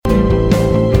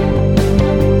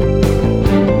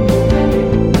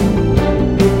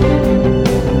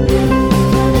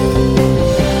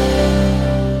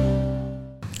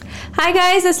Hi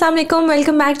guys, Assalamu alaikum.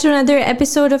 Welcome back to another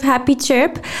episode of Happy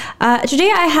Chirp. Today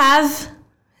I have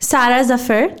Sara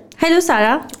Zafar. Hello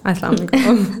Sara. Assalamu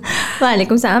alaikum. Wa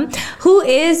alaikum salam. Who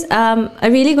is a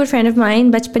really good friend of mine,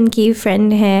 bachpan ki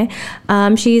friend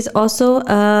hai. She is also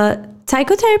a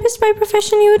psychotherapist by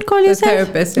profession, you would call yourself?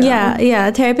 Therapist,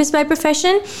 yeah, therapist by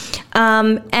profession.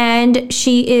 And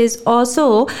she is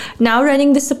also now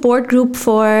running the support group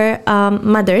for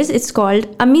mothers. It's called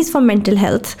Ammis for Mental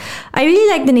Health. I really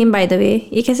like the name, by the way.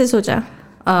 Ye kaise socha?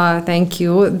 Thank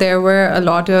you. There were a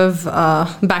lot of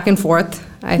back and forth,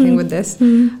 I think, with this.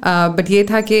 But ye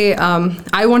tha ke,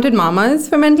 I wanted mamas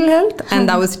for mental health, and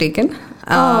that was taken.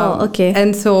 Okay.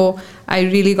 And so I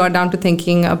really got down to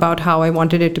thinking about how I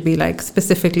wanted it to be like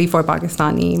specifically for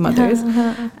Pakistani mothers.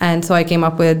 And so I came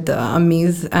up with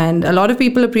Ammis, and a lot of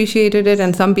people appreciated it,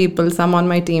 and some on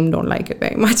my team don't like it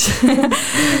very much.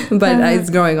 But it's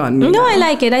growing on me. No, I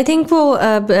like it. I think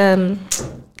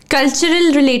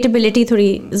cultural relatability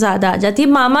थोड़ी ज़्यादा आ जाती है.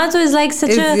 Mama so is like such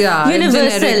a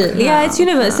universal. Generic. Yeah, it's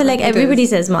universal. Like everybody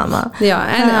says mama. Yeah,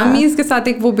 and Ammis के साथ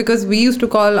एक वो, because we used to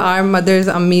call our mothers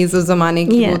Ammis उस ज़माने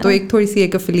की, वो तो एक थोड़ी सी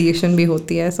एक affiliation भी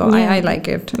होती है. So I like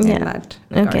it in that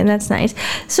regard. Okay, that's nice.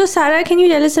 So Sara, can you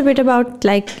tell us a bit about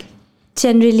like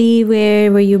generally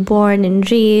where were you born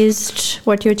and raised?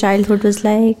 What your childhood was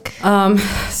like?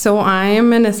 So I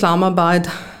am in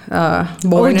Islamabad.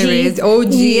 Born OG. and raised.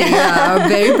 OG, yeah,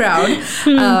 very proud.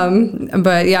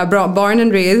 But yeah, born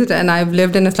and raised, and I've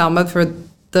lived in Islamabad for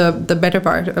the better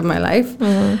part of my life.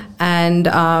 And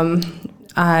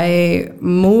I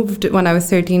moved when I was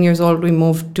 13 years old. We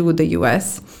moved to the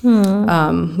US.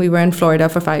 We were in Florida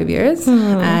for 5 years,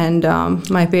 and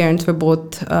my parents were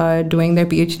both doing their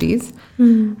PhDs.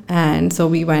 And so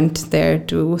we went there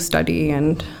to study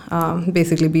and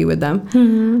basically be with them.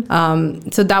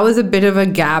 So that was a bit of a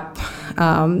gap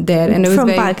there, and it was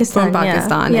from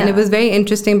Pakistan. Yeah. And it was very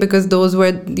interesting because those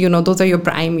were, those are your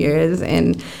prime years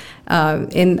in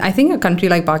I think a country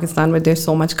like Pakistan where there's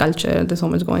so much culture, there's so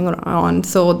much going on.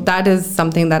 So that is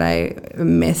something that I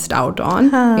missed out on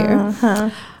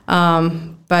here.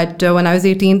 But when I was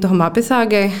 18, to hum वापस आ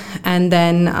गए, and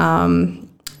then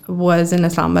was in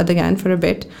Islamabad again for a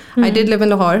bit. I did live in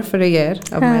Lahore for a year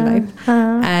of my life,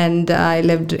 and I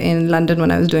lived in London when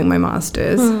I was doing my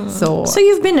masters. So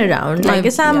you've been around like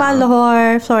Islamabad,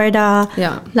 Lahore, Florida,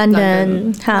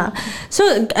 London.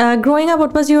 So growing up,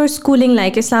 what was your schooling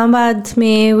like? Islamabad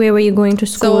mein, where were you going to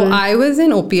school? So I was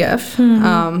in OPF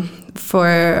for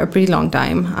a pretty long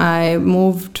time. I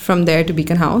moved from there to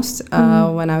Beacon House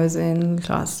when I was in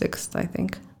class 6th, I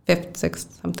think. 5th,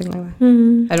 6th, something like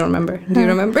that. I don't remember. Do you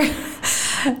remember?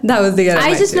 That was the year.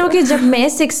 I just know कि जब मैं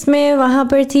 6th में वहाँ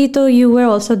पर थी, तो you were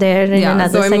also there in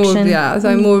another section. So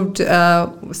I moved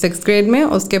 6th grade में.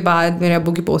 उसके बाद मेरे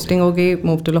अब्बू की posting हो गई,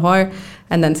 moved to Lahore,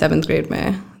 and then 7th grade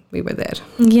में we were there.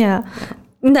 Yeah.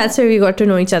 That's where we got to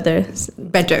know each other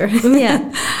better.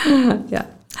 Yeah.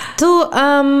 So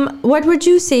what would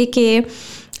you say कि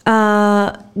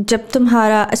जब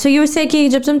तुम्हारा, so you say कि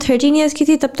जब तुम 13 years की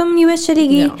थी तब तुम US चली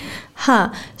गई.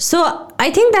 हाँ. So I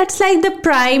think that's like the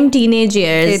prime teenage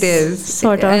years. It is.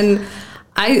 Sort of. And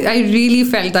I really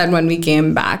felt that when we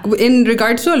came back in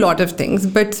regards to a lot of things,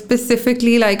 but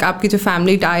specifically like आपकी जो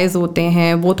family ties होते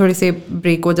हैं वो थोड़े से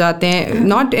break हो जाते हैं.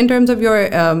 Not in terms of your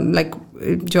like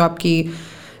जो आपकी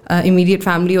immediate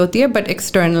family होती है, but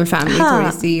external family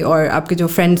थोड़ी सी, और आपके जो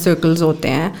friend circles होते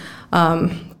हैं.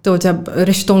 तो जब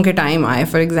रिश्तों के टाइम आए,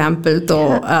 फॉर एग्जाम्पल, तो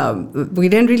we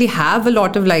didn't really have a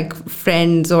lot of like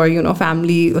friends और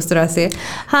फैमिली उस तरह से.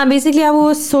 हाँ, बेसिकली आप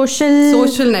वो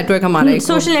सोशल नेटवर्क हमारा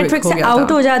सोशल नेटवर्क से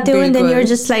आउट हो जाते हो, and then you are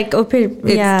just like फिर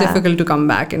it's difficult to come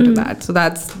back into that. So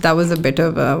that was a bit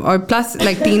of, और प्लस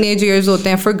लाइक टीनेज इयर्स होते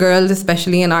हैं for girls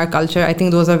specially in our culture. I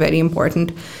think those are very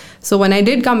important. So when I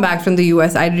did come back from the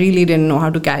US, I really didn't know how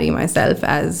to carry myself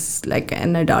as like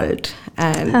an adult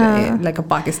and like a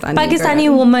Pakistani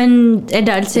girl. woman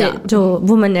adult से जो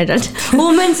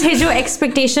woman से जो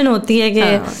expectation होती है कि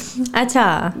अच्छा.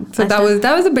 So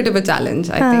that was a bit of a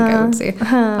challenge, I think I would say.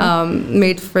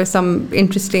 Made for some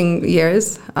interesting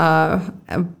years.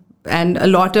 And a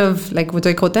lot of like वो जो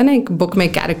एक होता है ना, एक book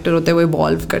में character होता है वो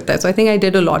evolve करता है. So I think I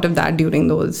did a lot of that during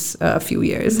those few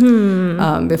years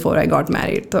before I got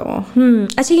married. So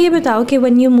अच्छा, ये बताओ कि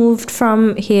when you moved from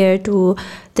here to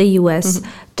the US,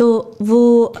 तो वो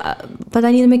पता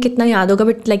नहीं तुम्हें कितना याद होगा,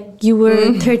 but like you were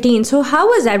 13. So how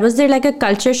was that? Was there like a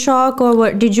culture shock, or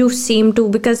what did you seem to?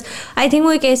 Because I think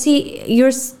वो एक ऐसी,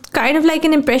 you're kind of like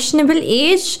an impressionable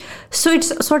age, so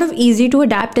it's sort of easy to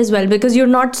adapt as well because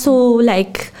you're not so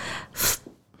like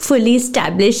fully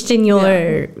established in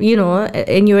your, you know,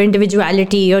 in your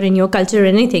individuality or in your culture or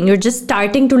anything. You're just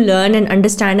starting to learn and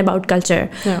understand about culture.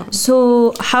 Yeah.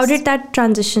 So how did that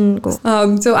transition go?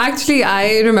 So actually,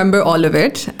 I remember all of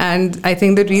it. And I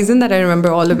think the reason that I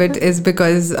remember all of it is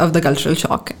because of the cultural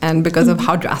shock and because of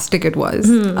how drastic it was.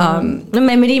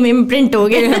 Memory mein print ho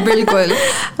gaya. Yeah, bilkul.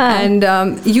 And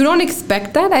you don't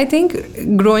expect that. I think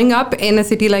growing up in a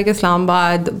city like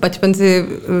Islamabad, बचपन से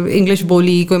English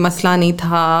बोली, कोई मसला नहीं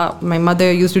था. My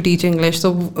mother used to teach English,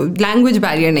 so language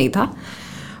barrier nahi tha.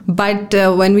 But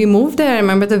when we moved there, I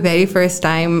remember the very first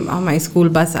time my school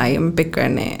bus I pick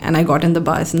karne, and I got in the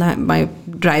bus, and my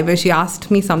driver, she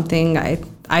asked me something.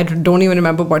 I don't even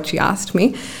remember what she asked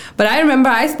me, but I remember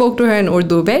I spoke to her in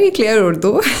Urdu, very clear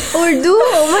Urdu. Urdu?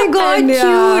 Oh my God,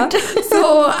 and, cute.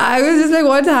 So I was just like,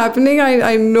 what's happening?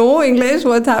 I know English,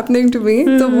 what's happening to me?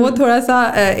 So wo thoda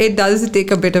sa, it does take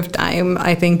a bit of time,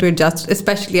 I think, to adjust,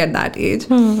 especially at that age.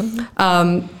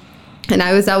 And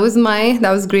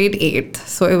that was grade 8.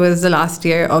 So it was the last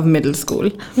year of middle school.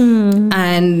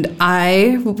 And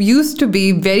I used to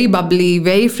be very bubbly,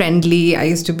 very friendly. I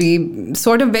used to be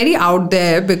sort of very out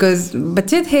there because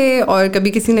बच्चे थे और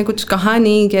कभी किसी ने कुछ कहा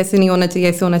नहीं कि ऐसे नहीं होना चाहिए,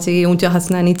 ऐसे होना चाहिए, ऊंचा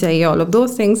हंसना नहीं चाहिए, all of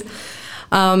those things.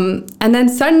 And then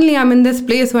suddenly I'm in this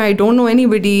place where I don't know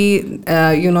anybody.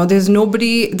 There's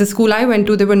nobody. The school I went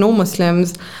to, there were no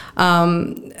Muslims.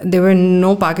 There were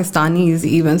no Pakistanis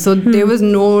even. So there was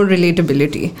no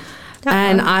relatability.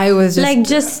 And I was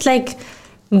just like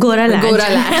Gora land.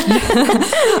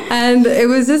 And it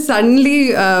was just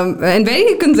suddenly and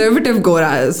very conservative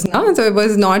Goras, no? So it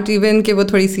was not even कि वो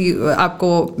थोड़ी सी आपको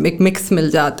एक mix मिल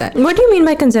जाता है. What do you mean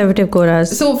by conservative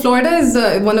Goras? So Florida is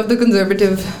one of the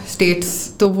conservative states.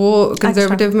 तो वो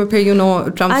conservative में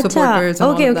फिर Trump supporters and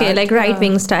okay, all of that. like right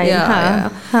wing style. Yeah.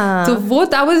 So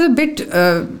that was a bit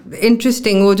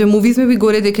interesting. वो जो movies में भी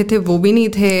गोरे दिखे थे वो भी नहीं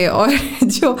थे और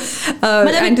जो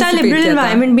मतलब इतना liberal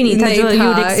environment भी नहीं था जो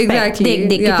you'd expect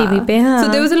देख के टीवी पे. So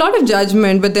there was a lot of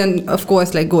judgment, but then of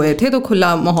course like गोरे थे तो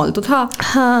खुला माहौल तो था.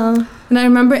 And I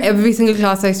remember every single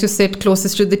class I used to sit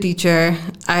closest to the teacher.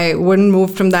 I wouldn't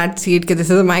move from that seat because this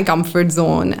is my comfort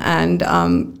zone. And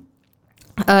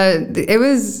it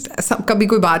was kabhi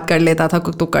koi baat kar leta tha,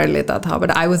 to kar leta tha,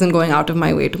 but I wasn't going out of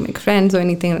my way to make friends or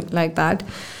anything like that.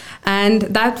 And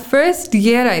that first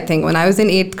year, I think, when I was in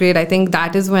 8th grade, I think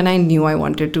that is when I knew I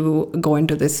wanted to go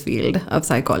into this field of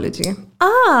psychology.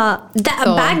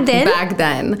 Back then? Back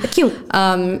then.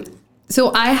 Kyun?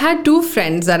 So I had 2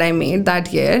 friends that I made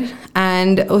that year,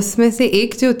 and usme se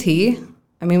ek jo thi,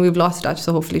 I mean, we've lost touch,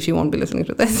 so hopefully she won't be listening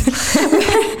to this.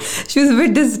 She was a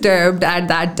bit disturbed at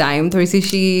that time.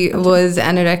 She was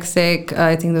anorexic.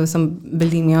 I think there was some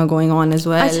bulimia going on as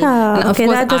well. Achha, and of okay,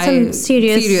 course, that's some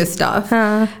serious stuff.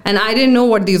 And I didn't know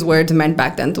what these words meant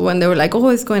back then. So when they were like, oh,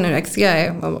 it's going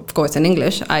anorexia, of course, in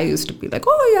English, I used to be like,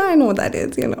 oh, yeah, I know what that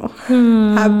is,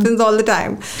 Happens all the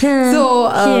time. So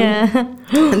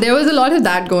there was a lot of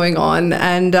that going on.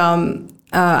 And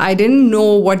I didn't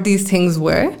know what these things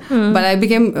were, but I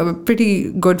became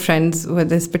pretty good friends with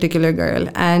this particular girl.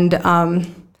 And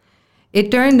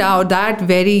it turned out that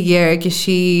very year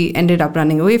she ended up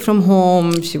running away from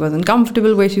home. She wasn't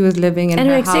comfortable where she was living in her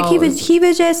house. Anorexia ki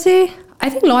wajah se? I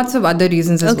think lots of other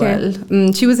reasons as well.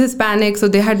 She was Hispanic, so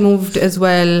they had moved as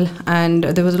well. And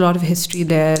there was a lot of history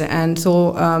there. And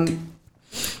so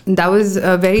that was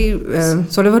a very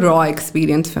sort of a raw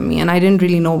experience for me. And I didn't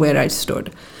really know where I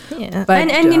stood. Yeah. But,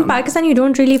 and in Pakistan, you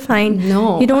don't really find,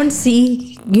 you don't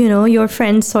see, your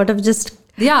friends sort of just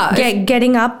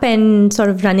getting up and sort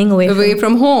of running away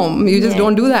from home. You just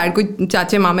don't do that. Koi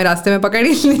chache mame raste mein pakad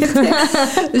hi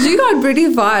lete. She got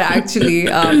pretty far, actually.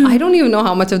 I don't even know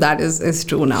how much of that is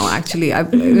true now, actually.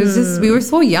 It was just, we were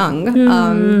so young.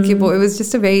 It was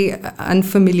just a very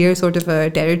unfamiliar sort of a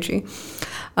territory.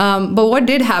 But what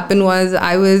did happen was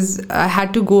I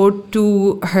had to go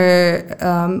to her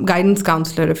guidance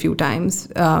counselor a few times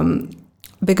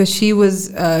because she was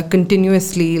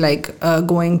continuously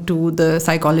going to the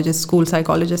school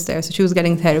psychologist there. So she was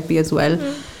getting therapy as well.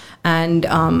 And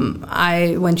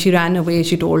when she ran away,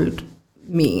 she told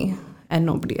me and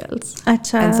nobody else.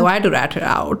 Achha. And so I had to rat her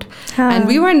out. And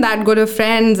we weren't that good of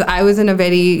friends. I was in a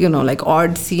very,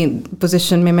 odd scene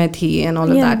position mein main thi and all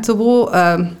of that. So wo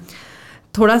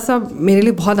थोड़ा सा मेरे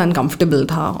लिए बहुत uncomfortable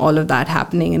था, all of that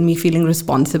happening and me feeling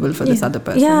responsible for this other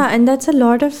person. Yeah, and that's a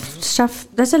lot of stuff.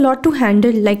 That's a lot to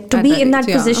handle. Like to be in that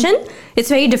position, it's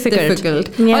very difficult.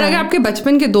 और अगर आपके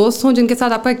बचपन के दोस्त हों जिनके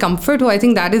साथ आपका comfort हो, I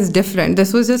think that is different.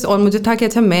 This was just, और मुझे था कि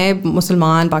अच्छा मैं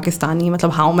मुसलमान पाकिस्तानी,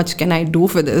 मतलब how much can I do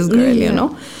for this girl,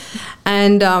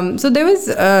 And so there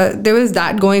was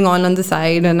that going on the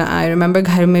side, and I remember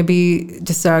घर में भी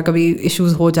जिस तरह कभी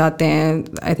issues हो जाते हैं,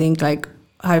 I think like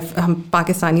हम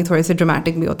पाकिस्तानी थोड़े से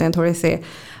dramatic भी होते हैं, थोड़े से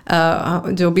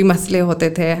जो भी मसले होते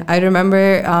थे. I remember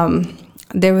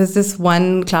there was this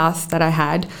one class that I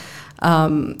had,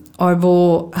 और वो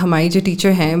हमारी जो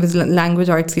टीचर हैं, was language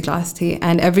arts की class थी,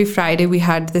 and every Friday we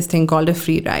had this thing called a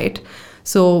free write.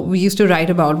 So we used to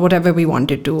write about whatever we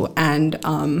wanted to, and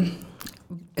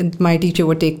my teacher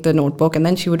would take the notebook and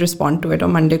then she would respond to it, और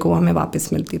Monday को हमें वापस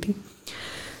मिलती थी.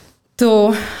 So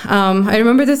I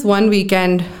remember this one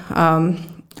weekend,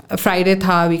 Friday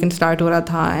था, weekend start हो रहा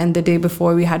था, and the day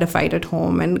before we had a fight at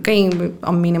home, and कहीं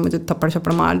अम्मी ने मुझे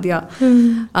थप्पड़ मार दिया.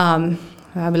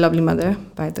 I have a lovely mother,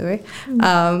 by the way.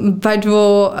 But वो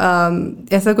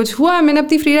ऐसा कुछ हुआ, मैंने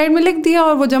अपनी फ्री राइड में लिख दिया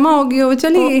और वो जमा हो गई, वो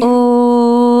चली गई.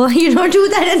 Oh, you don't do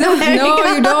that in America. No,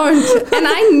 you don't. And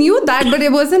I knew that, but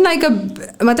it wasn't like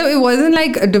it wasn't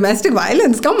like a domestic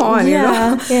violence. Come on, you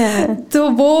know. Yeah. तो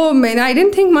वो I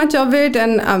didn't think much of it,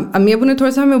 and अम्मी अबू ने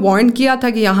थोड़ा सा हमें warn किया था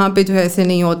कि यहाँ पे जो है ऐसे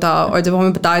नहीं होता, और जब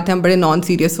हमें बता रहे थे हम बड़े नॉन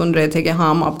सीरियस सुन रहे थे कि हाँ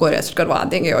हम आपको अरेस्ट करवा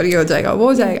देंगे और ये हो जाएगा वो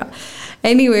हो जाएगा.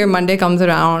 Anyway, Monday comes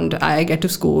around, I get to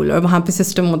school, और वहाँ पे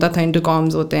system होता था,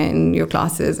 intercoms होते हैं in your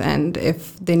classes, and if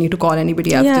they need to call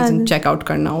anybody else, just check out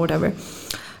करना, whatever.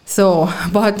 So,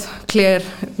 बहुत clear.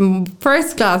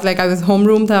 First class, like I was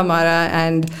homeroom था हमारा,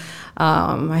 and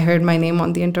I heard my name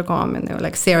on the intercom, and they were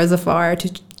like, Sarah Zafar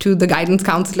to the guidance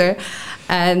counselor.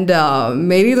 And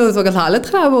मेरी तो उस वक्त हालत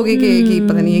ख़राब हो गई कि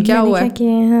पता नहीं ये क्या हुआ है.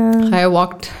 I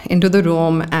walked into the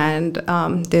room, and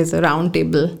there's a round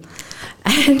table.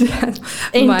 And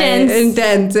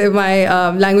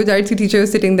my language arts teacher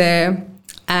was sitting there,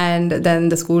 and then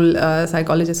the school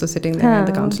psychologist was sitting there, and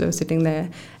the counselor was sitting there,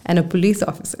 and a police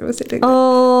officer was sitting there.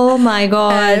 Oh my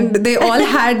God. And they all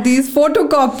had these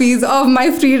photocopies of my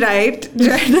free write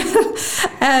journal.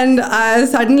 And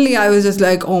suddenly I was just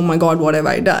like, oh my God, what have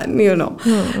I done, you know.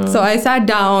 So I sat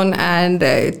down, and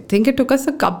I think it took us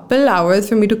a couple hours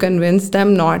for me to convince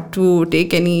them not to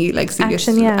take any like serious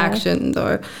actions,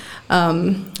 or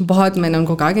बहुत मैंने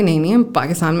उनको कहा कि नहीं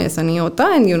पाकिस्तान में ऐसा नहीं होता,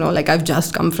 and you know like I've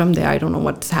just come from there, I don't know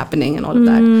what's happening and all of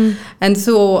that. And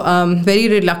so very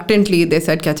reluctantly they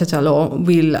said कि अच्छा चलो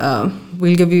we'll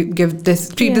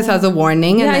treat this as a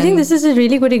warning. Yeah, and I think this is a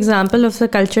really good example of the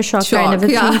culture shock kind of a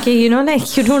thing कि you know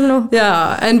like you don't know.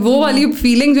 Yeah, and वो वाली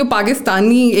feeling जो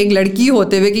पाकिस्तानी एक लड़की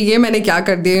होते हुए कि ये मैंने क्या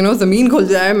कर दिया, you know ज़मीन खुल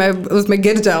जाए मैं उसमें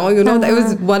गिर जाऊँ, you know that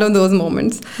was one of those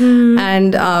moments.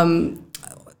 And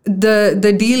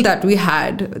the deal that we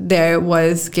had there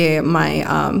was that my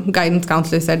guidance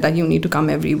counselor said that you need to come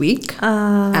every week,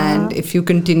 and if you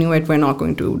continue it, we're not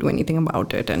going to do anything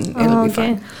about it, and it'll be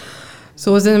fine.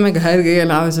 So उस दिन मैं घर गई,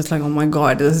 and I was just like, oh my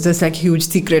God, this is just like huge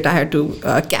secret I had to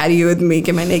carry with me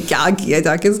कि मैंने क्या किया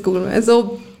जाके स्कूल में. So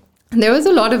there was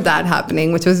a lot of that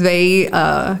happening, which was very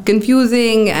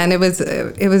confusing, and it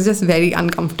was just very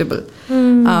uncomfortable.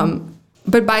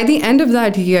 But by the end of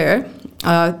that year,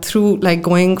 through like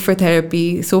going for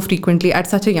therapy so frequently at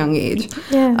such a young age,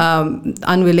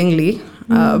 unwillingly,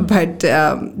 but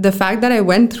the fact that I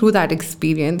went through that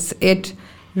experience, it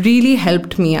really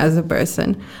helped me as a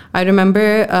person. I remember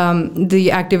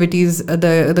the activities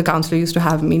the counselor used to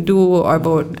have me do, or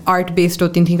about art based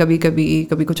hoti thi, kabhi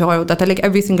kuch aur hota tha, like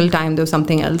every single time there was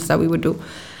something else that we would do,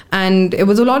 and it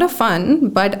was a lot of fun.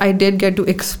 But I did get to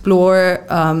explore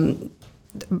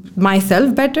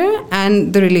myself better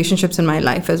and the relationships in my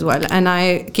life as well, and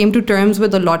I came to terms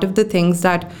with a lot of the things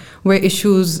that were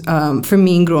issues for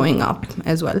me growing up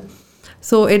as well.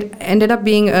 So it ended up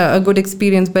being a good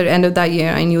experience, but at the end of that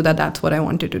year I knew that that's what I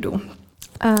wanted to do.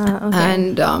 Okay.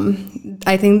 And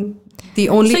I think the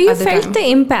only so you felt the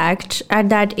impact at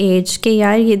that age कि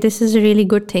यार this is a really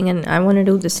good thing and I want to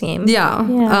do the same.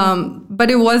 But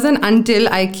it wasn't until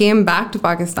I came back to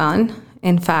Pakistan,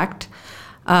 in fact,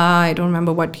 I don't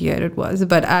remember what year it was,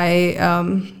 but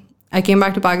I came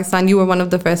back to Pakistan. You were one of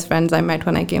the first friends I met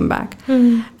when I came back.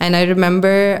 And I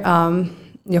remember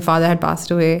your father had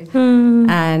passed away,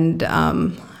 and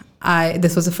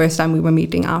this was the first time we were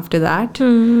meeting after that.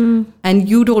 And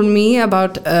you told me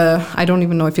about, I don't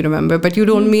even know if you remember, but you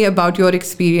told me about your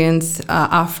experience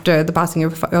after the passing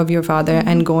of your father,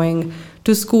 and going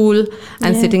to school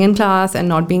and sitting in class and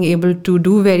not being able to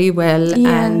do very well,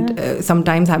 and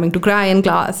sometimes having to cry in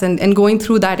class, and going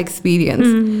through that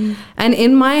experience. And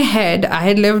in my head, I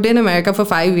had lived in America for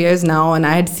 5 years now, and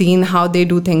I had seen how they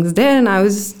do things there, and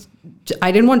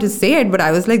I didn't want to say it, but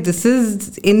I was like, this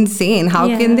is insane. How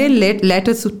can they let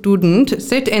a student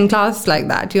sit in class like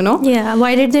that, you know? Yeah,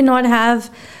 why did they not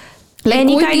have like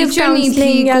any कोई kind of teacher नहीं थी,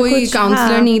 counseling या कोई कुछ,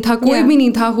 counselor हाँ. नहीं था, कोई Yeah. भी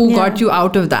नहीं था who Yeah. got you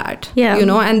out of that. Yeah. You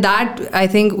know, and that I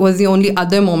think was the only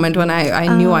other moment when I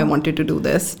knew I wanted to do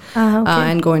this Okay.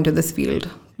 and go into this field.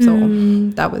 So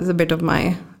that was a bit of my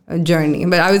journey.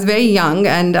 But I was very young,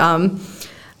 and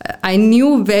I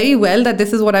knew very well that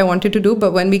this is what I wanted to do.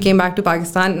 But when we came back to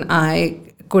Pakistan, I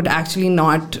could actually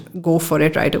not go for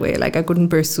it right away. Like I couldn't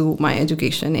pursue my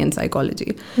education in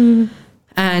psychology.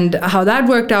 And how that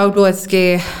worked out was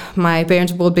that my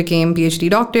parents both became PhD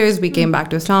doctors. We came back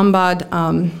to Islamabad.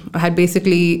 I had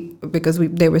basically, because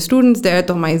they were students there,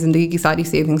 so my zindagi ki sari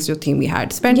savings jo thi we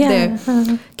had spent there.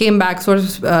 Came back, sort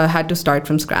of had to start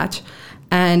from scratch.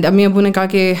 And अम्मी अबू ने कहा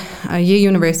कि ये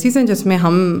universities हैं जिसमें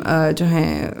हम जो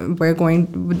हैं we're going,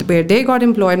 where they got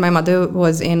employed. My mother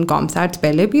was in ComSats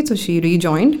पहले भी, so she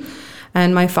rejoined.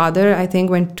 And my father, I think,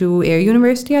 went to Air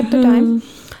University at the time.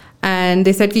 And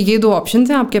they said कि ये 2 options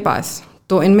हैं आपके पास,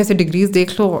 तो इनमें से डिग्रीज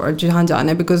देख लो और जहाँ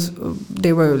जाना है, because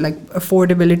they were like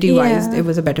affordability wise, it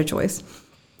was a better choice.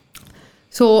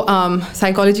 So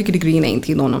psychology की डिग्री नहीं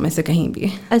थी दोनों में से कहीं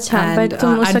भी. अच्छा, but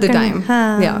तुम at the time,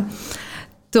 yeah.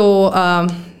 तो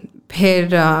फिर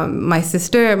my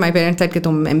sister, my parents said कि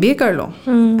तुम MBA कर लो.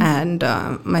 And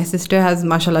my sister has,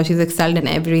 mashallah, she's excelled in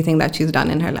everything that she's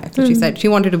done in her life. So she said she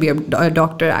wanted to be a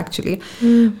doctor actually.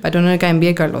 But उन्होंने कहा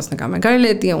MBA कर लो. उसने कहा मैं कर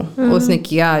लेती हूँ. उसने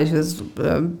किया.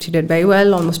 She did very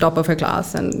well, almost top of her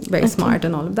class and very smart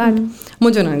and all of that.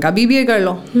 मुझे उन्होंने कहा BBA कर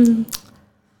लो.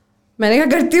 मैंने कहा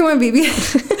करती हूँ मैं BBA.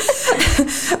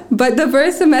 But the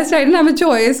first semester I didn't have a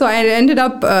choice, so I ended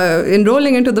up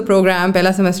enrolling into the program.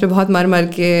 पहला semester बहुत मर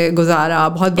के गुजारा,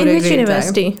 बहुत बुरे grades आए. In which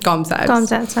university?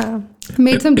 ComSats. हाँ.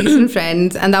 Made some decent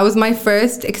friends, and that was my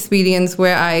first experience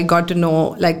where I got to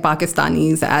know like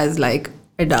Pakistanis as like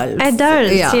adults.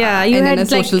 Yeah. You and had in a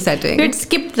social like, setting. You had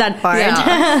skipped that part.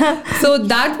 Yeah. So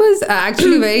that was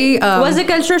actually very. Was a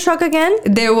culture shock again?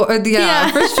 There were,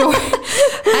 for sure.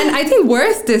 And I think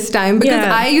worse this time, because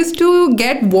I used to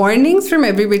get warnings from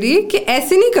everybody कि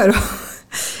ऐसे नहीं करो.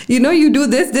 You know, you do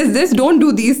this, don't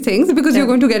do these things because you're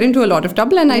going to get into a lot of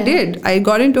trouble. And I did. I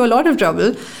got into a lot of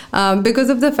trouble because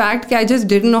of the fact that I just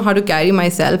didn't know how to carry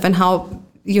myself and how,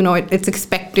 you know, it's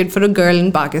expected for a girl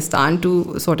in Pakistan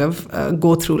to sort of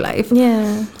go through life.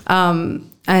 Yeah.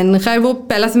 And खैर वो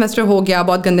पहला semester हो गया,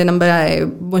 बहुत गंदे number आए,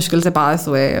 मुश्किल से पास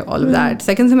हुए, all of that.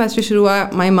 Second semester शुरू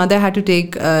हुआ, my mother had to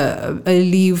take a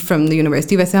leave from the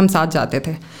university. वैसे हम साथ जाते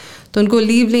थे, तो उनको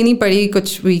लीव लेनी पड़ी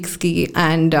कुछ weeks की.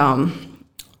 And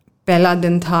पहला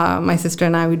दिन था, my sister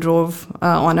and I, we drove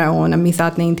on our own. अम्मी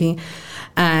साथ नहीं थी.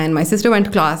 And my sister went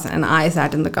to class and I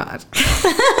sat in the car.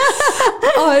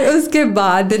 और उसके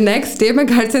बाद the next day मैं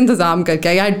घर से इंतज़ाम करके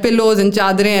आई. I had pillows and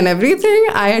चादरें and everything.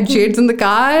 I had shades in the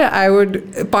car. I would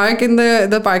park in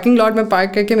the parking lot में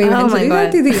park करके मेरी बहन चली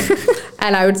जाती थी.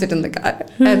 And I would sit in the car.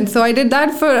 And so I did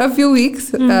that for a few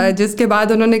weeks. जिसके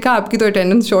बाद उन्होंने कहा आपकी तो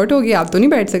attendance short होगी, आप तो नहीं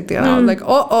बैठ सकती. And I was like,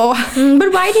 oh.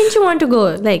 But why didn't you want to go?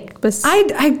 Like,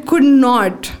 I could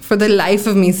not for the life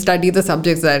of me study the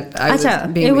subjects that I was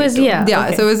being made to. Yeah.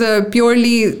 Okay. So it was a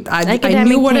purely, I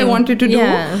knew what I wanted to do,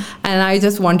 and I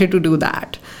just wanted to do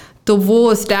that. तो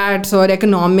वो stats और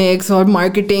economics और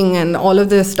marketing and all of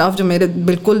this stuff जो मेरे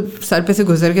बिल्कुल sir पे से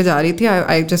गुजर के जा रही थी,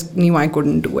 I just knew I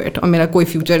couldn't do it. और मेरा कोई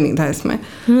future नहीं था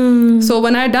इसमें. So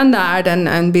when I had done that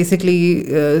and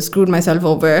basically screwed myself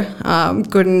over,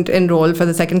 couldn't enroll for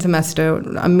the second semester.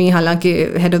 अम्मी हालांकि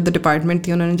head of the department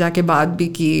थी, उन्होंने जाके बात भी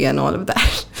की and all of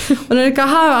that. उन्होंने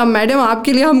कहा मैडम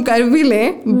आपके लिए हम कर भी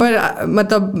लें, पर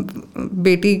मतलब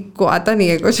बेटी को आता नहीं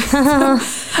है कुछ.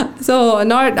 So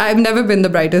I've never been the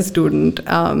brightest student,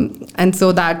 and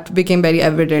so that became very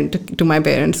evident to my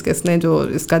parents कि इसने जो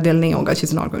इसका दिल नहीं होगा,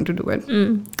 she's not going to do it.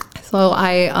 So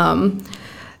I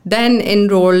then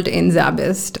enrolled in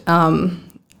Zabist,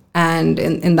 and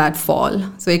in that fall.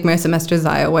 So एक मेरा semester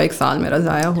ज़ाया हुआ, एक साल मेरा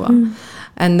ज़ाया हुआ.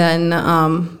 And then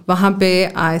वहाँ पे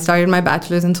I started my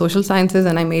bachelor's in social sciences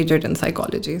and I majored in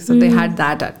psychology. So they had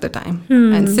that at the time.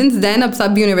 And since then अब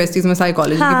सब universities में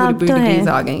psychology की पूरी degrees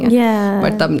आ गई हैं.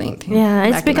 But तब नहीं थी. Yeah,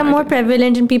 it's become more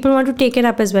prevalent and people want to take it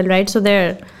up as well, right? So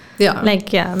they're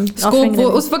scope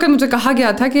उस वक्त मुझे कहा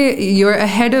गया था कि you're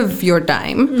ahead of your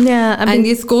time. And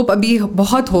ये scope अभी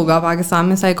बहुत होगा पाकिस्तान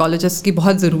में, psychologists की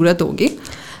बहुत ज़रूरत होगी.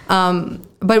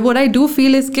 But what I do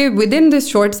feel is कि within this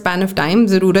short span of time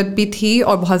ज़रूरत भी थी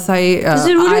और बहुत सारी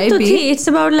ज़रूरत तो थी. It's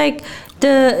about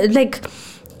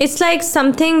it's like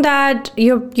something that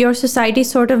your society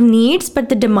sort of needs, but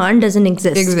the demand doesn't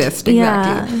exist. Exactly.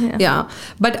 Yeah.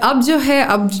 But अब जो है,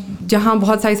 अब जहाँ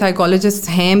बहुत सारे psychologists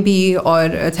हैं भी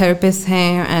और therapists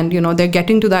हैं, and you know they're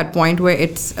getting to that point where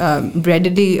it's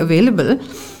readily available.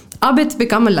 अब it's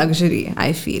become a luxury,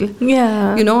 I feel.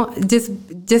 Yeah. You know,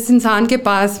 जिस इंसान के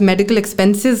पास मेडिकल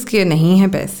एक्सपेंसेस के नहीं है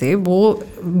पैसे, वो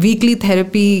वीकली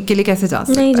थेरेपी के लिए कैसे जा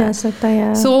सकता है? नहीं जा सकता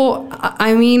यार. So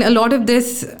I mean, a lot of this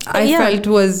I felt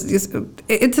was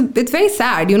it's very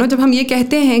sad. You know, जब हम ये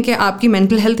कहते हैं कि आपकी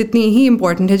मेंटल हेल्थ इतनी ही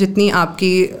इम्पोर्टेंट है जितनी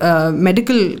आपकी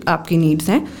मेडिकल आपकी नीड्स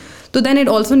हैं, so then it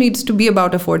also needs to be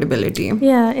about affordability.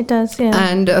 Yeah, it does. Yeah.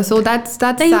 And so that's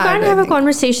Like, sad, you can't have a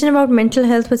conversation about mental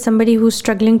health with somebody who's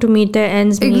struggling to meet their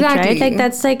ends meet, Exactly. right? Like,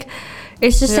 that's like,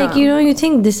 it's just like, Yeah. you know, you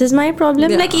think this is my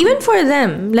problem. Yeah. Like, even for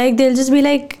them, like, they'll just be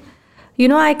like, you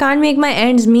know, I can't make my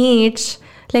ends meet.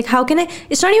 Like, how can I?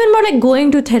 It's not even about like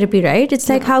going to therapy, right? It's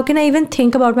like, how can I even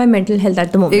think about my mental health at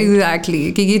the moment? Exactly.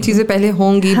 कि ये चीज़ें पहले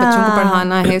होंगी, बच्चों को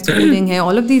पढ़ाना है, schooling है,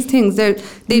 all of these things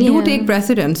they do take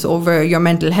precedence over your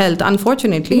mental health,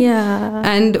 unfortunately. Yeah.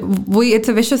 And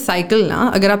it's a vicious cycle ना.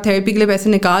 अगर आप थेरेपी के लिए पैसे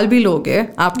निकाल भी लोगे,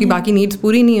 आपकी बाकी नीड्स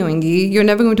पूरी नहीं होंगी, you're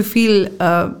never going to feel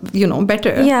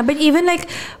better. Yeah, but even like,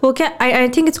 okay, I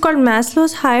think it's called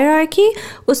Maslow's hierarchy.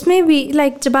 उसमें भी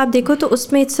like जब आप देखो तो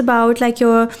उसमें it's about like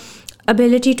your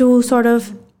ability to sort of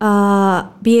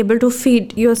be able to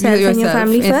feed yourself and your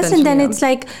family first, and then yeah. it's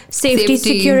like safety,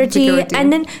 security,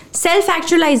 and then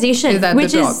self-actualization,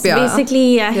 which is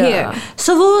basically here.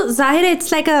 So वो ज़ाहिर है,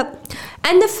 it's like a,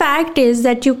 and the fact is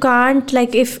that you can't,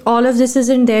 like, if all of this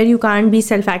isn't there, you can't be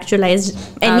self-actualized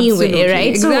anyway. Absolutely. Right?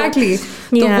 Exactly.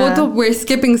 So we're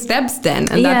skipping steps then,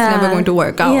 and that's never going to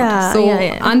work out. So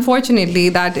unfortunately,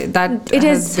 that it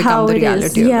has become the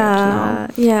reality of it now.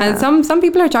 Yeah. And some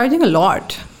people are charging a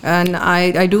lot, and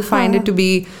I do find it to be,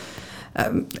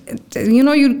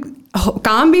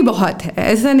 काम भी बहुत है.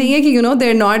 ऐसा नहीं है कि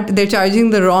they're charging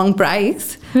the wrong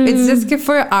price. It's just कि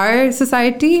for our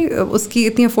society उसकी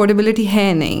इतनी affordability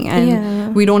है नहीं,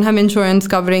 and we don't have insurance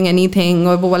covering anything,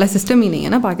 और वो वाला system ही नहीं है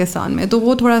ना पाकिस्तान में, तो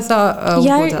वो थोड़ा सा हो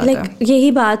जाता है. Like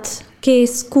यही बात कि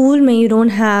स्कूल में you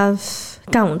don't have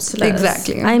counselors.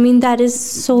 Exactly. I mean, that is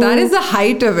the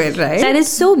height of it, right? That is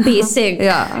so basic.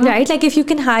 Yeah. Right? Like, if you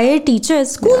can hire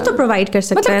teachers, school तो provide कर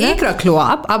सकता है ना. एक रख लो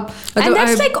आप. And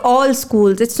that's like all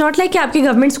schools. It's not like कि आपके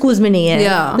government schools में नहीं है.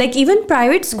 Yeah. Like, even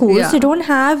private schools, they don't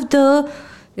have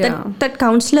that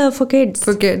counselor for kids.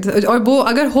 For kids. और वो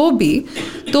अगर हो भी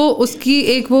तो उसकी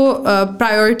एक वो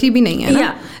priority भी नहीं है ना.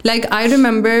 Yeah. Like, I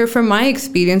remember from my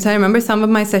experience, I remember some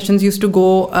of my sessions used to go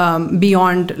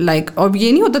beyond, like, और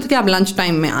ये नहीं होता था कि आप lunch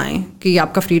time में आए कि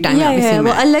आपका free time है इसी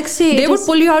में. वो अलग से they would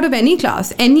pull you out of any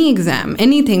class, any exam,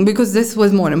 anything, because this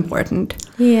was more important.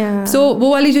 Yeah. So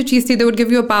वो वाली जो चीज़ थी, they would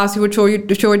give you a pass, you would show it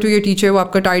to your teacher, वो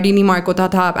आपका tardy नहीं mark होता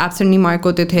था, आप absent नहीं mark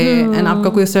होते थे, and आपका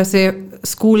कोई उस तरह से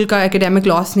स्कूल का एकेडमिक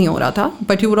लॉस नहीं हो रहा था,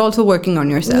 but you were also working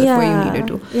on your self where you needed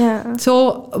to. सो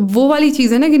वो वाली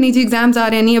चीज़ है ना कि नीचे एग्जाम्स आ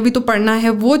रहे हैं, नहीं अभी तो पढ़ना है,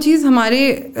 वो चीज़ हमारे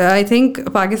आई थिंक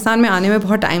पाकिस्तान में आने में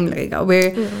बहुत टाइम लगेगा, वे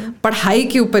पढ़ाई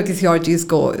के ऊपर किसी और चीज़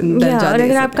को और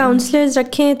अगर आप काउंसलर्स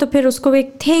रखें तो फिर उसको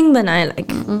एक थिंग बनाए,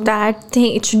 like that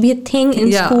thing, it should be a thing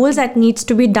in schools that needs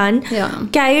to be done,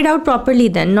 carried out properly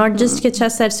then, not just कि अच्छा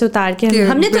सर से उतार के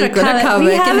हमने तो रखा है,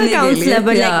 we have a counsellor,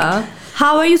 but like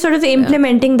how are you sort of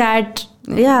implementing that?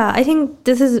 Yeah, I think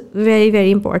this is very,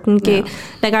 very important.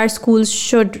 Like, our schools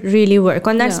should really work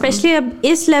on that, especially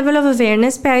this level of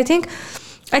awareness. I think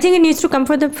it needs to come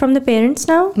from the parents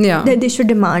now. Yeah, that they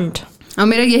should demand.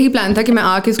 मेरा यही plan था कि मैं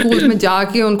आके schools में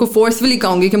जाके उनको forcefully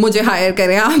कहूँगी कि मुझे हायर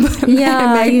करें आप,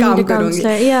 मैं काम करूँगी,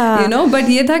 बट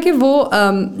ये था कि वो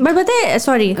बट पता है,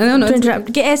 सॉरी टू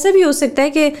इंटरप्ट, कि ऐसा भी हो सकता है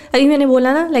कि अभी मैंने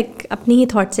बोला ना, लाइक अपनी ही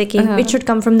थॉट्स है कि it should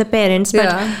come from the parents, but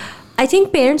I think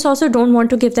parents also don't want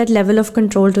to give that level of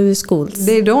control to the schools.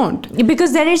 They don't.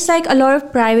 Because then it's like a lot of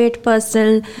private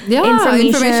personal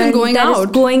information going that out.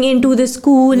 is going into the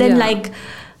school, and like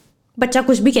बच्चा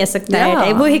कुछ भी कह सकता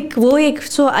है. वो एक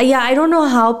so yeah, I don't know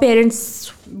how parents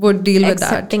would deal with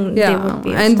that.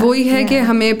 And वही है कि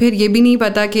हमें फिर ये भी नहीं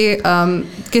पता कि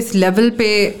किस level पे,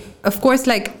 of course,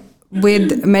 like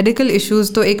with medical issues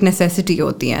तो एक necessity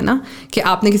होती है ना कि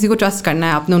आपने किसी को trust करना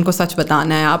है, आपने उनको सच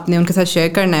बताना है, आपने उनके साथ share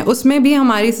करना है. उसमें भी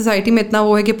हमारी society में इतना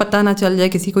वो है कि पता ना चल जाए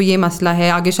किसी को ये मसला है,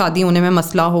 आगे शादी होने में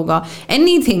मसला होगा,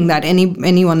 anything that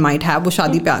anyone might have, वो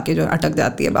शादी पे आके जो अटक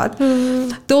जाती है बात.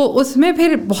 तो उसमें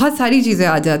फिर बहुत सारी चीज़ें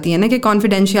आ जाती हैं ना कि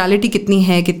confidentiality कितनी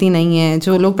है, कितनी नहीं है,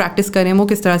 जो लोग practice कर रहे हैं वो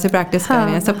किस तरह से practice कर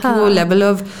रहे हैं, सबकी वो level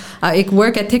of एक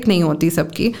work ethic नहीं होती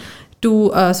सबकी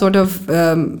to sort of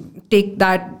take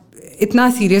that इतना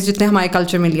सीरियस जितने हमारे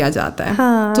कल्चर में लिया जाता है.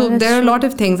 So there are a lot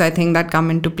of things I think that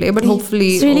come into play, but hopefully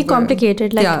it's really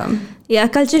complicated. Like, yeah,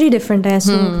 culturally different है,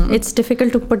 so it's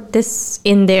difficult to put this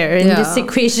in there in this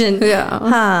equation.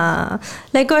 हाँ,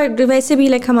 like और वैसे भी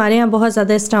like हमारे यहाँ बहुत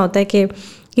ज़्यादा इस तरह होता है कि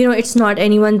it's not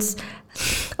anyone's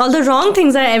all the wrong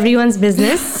things are everyone's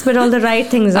business, but all the right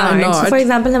things Are aren't. So not. for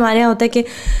example, हमारे यहाँ होता है कि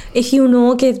if you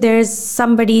know कि if there's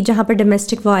somebody जहाँ पर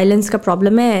domestic violence का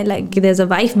problem है, like there's a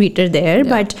wife beater there,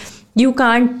 but you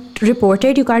can't report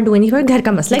it, you can't do anything. घर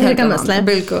का मसला है, घर का मसला है,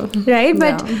 बिल्कुल, right?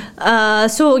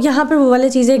 But so यहाँ पर वो वाली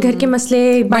चीज़ें घर के मसले,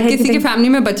 बट किसी की फैमिली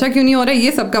में बच्चा क्यों नहीं हो रहा है,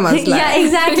 ये सबका मसला है. Yeah,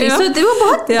 exactly. So वो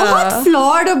बहुत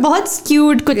flawed और बहुत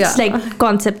skewed कुछ like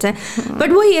concepts हैं.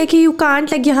 But वही है कि you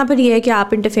can't like यहाँ पर ये है कि आप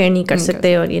interfere नहीं कर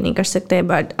सकते और ये नहीं कर सकते.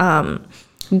 But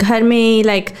घर में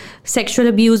like sexual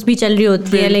abuse भी चल रही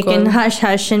होती है, लेकिन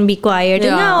hush and be quiet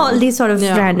and all these sort of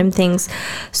random things.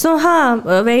 So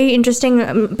हाँ, very interesting.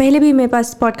 पहले भी मेरे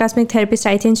पास podcast में एक therapist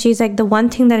आई थी and she's like, the one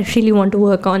thing that I really want to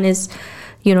work on is,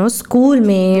 you know, school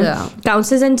mein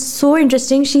counselors. And so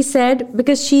interesting, she said,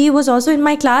 because she was also in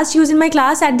my class, she was in my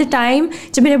class at the time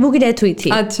जब मेरे अब्बू की death हुई थी.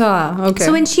 अच्छा, okay.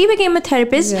 So when she became a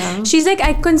therapist, she's like,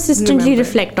 I consistently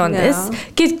reflect on this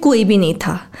कि कोई भी नहीं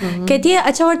था. कहती है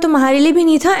अच्छा और तुम्हारे लिए भी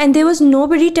नहीं था, and there was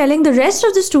nobody telling the rest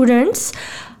of the students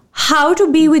how to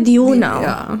be with you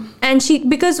now. And she,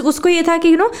 because उसको ये था कि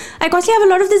you know, I constantly have a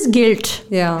lot of this guilt.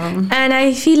 And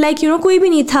I feel like, you know, कोई भी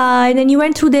नहीं था, and then you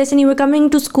went through this and you were coming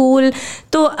to school.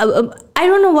 So I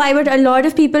don't know why, but a lot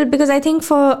of people, because I think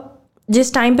for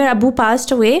just time पर अब्बू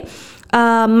passed away,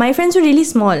 my friends were really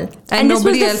small, and this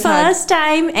was the first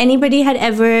time anybody had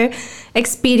ever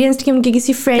experienced कि उनके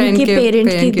किसी friend के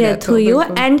parent की death हुई हो.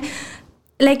 And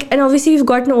like, and obviously we've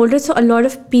gotten older, so a lot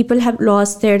of people have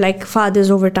lost their like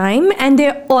fathers over time, and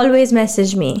they always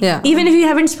message me, even if you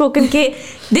haven't spoken.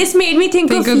 This made me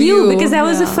think of you because that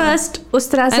was the first us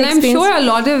tarah se experience. And I'm sure a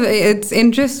lot of it's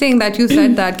interesting that you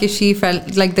said that कि she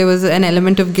felt like there was an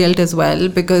element of guilt as well,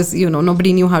 because you know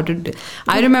nobody knew how to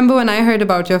I remember when I heard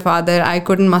about your father, I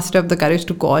couldn't muster up the courage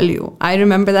to call you. I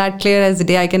remember that clear as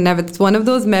day. I can never, it's one of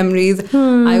those memories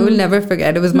I will never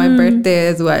forget. It was my birthday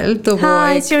as well, तो वो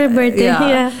it's your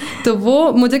birthday. तो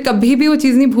वो मुझे कभी भी वो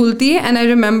चीज़ नहीं भूलती है. And I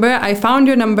remember I found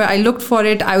your number, I looked for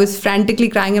it, I was frantically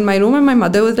crying in my room, and my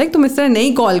mother was like, तुम इस तरह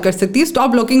नहीं call कर सकती,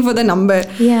 stop looking for the number.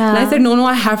 And I said, no,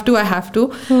 I have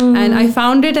to. And I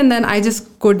found it, and then I just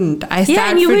couldn't. I sat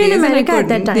and you for were days in America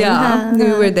and I couldn't. at that time. We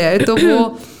were there. तो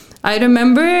वो I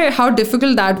remember how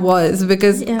difficult that was,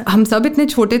 because हम सब इतने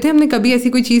छोटे थे, हमने कभी ऐसी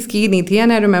कोई चीज़ की नहीं थी.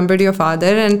 And I remembered your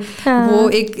father, and वो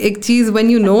एक चीज़, when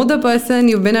you know the person,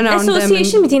 you've been around them.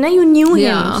 Association भी थी ना, you knew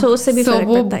him, so उससे भी फर्क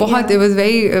पड़ता है. So वो बहुत,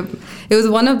 it was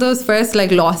one of those first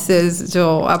like losses जो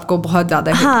आपको बहुत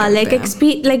ज़्यादा hit करते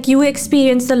हैं. like you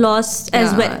experienced the loss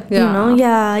as well, you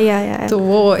know. So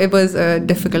वो, it was a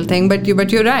difficult thing, but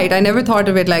you're right. I never thought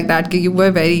of it like that, कि you were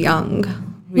very young.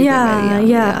 We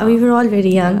were all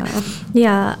very young.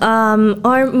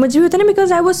 और मुझे भी होता ना,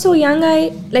 because I was so young,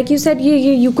 I, like you said,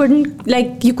 you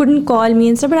couldn't call me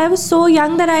and stuff, but I was so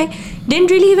young that I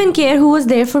didn't really even care who was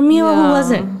there for me or who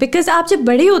wasn't, because आप जब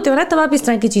बड़े होते हो ना, तब आप इस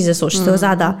तरह की चीज़ें सोचते हो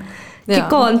ज़्यादा कि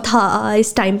कौन था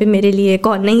इस टाइम पे मेरे लिए,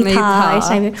 कौन नहीं था इस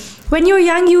टाइम पे. When you're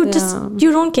young,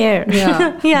 you don't care.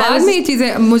 बाद में ये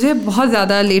चीज़ें मुझे बहुत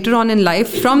ज़्यादा later on in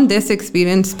life, from this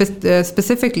experience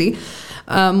specifically,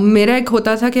 मेरा एक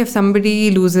होता था कि if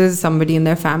somebody loses somebody in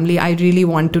their family, I really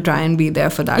want to try and be there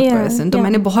for that person. तो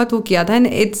मैंने बहुत वो किया था, and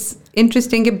it's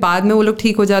interesting कि बाद में वो लोग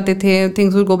ठीक हो जाते थे,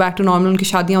 things will go back to normal, उनकी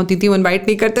शादियाँ होती थी, वो invite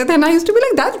नहीं करते थे, and I used to be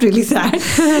like, that's really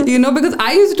sad, you know, because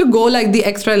I used to go like the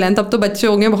extra length. अब तो बच्चे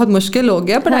हो गए, बहुत मुश्किल हो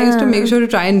गया, but I used to make sure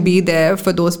to try and be there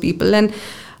for those people. And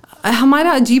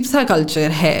हमारा अजीब सा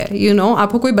कल्चर है, you know,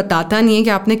 आपको कोई बताता नहीं है कि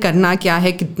आपने करना क्या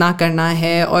है, कितना करना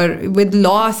है, और with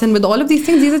loss and with all of these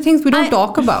are things we don't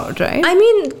talk about, right? I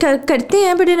mean, करते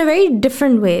हैं, but in a very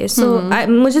different way. So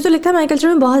मुझे तो लगता है हमारे कल्चर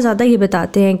में बहुत ज़्यादा ये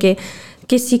बताते हैं कि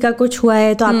किसी का कुछ हुआ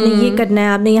है तो आपने ये करना है,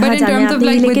 आपने यहाँ जाना है,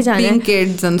 आपने ये लेके जाना है.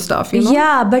 Kids and stuff, you know?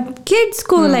 Yeah, but kids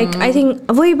को like, I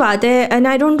think वही बात है, and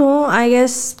I don't know, I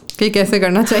guess कि कैसे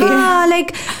करना चाहिए. हाँ,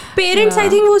 like parents I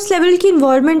think वो उस level की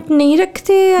involvement नहीं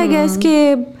रखते, I guess,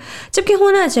 कि जबकि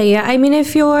होना चाहिए. I mean,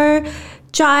 if your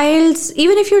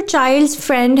child's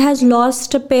friend has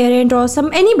lost a parent or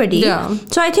anybody,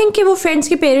 so I think कि वो friends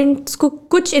के parents को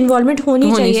कुछ involvement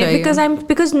होनी चाहिए,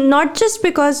 because not just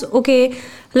because, okay,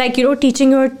 like, you know,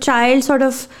 teaching your child sort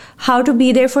of how to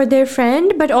be there for their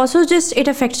friend, but also just it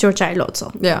affects your child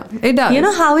also. Yeah, it does. You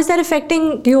know, how is that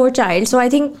affecting your child? So I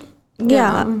think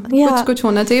कुछ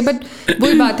होना चाहिए. But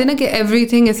वही बात है ना कि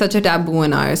everything is such a taboo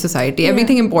in our society.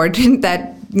 Everything important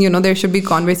that, you know, there should be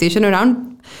conversation around.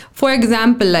 For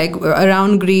example, like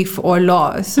around grief or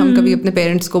loss, हम कभी अपने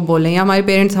पेरेंट्स को बोलें, या हमारे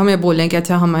पेरेंट्स हमें बोलें कि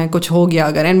अच्छा हमें कुछ हो गया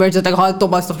अगर, एंड जब तक हाँ तो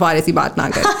बस तुम्हारे ऐसी बात ना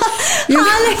कर. You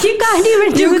can't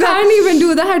even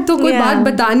do that. तो कोई बात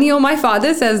बतानी हो. My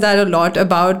father says that a lot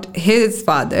about his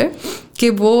father, कि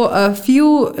वो few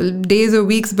days or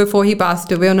weeks before he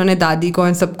passed away उन्होंने दादी को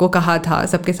और सबको कहा था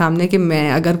सबके सामने कि मैं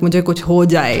अगर मुझे कुछ हो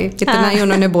जाए इतना ही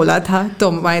उन्होंने बोला था तो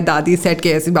हमारी दादी सेट के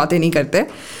ऐसी बातें नहीं करते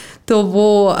तो वो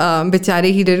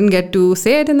बेचारे he didn't get to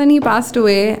say it and then he passed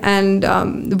away and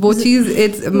वो चीज़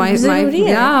it's my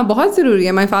yeah बहुत ज़रूरी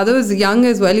है. My father was young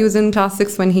as well. He was in class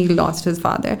 6 when he lost his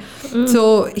father. So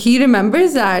he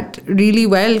remembers that really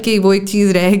well कि वो एक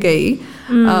चीज़ रह गई.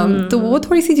 तो वो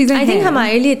थोड़ी सी चीज़ें I think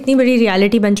हमारे लिए इतनी बड़ी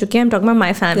reality बन चुकी है. I'm talking about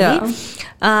my family.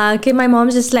 कि my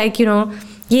mom's just like you know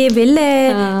ये बिल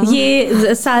है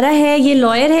ये सारा है ये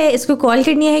लॉयर है इसको कॉल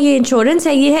करनी है ये इंश्योरेंस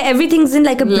है ये है everything in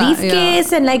like a brief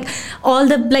case and like all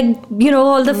the like you know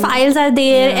all the files are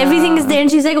there everything is there and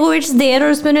she is like oh it's there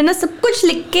और उसमें ना सब कुछ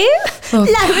लिख के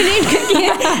लैमिनेट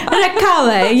करके रखा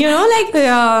हुआ है you know like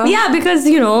yeah because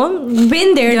you know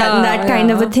been there done that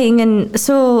kind of a thing and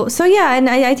so yeah and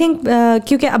I think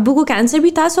क्योंकि अब्बू को कैंसर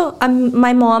भी था so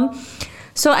my mom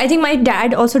So I think my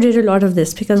dad also did a lot of this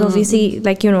because obviously,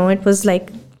 like, you know, it was like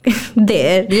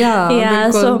there. Yeah.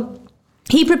 So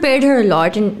he prepared her a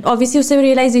lot, and obviously, उससे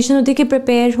realization होती है कि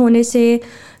prepare होने से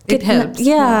it helps.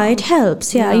 It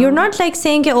helps. Yeah. You're not like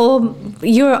saying, oh,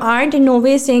 you aren't in no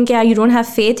way saying, you don't have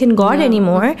faith in God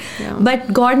anymore. Yeah.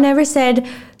 But God never said,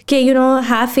 okay, you know,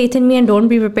 have faith in me and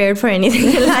don't be prepared for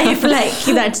anything in life. Like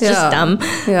that's just dumb.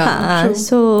 Yeah.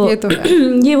 So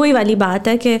ये वही वाली बात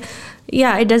है कि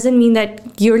yeah, it doesn't mean that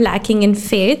you're lacking in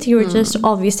faith. You're just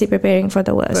obviously preparing for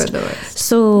the worst.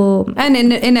 So and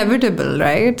inevitable,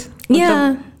 right?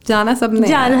 Yeah. जाना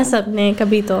सबने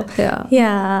कभी तो.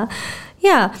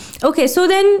 Yeah. Okay, so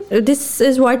then this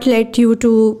is what led you to,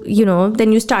 you know,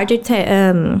 then you started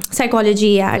psychology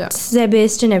at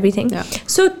Zebist and everything. Yeah.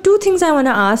 So 2 things I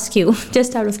want to ask you,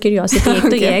 just out of curiosity. एक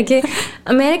तो ये है कि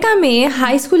America में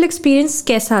high school experience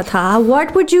कैसा था?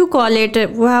 What would you call it?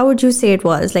 How would you say it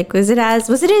was? Like, was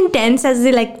it intense as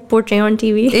they like portray on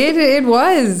TV? It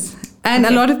was. And a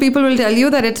lot of people will tell you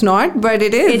that it's not, but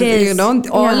it is. You know,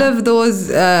 all of those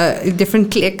different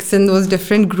cliques and those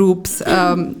different groups.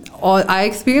 I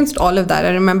experienced all of that.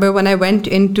 I remember when I went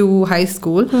into high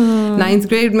school, 9th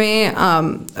grade में,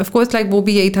 of course, like वो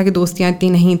भी यही था कि दोस्तियाँ इतनी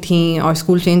नहीं थी और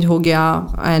school change हो गया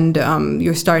and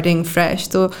you're starting fresh.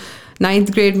 So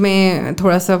 9th grade में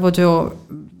थोड़ा सा वो जो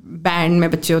बैंड में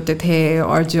बच्चे होते थे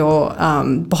और जो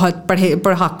बहुत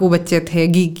पढ़ाकू बच्चे थे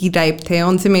गीकी टाइप थे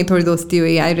उनसे मेरी थोड़ी दोस्ती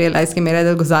हुई. आई रियलाइज कि मेरा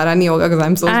इधर गुजारा नहीं होगा because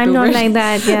I'm so stupid. I'm not like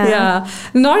that. Yeah.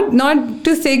 Not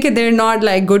to say that they're not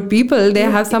like good people. They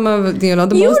have some of the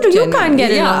most genuine. You can't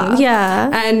get along.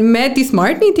 Yeah. And मैं इतनी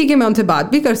smart नहीं थी कि मैं उनसे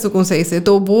बात भी कर सकूं सही से.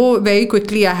 तो वो very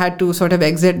quickly I had to sort of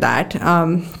exit that.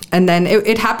 And then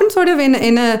it happened sort of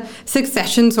in a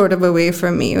succession sort of a way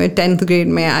for me. In 10th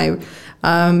grade में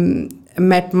I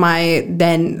met my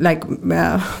then like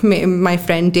my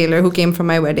friend Taylor who came from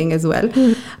my wedding as well.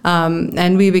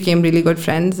 And we became really good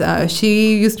friends. She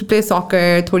used to play soccer.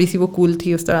 थोड़ी सी वो cool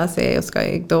थी उस तरह से. उसका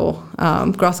एक दो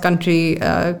cross country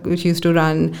she used to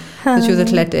run. So she was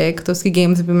athletic. तो उसकी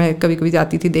games भी मैं कभी कभी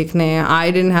जाती थी देखने.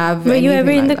 I didn't have Were you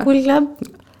ever in the cool club?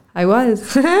 I was.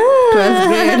 12th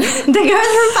grade. The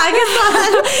girl from Pakistan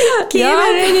came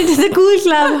and ran into the cool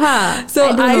club.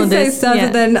 So I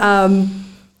started then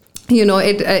you know,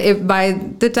 it by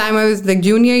the time I was like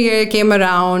junior year came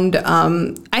around,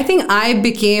 I think I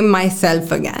became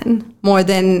myself again more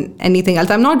than anything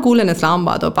else. I'm not cool in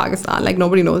Islamabad or Pakistan. Like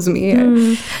nobody knows me here.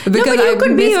 Because no, but you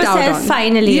could be yourself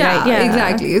finally, right? Yeah,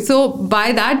 exactly. So by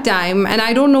that time, and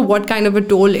I don't know what kind of a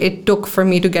toll it took for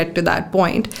me to get to that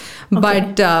point,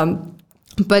 but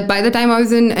by the time I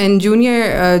was in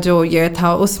junior जो year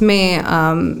था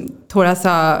उसमें थोड़ा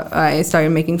सा I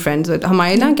started making friends with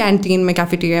हमारे ना canteen में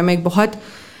cafeteria में एक बहुत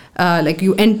like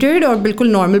you entered और बिल्कुल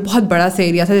नॉर्मल बहुत बड़ा सा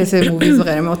एरिया था जैसे मूवीज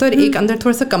वगैरह में होता है और एक अंदर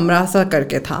थोड़ा सा कमरा सा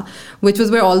करके था which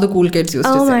was where all the cool kids used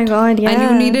to sit. Oh my God, yeah. And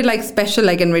you needed like special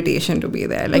like invitation to be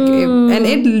there. Like and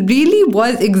it really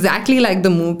was exactly like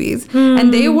the movies.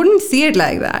 And they wouldn't see it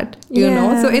like that, you know?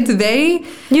 So it's very...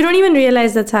 You don't even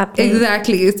realize that's happening.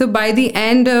 Exactly. So by the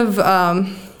end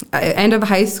of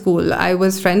high school, I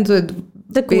was friends with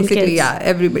the cool basically kids. Yeah,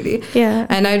 everybody. Yeah.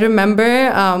 And I remember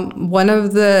one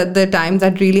of the times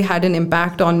that really had an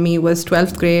impact on me was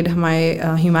 12th grade. My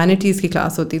humanities ki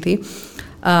class hoti thi.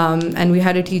 And we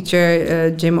had a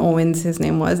teacher, Jim Owens, his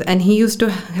name was, and he used to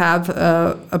have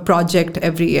a project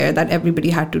every year that everybody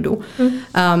had to do.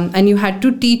 And you had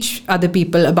to teach other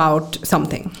people about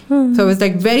something. So it was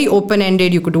like very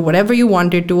open-ended. You could do whatever you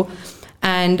wanted to.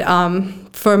 And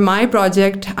for my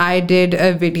project, I did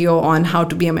a video on how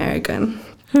to be American.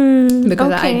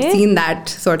 because okay. I'd seen that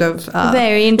sort of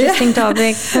very interesting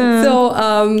topic. So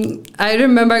I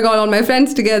remember I got all my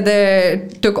friends together,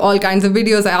 took all kinds of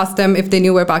videos. I asked them if they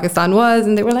knew where Pakistan was,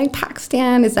 and they were like,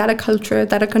 Pakistan, is that a culture? Is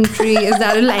that a country? Is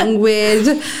that a language?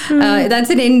 That's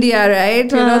in India,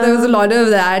 right? You know, there was a lot of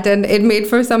that, and it made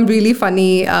for some really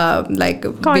funny like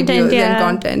content, videos and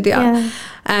content. Yeah.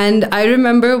 And I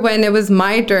remember when it was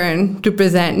my turn to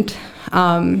present,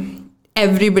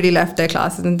 everybody left their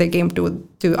classes and they came to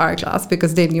our class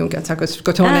because they knew that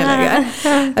kuch hone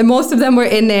laga. And most of them were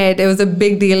in it. It was a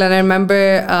big deal. And I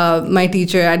remember my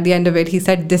teacher at the end of it, he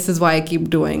said, this is why I keep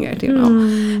doing it, you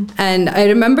know. And I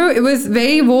remember it was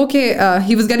very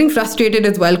he was getting frustrated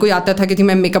as well. Koi aata tha ki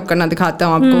main makeup karna dikhata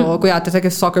hu aapko. Koi aata tha ki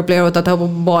soccer player hota tha, wo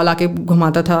ball aake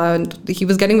ghumata tha. And he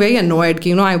was getting very annoyed ki,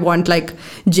 you know, I want like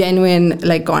genuine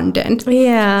like content.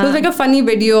 Yeah. So it was like a funny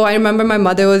video. I remember my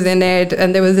mother was in it,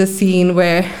 and there was a scene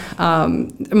where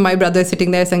my brother is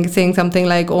sitting there saying something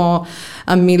like, oh,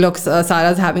 Ammi, look,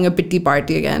 Sarah's having a pity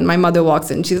party again. My mother walks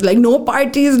in. She's like, no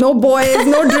parties, no boys,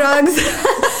 no drugs.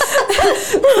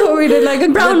 So we did like a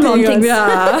brown mom things.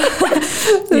 Yeah.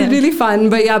 So it was really fun.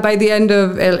 But yeah, by the end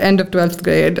of 12th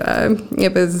grade,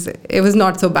 it was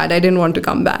not so bad. I didn't want to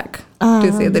come back,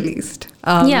 to say the least.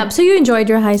 Yeah, so you enjoyed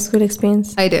your high school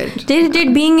experience. I did.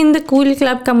 Did being in the cool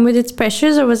club come with its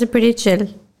pressures, or was it pretty chill?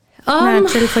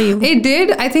 Natural for you? It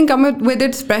did, I think, come with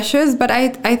its pressures, but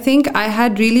I think I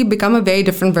had really become a very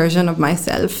different version of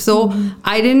myself. So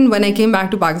when I came back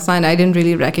to Pakistan, I didn't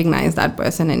really recognize that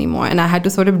person anymore, and I had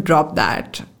to sort of drop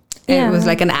that. Yeah. It was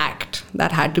like an act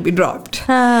that had to be dropped.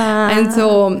 And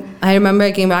so I remember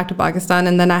I came back to Pakistan,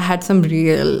 and then I had some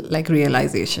real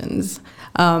realizations.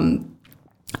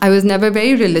 I was never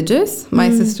very religious. My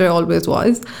sister always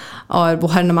was. और वो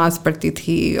हर नमाज पढ़ती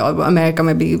थी, और America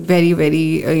में भी very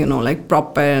very you know like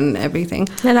proper and everything.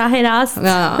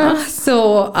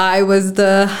 So I was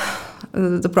the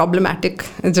problematic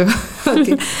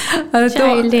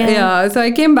child. Yeah. So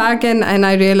I came back and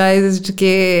I realized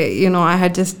that, you know, I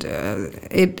had just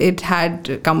it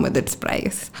had come with its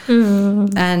price.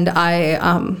 And I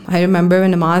remember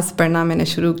when नमाज पढ़ना मैंने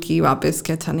शुरू की, वापस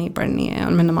कि अच्छा नहीं पढ़नी है,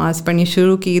 और मैं नमाज पढ़नी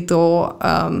शुरू की तो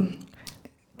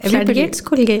floodgates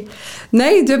खुल गए.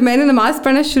 नहीं, जब मैंने नमाज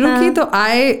पढ़ना शुरू की तो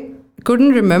I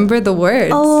couldn't remember the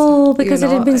words. Oh, because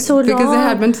it had been so long. Because it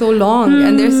had been so long.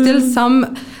 And there's still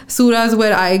some surahs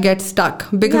where I get stuck.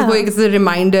 Because वो एक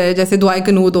reminder, जैसे दुआए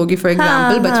कनूत होगी for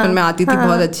example, बचपन में आती थी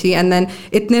बहुत अच्छी. And then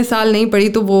इतने साल नहीं पढ़ी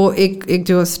तो वो एक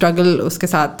जो struggle उसके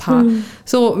साथ था.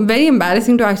 So very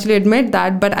embarrassing to actually admit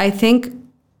that. But I think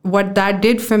what that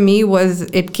did for me was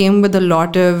it came with a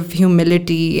lot of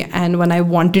humility, and when I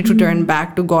wanted to turn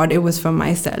back to God, it was for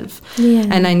myself.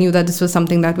 And I knew that this was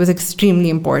something that was extremely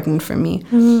important for me.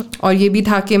 और ये भी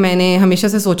था कि मैंने हमेशा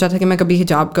से सोचा था कि मैं कभी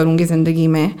हिजाब करूँगी ज़िंदगी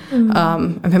में.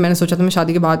 फिर मैंने सोचा था मैं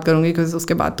शादी के बाद करूँगी, क्योंकि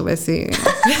उसके बाद तो वैसे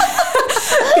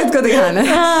किसको दिखाना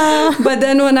है. But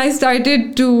then when I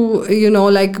started to, you know,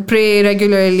 like pray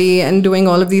regularly and doing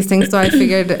all of these things, so I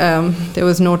figured there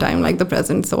was no time like the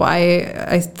present. So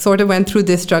I sort of went through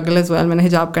this struggle as well. मैंने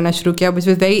हिजाब करना शुरू किया, which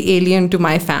was very alien to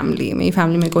my family. मेरी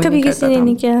family में कोई नहीं करता था.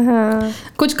 नहीं किया.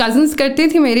 कुछ cousins करती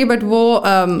थी मेरी, but वो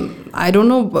I don't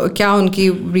know क्या उनकी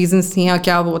reasons थी या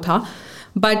क्या वो था.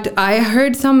 But I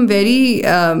heard some very,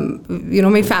 you know,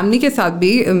 my family के साथ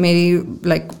भी मेरी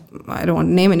like, I don't want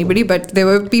to name anybody, but there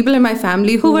were people in my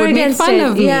family who would make fun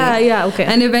of me. Yeah, okay.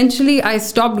 And eventually I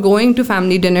stopped going to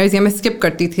family dinners. Yeah, मैं skip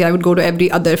करती थी. I would go to every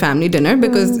other family dinner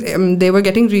because they were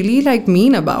getting really like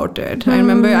mean about it. I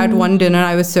remember at one dinner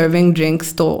I was serving drinks,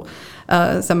 so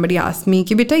somebody asked me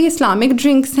कि बेटा ये Islamic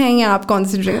drinks हैं या आप कौन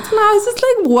से drinks? And I was just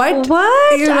like, what?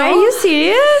 You know? Are you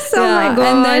serious? Oh my God.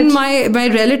 And then my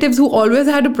relatives who always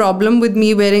had a problem with me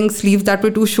wearing sleeves that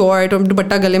were too short और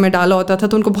दुपट्टा गले में डाला होता था,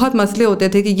 तो उनको बहुत मसले होते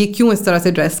थे कि ये क्यों इस तरह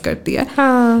से ड्रेस करती है.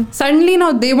 Suddenly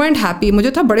now they weren't happy.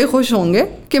 मुझे था बड़े खुश होंगे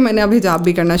कि मैंने अब हिजाब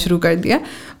भी करना शुरू कर दिया.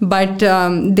 But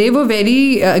they were very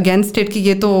against it कि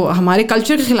ये तो हमारे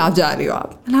कल्चर के खिलाफ जा रही हो आप.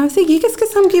 And I was like, ये किस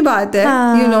किस्म की बात है?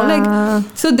 You know, like,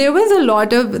 so there was a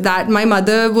lot of that. My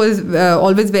mother was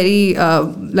always very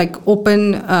like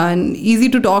open and easy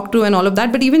to talk to and all of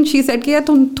that. But even she said कि यार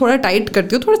तुम थोड़ा टाइट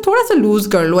करती हो, थोड़ा सा loose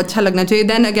कर लो, अच्छा लगना चाहिए.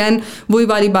 Then again वही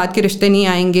वाली बात के रिश्ते नहीं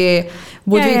आएंगे.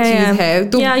 वो जो एक चीज़ है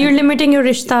तो you're limiting your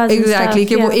रिश्ता. Exactly,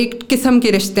 कि वो एक किस्म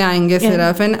के रिश्ते आएंगे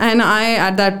सिर्फ. And I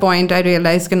at that point I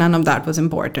realized कि none of that was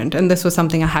important, and this was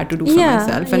something I had to do for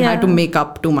myself and had to make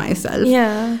up to myself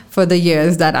for the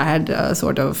years that I had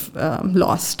sort of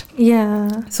lost.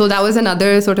 So that was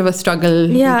another sort of a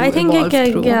struggle. I think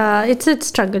it's a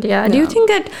struggle. Do you think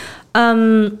that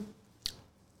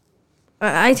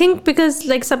I think because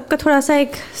like सबका थोड़ा सा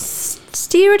एक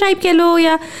stereotype कह लो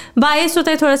या bias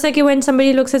होता है थोड़ा सा कि when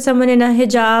somebody looks at someone in a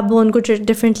hijab वो उनको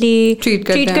differently treat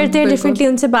करते हैं differently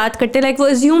उनसे बात करते हैं like वो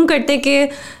assume करते हैं कि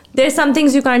there's some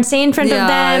things you can't say in front of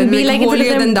them be like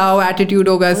holier than thou attitude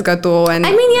होगा इसका तो and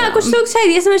I mean कुछ लोग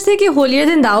शायद ये समझते हैं कि holier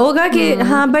than thou होगा कि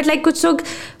हाँ but like कुछ लोग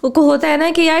को होता है ना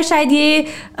कि यार शायद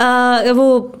ये वो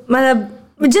मतलब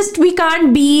just we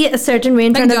can't be a certain way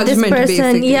in front of this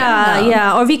person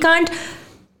yeah or we can't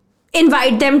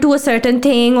invite them to a certain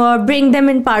thing or bring them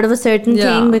in part of a certain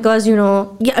thing because you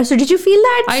know so did you feel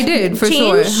that I did for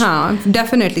change? sure हाँ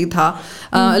definitely था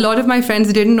a lot of my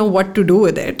friends didn't know what to do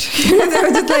with it they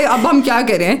were just like अब हम क्या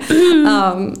करें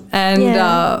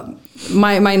and my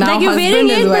now like you're husband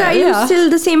wearing as it well. but are you still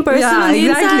the same person on the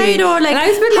inside or like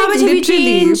how much have you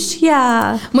changed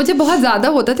मुझे बहुत ज़्यादा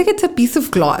होता था कि it's a piece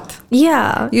of cloth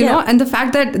you know and the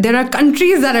fact that there are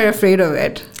countries that are afraid of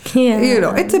it you know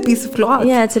it's a piece of cloth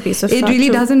it's a piece of it cloth really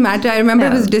doesn't matter I remember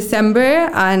it was December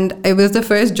and it was the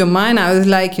first Jummah and I was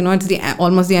like you know it's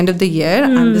almost the end of the year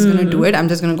I'm just going to do it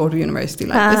I'm just going to go to university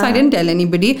like this I didn't tell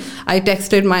anybody I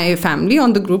texted my family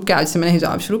on the group कि आज से मैंने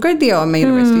हिजाब शुरू कर दिया और मैं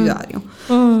यूनिवर्सिटी जा रही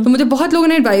हूँ तो मुझे बहुत लोगों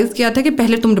ने एडवाइस किया था कि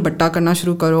पहले तुम दुपट्टा करना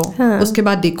शुरू करो उसके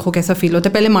बाद देखो कैसा फील होता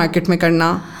है पहले मार्केट में करना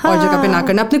और जगह पे ना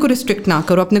करना अपने को रिस्ट्रिक्ट ना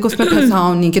करो अपने को उसमें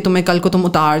फंसाओ नहीं कि तुम्हें कल को तुम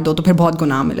उतार दो तो फिर बहुत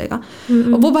गुनाह मिलेगा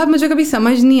वो बात मुझे कभी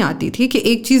समझ नहीं आती थी कि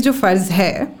एक चीज़ जो फ़र्ज़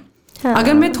है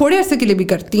अगर मैं थोड़े अरसे के लिए भी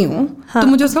करती हूँ तो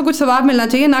मुझे उसका कुछ सवाब मिलना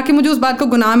चाहिए ना कि मुझे उस बात को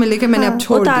गुनाह मिले कि मैंने अब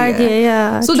छोड़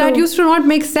दिया so that used to not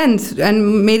make sense and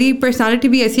मेरी पर्सनालिटी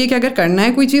भी ऐसी है कि अगर करना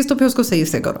है कोई चीज़ तो फिर उसको सही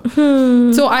से करो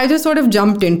सो I just sort of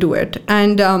jumped into it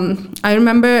and I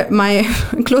remember my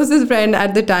closest friend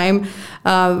at the time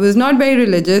was not very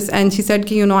religious and she said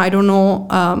कि you know I don't know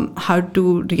how to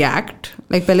react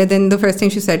like पहले दिन the first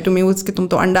thing she said to me was कि तुम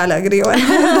तो अंडा लग रही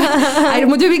हो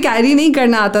मुझे भी कैरी नहीं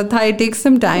करना आता था it takes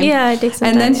some time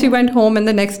and then she went home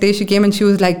and the next day she came and she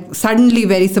was like suddenly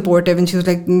very supportive and she was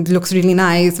like looks really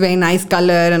nice very nice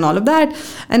color and all of that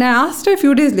and I asked her a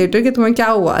few days later कि तुम्हें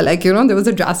क्या हुआ like you know there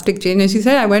was a drastic change and she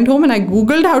said I went home and I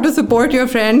googled how to support your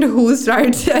friend who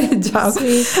started hijab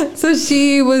so she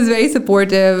was very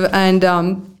supportive and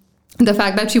the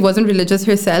fact that she wasn't religious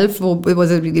herself, it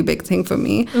was a really big thing for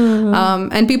me.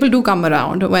 And people do come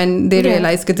around when they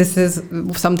realize that this is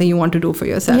something you want to do for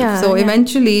yourself. So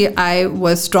eventually I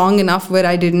was strong enough where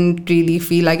I didn't really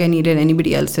feel like I needed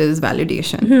anybody else's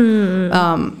validation.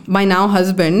 My now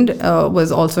husband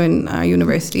was also in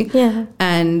university.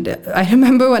 And I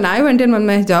remember when I went in on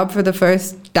my hijab for the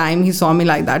first time, he saw me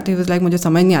like that. He was like, मुझे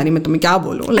समझ नहीं आ रही मैं तुम्हें क्या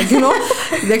बोलूं. Like, you know,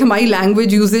 like हमारी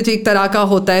language usage एक तरह का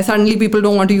होता है. Suddenly people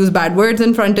don't want to use bad words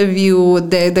in front of you.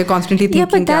 They're constantly thinking.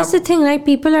 Yeah, but that's the thing, right?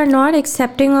 People are not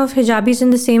accepting of hijabis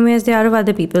in the same way as they are of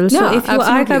other people. So if you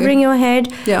are covering your head,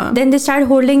 then they start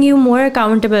holding you more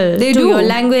accountable to your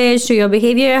language, to your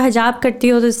behavior. Hijab करती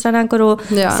हो तो इस तरह ना करो.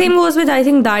 Same goes with I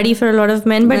think dadi for a lot of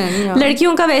men. But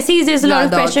लड़कियों का वैसे ही there's a lot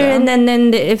of pressure, and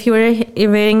then if you're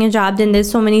wearing hijab, then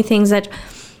there's so many things that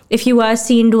if you are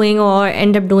seen doing or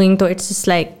end up doing, so it's just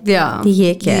like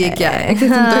ये क्या है तुम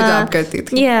तो हिजाब करती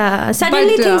थी.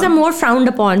 Suddenly things are more frowned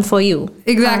upon for you.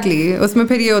 Exactly. उसमें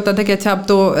फिर ये होता था कि अच्छा अब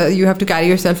तो you have to carry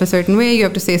yourself a certain way, you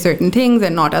have to say certain things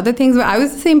and not other things. But I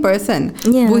was the same person.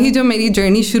 वही जो मेरी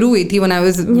journey शुरू हुई थी when I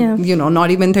was you know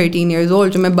not even 13 years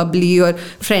old, जो मैं bubbly और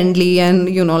friendly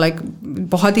and you know like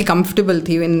बहुत ही comfortable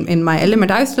थी in my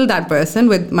element. I was still that person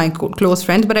with my close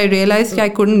friends, but I realized that I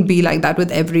couldn't be like that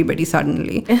with everybody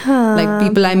suddenly. Like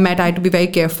people I met I had to be very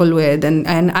careful with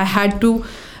and I had to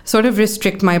sort of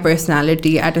restrict my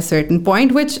personality at a certain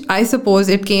point, which I suppose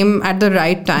it came at the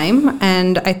right time,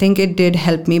 and I think it did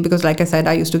help me because like I said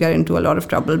I used to get into a lot of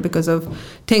trouble because of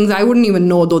things I wouldn't even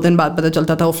know. 2 दिन बाद पता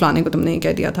चलता था वो फलाने को तुमने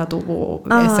कह दिया था तो वो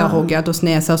ऐसा हो गया तो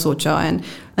उसने ऐसा सोचा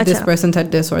and this person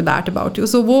said this or that about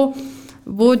you. So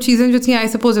वो चीज़ें जो थी I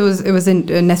suppose it was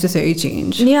a necessary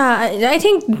change. I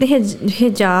think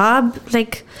hijab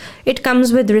like it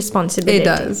comes with responsibility. It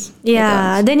does.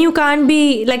 Then you can't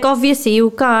be like obviously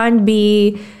you can't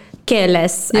be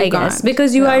careless I guess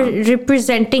because you are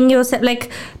representing yourself like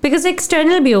because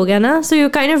external bhi ho gaya na so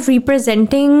you're kind of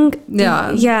representing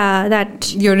that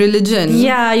your religion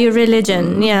your religion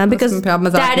because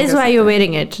that is why you're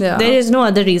wearing it. There is no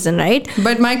other reason, right?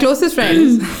 But my closest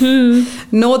friends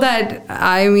know that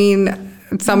I mean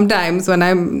sometimes when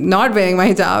I'm not wearing my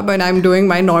hijab and I'm doing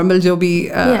my normal jo bhi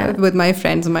with my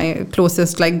friends, my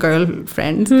closest like girl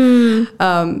friends,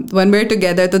 when we're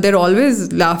together, so they're always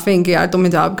laughing कि यार तुम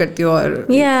hijab करती हो और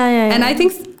and I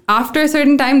think after a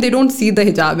certain time they don't see the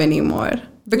hijab anymore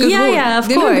because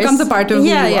it becomes a part of who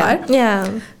you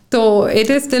are. So it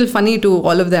is still funny to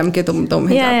all of them कि तुम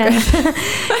hijab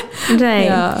कर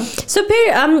right. So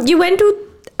फिर you went to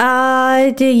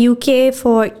The UK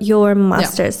for your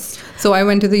masters. So I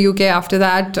went to the UK after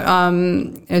that.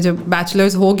 जब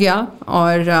bachelor's हो गया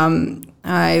और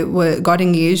I got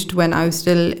engaged when I was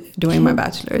still doing my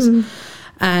bachelor's.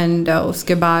 And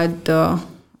उसके बाद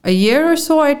a year or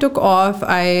so I took off.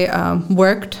 I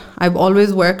worked. I've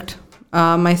always worked.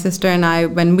 My sister and I,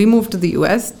 when we moved to the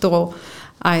US, so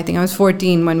I think I was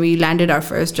 14 when we landed our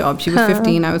first job. She was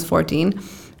 15, I was 14.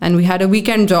 And we had a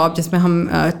weekend job जिसमें हम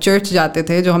church जाते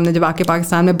थे, जो हमने जब आके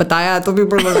पाकिस्तान में बताया तो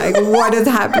people were like, what is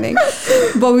happening?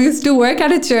 But we used to work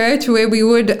at a church where we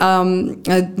would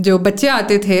जो बच्चे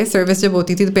आते थे, service जब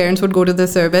होती थी, the parents would go to the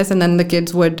service and then the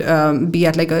kids would be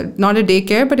at like not a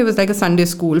daycare, but it was like a Sunday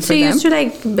school for them. So you used to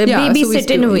like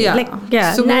babysit in a way,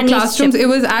 So classrooms, it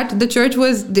was at the church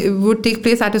would take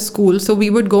place at a school, so we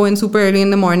would go in super early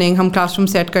in the morning. हम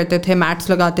classroom set करते थे,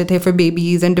 mats लगाते थे for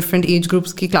babies and different age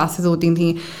groups की classes होती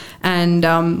थी. And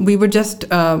we would just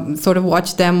sort of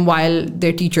watch them while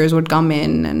their teachers would come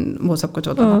in and वो सब कुछ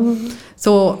होता था.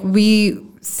 So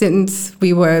since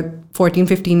we were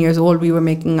 14-15 years old, we were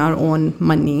making our own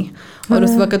money. और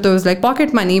उस वक्त it was like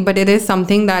pocket money, but it is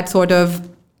something that sort of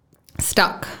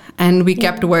stuck. And we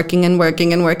kept working and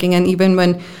working and working. And even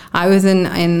when I was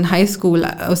in high school,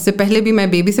 उससे पहले भी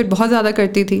मैं babysit बहुत ज़्यादा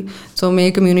करती थी. So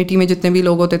मेरी community में जितने भी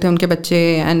लोग होते थे उनके बच्चे,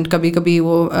 and कभी-कभी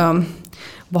वो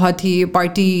बहुत ही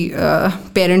पार्टी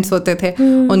पेरेंट्स होते थे,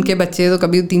 उनके बच्चे तो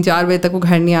कभी 3-4 बजे तक वो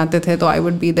घर नहीं आते थे, तो आई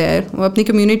वुड बी देयर. वो अपनी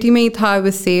कम्युनिटी में ही था, आई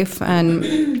वाज सेफ, एंड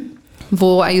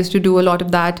वो I used to do a lot of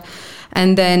that.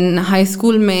 And then high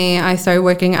school में I started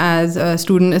working as a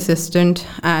student assistant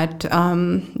at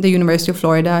the University of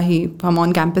Florida. हम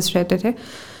on campus रहते थे,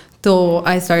 so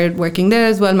I started working there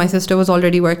as well. My sister was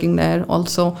already working there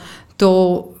also. So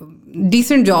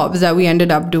decent jobs that we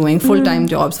ended up doing, full-time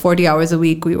jobs, 40 hours a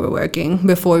week we were working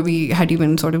before we had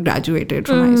even sort of graduated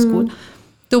from high school.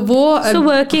 So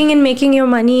working and making your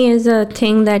money is a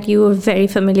thing that you were very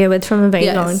familiar with from a very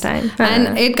long time.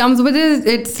 And it comes with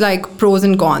it's like pros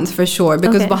and cons for sure,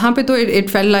 because वहाँ पे तो it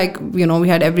felt like, you know, we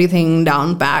had everything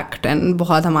down packed and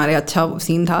बहुत हमारे अच्छा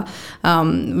scene था.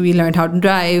 We learned how to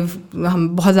drive. हम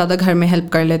बहुत ज़्यादा घर में help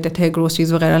कर लेते थे,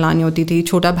 groceries वगैरह लानी होती थी.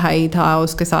 छोटा भाई था,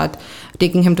 उसके साथ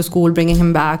taking him to school, bringing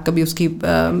him back. कभी उसकी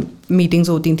meetings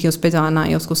होती थी, उस पे जाना,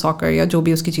 या उसको soccer या जो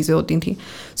भी उसकी चीज़ें होती थी.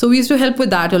 So we used to help with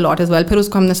that a lot as well. फिर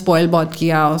उसको हमने spoil बहुत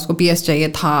किया, उसको PS चाहिए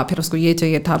था, फिर उसको ये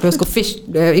चाहिए था, फिर उसको fish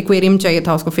aquarium चाहिए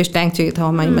था, उसको fish tank चाहिए था,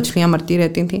 हमारी मछलियाँ मरती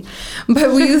रहती थी. But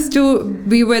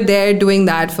we were there doing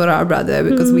that for our brother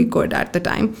because we could at the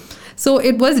time. So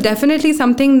it was definitely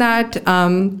something that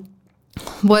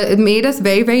it made us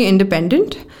very, very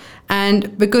independent.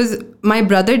 And because my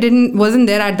brother wasn't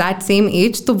there at that same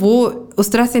age, तो वो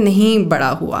उस तरह से नहीं बड़ा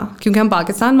हुआ, क्योंकि हम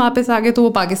पाकिस्तान वापस आ गए, तो वो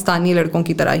पाकिस्तानी लड़कों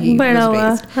की तरह ही बड़ा हुआ.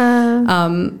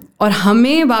 और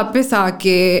हमें वापस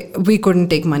आके we couldn't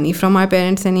take money from our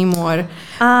parents anymore.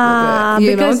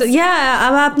 Because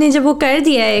अब आपने जब वो कर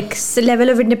दिया एक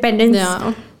level of independence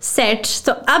set,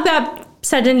 तो अब आप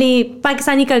suddenly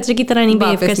पाकिस्तानी कल्चर की तरह नहीं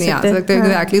behave कर सकते.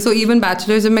 Exactly. So even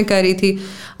bachelor's जब मैं कर रही थी,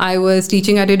 I was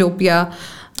teaching at Edopia.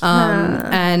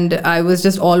 And I was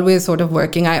just always sort of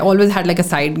working. I always had like a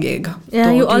side gig.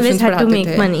 Yeah, you always had to make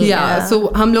money. Yeah, so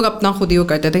हम लोग अपना खुद ही वो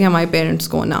करते थे कि हमारे parents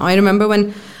को ना. I remember when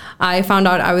I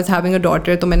found out I was having a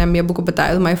daughter, तो मैंने अम्मी अब्बू को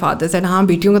बताया, तो my father said, हाँ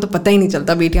बेटियों का तो पता ही नहीं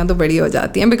चलता, बेटियाँ तो बड़ी हो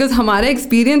जाती हैं. Because हमारा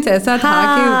experience ऐसा था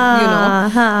कि you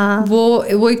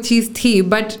know वो एक चीज़ थी.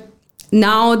 But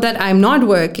now that I'm not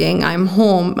working, I'm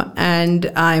home and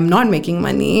I'm not making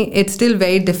money, it's still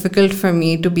very difficult for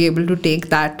me to be able to take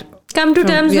that. Come to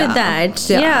terms with that.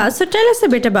 Yeah. So tell us a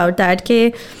bit about that.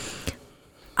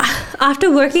 After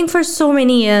working for so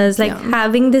many years, like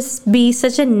having this be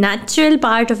such a natural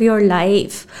part of your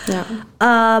life,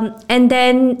 and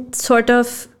then sort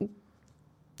of,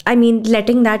 I mean,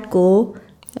 letting that go.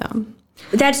 Yeah.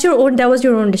 That was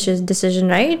your own decision,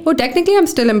 right? Oh, technically I'm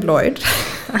still employed.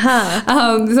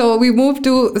 So we moved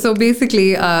so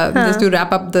basically just to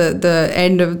wrap up the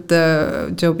end of the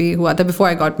jo bhi hua tha before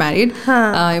I got married,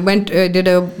 I did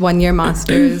a 1-year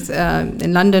master's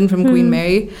in London from Queen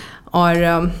Mary,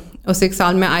 और उस 6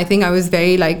 साल में I think I was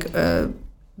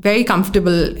very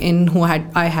comfortable in who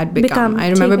I had become. I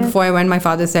remember before I went, my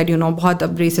father said, you know, बहुत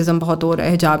अब racism बहुत हो रहा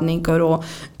है, हिजाब नहीं करो,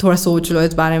 थोड़ा सोच लो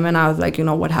इस बारे में. And I was like, you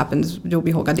know, what happens, जो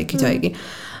भी होगा देखी जाएगी.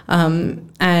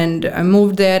 And I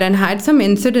moved there and had some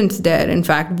incidents there, in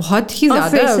fact, बहुत ही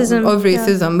ज़्यादा of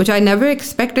racism, which I never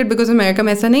expected because America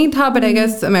में ऐसा नहीं था. But I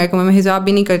guess America में मैं हिजाब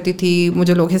भी नहीं करती थी,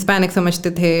 मुझे लोग Hispanic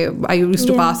समझते थे. I used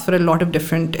to pass for a lot of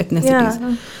different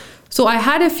ethnicities. So I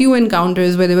had a few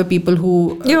encounters where there were people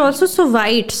who... You're also so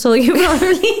white, so you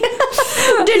probably...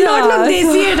 Did not look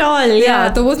desi at all. Yeah.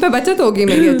 तो वो उसमें बचत होगी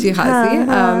मेरी अच्छी खासी.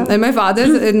 And my father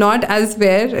is not as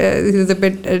fair. He's a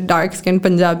bit dark skinned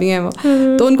Punjabi है वो.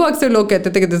 तो उनको अक्सर लोग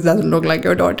कहते थे कि this doesn't look like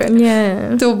your daughter.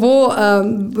 Yeah. तो वो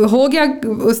हो गया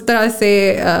उस तरह से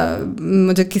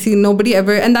मुझे किसी nobody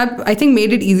ever, and that I think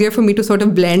made it easier for me to sort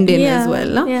of blend in as well.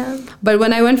 No? Yeah. But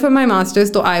when I went for my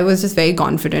masters, so I was just very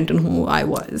confident in who I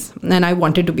was, and I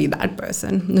wanted to be that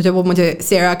person. जब वो मुझे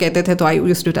Sarah कहते थे तो I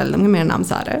used to tell them कि मेरा नाम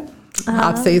सारा है.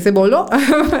 आप सही से बोलो.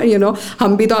 You know,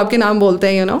 हम भी तो आपके नाम बोलते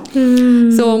हैं, you know.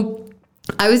 So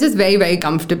I was just very, very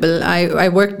comfortable. I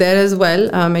worked there as well.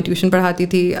 मैं tuition पढ़ाती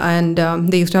थी, and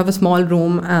they used to have a small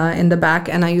room in the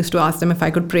back, and I used to ask them if I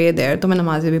could pray there. तो मैं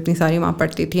नमाज़ें भी अपनी सारी वहाँ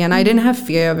पढ़ती थी, and I didn't have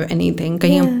fear of anything.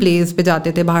 कहीं हम plays पे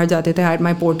जाते थे, बाहर जाते थे. I had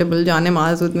my portable जान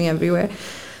नमाज़ with me everywhere.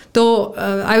 So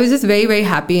I was just very, very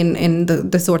happy in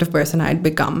the sort of person I had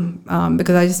become,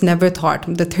 because I just never thought,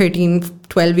 the 13,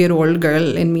 12-year-old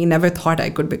girl in me never thought I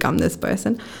could become this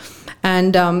person.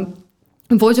 And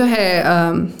वो जो है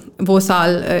वो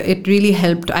साल, it really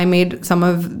helped. I made some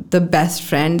of the best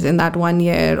friends in that 1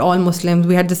 year, all Muslims.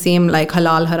 We had the same like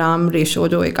halal haram ratio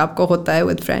जो एक आपको होता है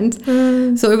with friends.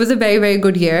 So it was a very, very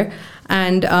good year.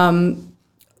 And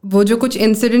वो जो कुछ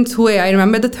incidents हुए, I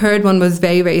remember the third one was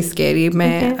very, very scary.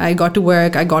 I got to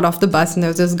work, I got off the bus, and there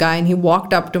was this guy, and he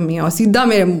walked up to me, और सीधा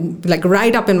मेरे, like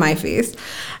right up in my face,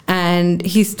 and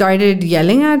he started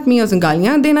yelling at me. उसने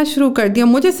गालियाँ देना शुरू कर दिया.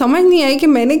 मुझे समझ नहीं आई कि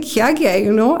मैंने क्या किया,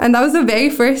 you know, and that was the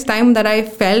very first time that I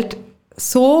felt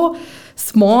so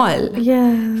small.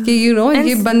 कि you know,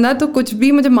 ये बंदा तो कुछ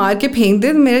भी मुझे मार के फेंक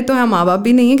दे, मेरे तो यहाँ माँ बाप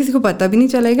भी नहीं है, किसी को पता भी नहीं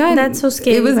चलेगा. That's so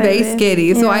scary. It was very scary.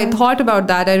 So I thought about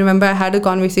that. I remember I had a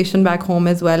conversation back home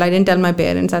as well. I didn't tell my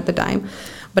parents at the time,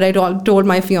 but I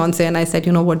told my fiance, and I said,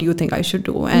 you know, what do you think I should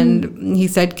do? And he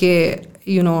said कि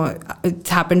you know, it's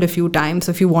happened a few times,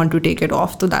 so if you want to take it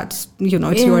off, so that's, you know,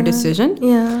 it's your decision.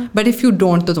 But if you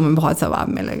don't, तो तुम्हें बहुत सवाब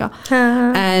मिलेगा.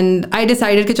 And I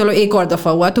decided कि चलो एक और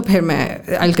दफ़ा हुआ तो फिर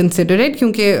मैं I'll consider it,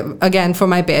 क्योंकि again for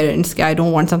my parents कि I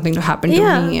don't want something to happen to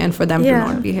me and for them to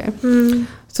not be here.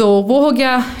 So वो हो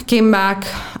गया, came back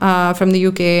from the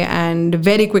UK and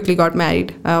very quickly got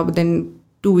married within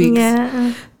 2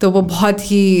 weeks. तो वो बहुत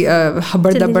ही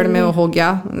हबड़ दबड़ में हो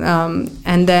गया.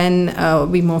 And then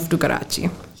we moved to Karachi.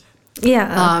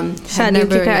 शादी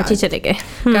के कराची चले गए.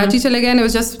 Karachi चले गए, and it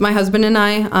was just my husband and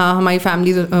I. My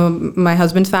family, my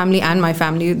husband's family and my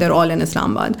family, they're all in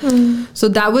Islamabad. So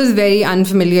that was very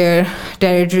unfamiliar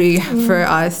territory for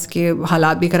us. कि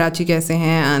हालात भी कराची कैसे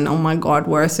हैं, and oh my God,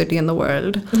 worst city in the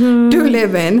world to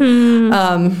live in.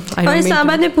 और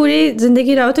इस्लामाबाद में पूरी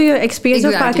जिंदगी रहो तो your experience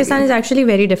of Pakistan is actually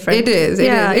very different. It is.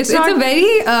 It's a very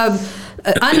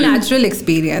unnatural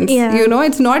experience. You know,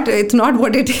 it's not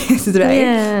what it is,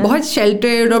 right? बहुत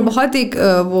sheltered और बहुत एक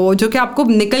वो जो कि आपको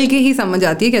निकल के ही समझ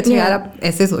आती है कि अच्छा यार आप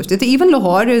ऐसे सोचते थे. Even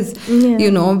Lahore is,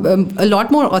 you know, a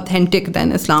lot more authentic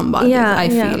than Islamabad. I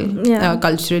feel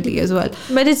culturally as well.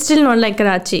 But it's still not like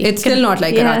Karachi. It's still not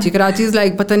like Karachi. Karachi is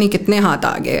like पता नहीं कितने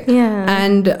हाथ आगे.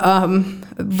 And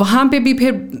वहाँ पे भी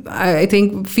फिर I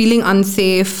think feeling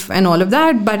unsafe and all of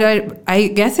that, but I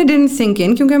guess it didn't sink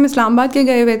in क्योंकि हम इस्लामाबाद के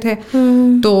गए हुए थे.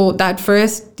 तो that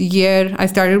first year I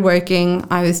started working.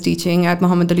 I was teaching at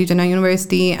Muhammad Ali Jinnah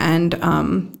University, and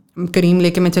करीम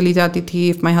लेके मैं चली जाती थी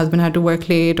if my husband had to work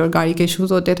late और गाड़ी के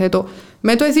इश्यूज होते थे. तो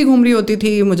मैं तो ऐसे ही घूम रही होती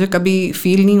थी. मुझे कभी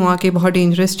फील नहीं हुआ कि बहुत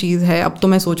डेंजरस चीज़ है. अब तो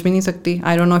मैं सोच भी नहीं सकती.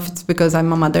 I don't know if it's because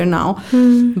I'm a mother now,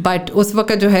 but उस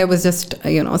वक्त जो है was just,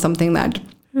 you know, something that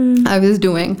I was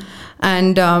doing.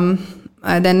 And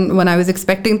then when I was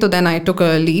expecting, so then I took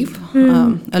a leave,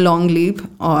 a long leave,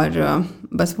 और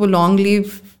बस वो long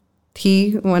leave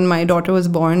थी when my daughter was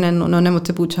born, and उन्होंने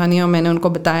मुझसे पूछा नहीं और मैंने उनको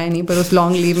बताया नहीं, पर उस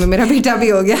long leave में मेरा बेटा भी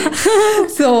हो गया.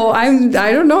 So I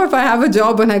don't know if I have a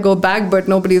job when I go back, but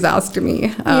nobody's asked me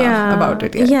about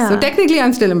it yet. So technically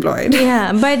I'm still employed.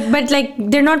 But like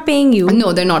they're not paying you.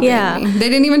 No, they're not paying me. They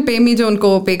didn't even pay me जो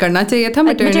उनको pay करना चाहिए था.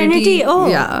 Maternity. Oh,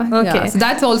 okay. So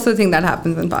that's also a thing that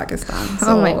happens in Pakistan.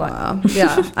 So, oh my God.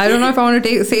 I don't know if I want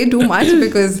to say too much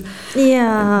because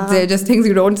they're just things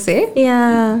you don't say.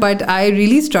 But I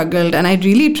really struggled. And I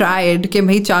really tried कि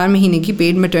भाई 4 महीने की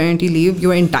paid maternity leave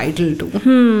you are entitled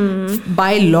to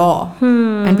by law,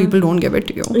 and people don't give it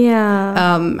to you.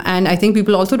 And I think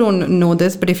people also don't know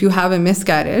this, but if you have a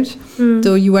miscarriage,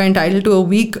 so you are entitled to a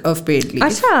week of paid leave.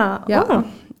 Achha. Oh.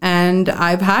 And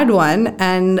I've had one,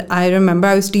 and I remember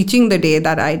I was teaching the day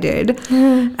that I did,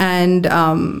 and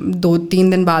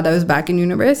 2-3 दिन बाद I was back in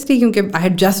university क्योंकि I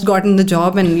had just gotten the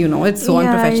job, and you know it's so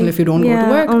unprofessional if you don't go to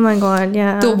work. Oh my God,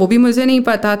 तो वो भी मुझे नहीं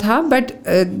पता था, but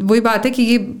वही बात है कि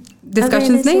ये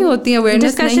डिस्कशंस नहीं होती हैं,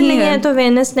 अवेयरनेस नहीं है तो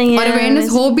अवेयरनेस नहीं है, और अवेयरनेस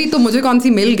हो भी तो मुझे कौन सी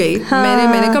मिल गई.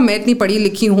 मैंने कहा मैं इतनी पढ़ी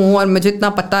लिखी हूँ और मुझे इतना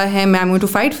पता है, मैं am going to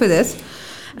fight for this.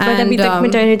 But अभी तक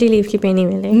maternity leave की पे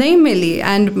नहीं मिली.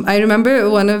 And I remember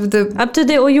one of the... Up to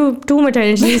they owe you 2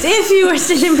 maternity leaves if you were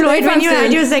still employed when you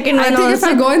had your second one. I think if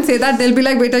I go and say that, they'll be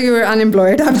like, beta, you were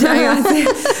unemployed.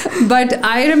 But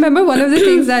I remember one of the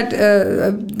things that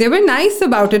they were nice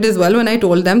about it as well when I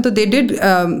told them. So they did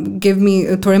give me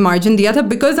थोड़े margin दिया था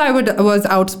because I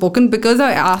was outspoken, because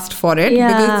I asked for it.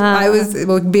 Yeah. Because I was...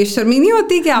 बेशर्मी नहीं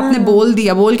होती कि आपने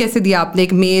बोल कैसे दिया आपने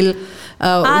एक mail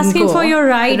asking for your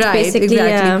right basically.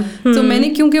 Exactly. So मैंने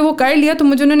क्योंकि वो कर लिया तो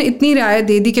मुझे उन्होंने इतनी राय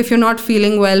दे दी कि if you're not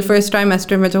feeling well first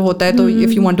trimester में जो होता है तो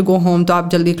if you want to go home तो आप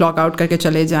जल्दी clock out करके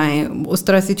चले जाएं, उस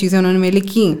तरह से चीज़ें उन्होंने मेरे लिए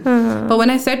की. But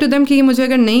when I said to them कि ये मुझे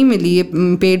अगर नहीं मिली ये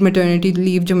paid maternity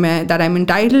leave जो मैं that I'm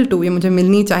entitled to, ये मुझे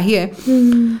मिलनी चाहिए,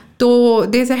 तो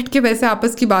they said कि वैसे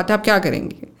आपस की बात है, आप क्या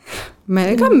करेंगे.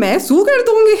 मैंने कहा मैं सू कर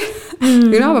दूंगी.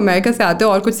 यू नो, अमेरिका से आते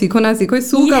हो और कुछ सीखो ना सीखो,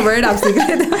 सू का वर्ड आप सीख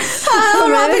लेते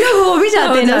हो भी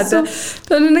जाते हैं.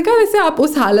 तो उन्होंने कहा वैसे आप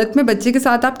उस हालत में बच्चे के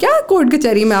साथ आप क्या कोर्ट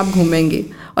कचहरी में आप घूमेंगे,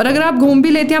 और अगर आप घूम भी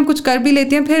लेती हैं, आप कुछ कर भी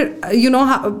लेती हैं, फिर यू नो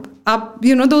आप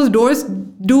those doors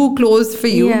do close for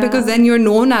you, because then you're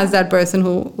known as that person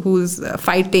who's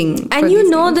fighting. And you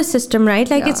know the system, right?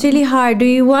 Like it's really hard. Do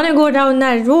you want to go down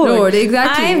that road?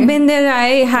 Exactly. I've been there.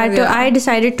 I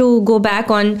decided to go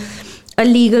back on a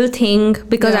legal thing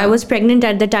because I was pregnant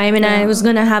at the time and I was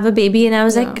gonna have a baby, and I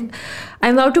was like,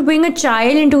 I'm about to bring a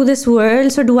child into this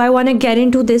world, so do I want to get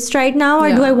into this right now,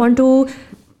 or do I want to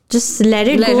just let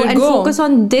it go and focus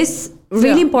on this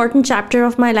really important chapter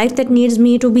of my life that needs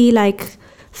me to be like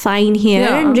fine here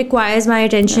and requires my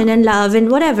attention and love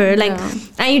and whatever, like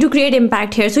I need to create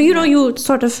impact here, so you know you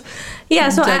sort of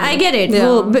so I get it.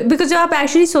 Because you are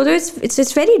actually so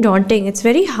it's very daunting, it's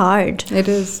very hard, it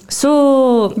is. So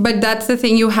but that's the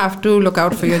thing, you have to look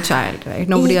out for your child, right?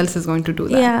 Nobody else is going to do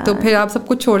that. तो फिर आप सब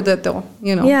कुछ छोड़ देते हो,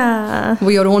 you know,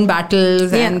 with your own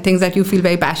battles and things that you feel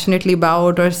very passionately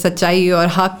about, और सच्चाई और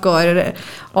हक और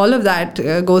all of that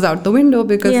goes out the window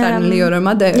because suddenly you're a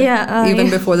mother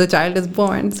even before the child is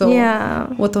born. So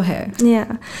वो तो है.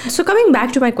 So coming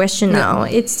back to my question now,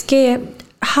 it's के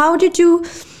how did you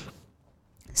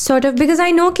sort of, because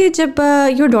I know कि जब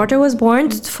your daughter was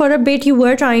born, for a bit you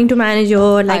were trying to manage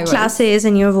your like classes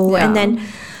and your and then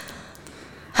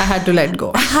I had to let go.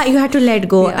 You had to let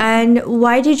go. And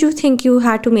why did you think you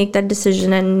had to make that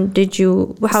decision, and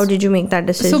how did you make that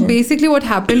decision? So basically what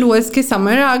happened was कि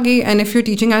summer आ गई, and if you're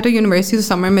teaching at a university तो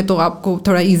summer में तो आपको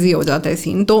थोड़ा easy हो जाता है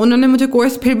scene. तो उन्होंने मुझे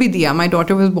course फिर भी दिया. My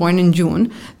daughter was born in June.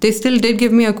 They still did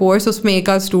give me a course. उसमें एक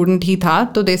student ही था,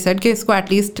 तो they said कि इसको at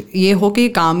least ये हो कि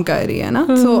काम कर रही है ना.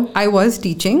 So I was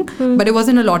teaching, but it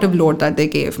wasn't a lot of load that they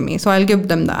gave me. So I'll give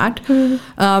them that.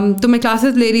 तो मैं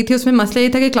classes ले रही थी. उसमें मसला ये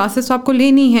था कि classes तो आपको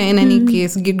लेनी है in any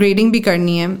case, grading भी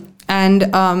करनी है, and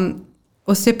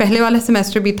उससे पहले वाला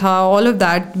semester भी था, all of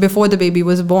that before the baby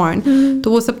was born.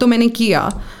 तो वो सब तो मैंने किया,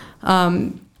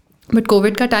 but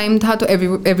COVID का time था तो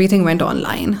everything went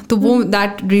online. तो वो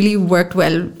that really worked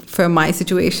well for my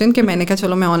situation कि मैंने कहा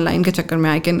चलो मैं online के चक्कर में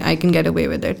I can get away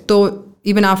with it. तो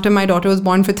even after my daughter was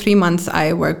born for 3 months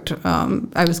I worked,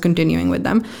 I was continuing with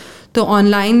them. तो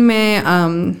online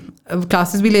में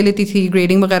classes भी ले लेती थी,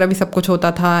 grading वगैरह भी सब कुछ होता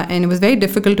था, and it was very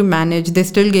difficult to manage. They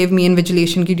still gave me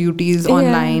invigilation की duties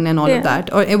online and all of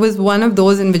that. Or it was one of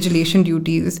those invigilation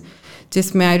duties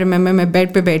जिसमें I remember मैं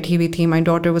bed पे बैठी हुई थी. My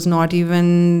daughter was not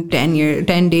even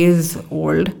 10 days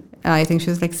old. I think she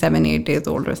was like 7-8 days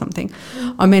old or something.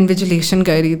 और मैं invigilation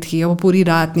कर रही थी, वो पूरी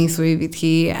रात नहीं सोई हुई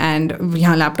थी, and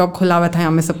यहाँ लैपटॉप खुला हुआ था,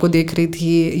 यहाँ मैं सबको देख रही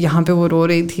थी, यहाँ पे वो रो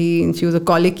रही थी. She was a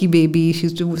colicky baby. She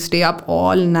used to stay up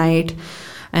all night.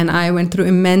 And I went through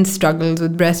immense struggles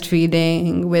with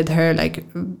breastfeeding, with her like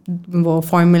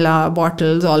formula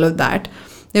bottles, all of that.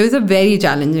 It was a very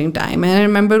challenging time. And I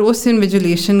remember उस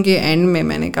invigilation के end में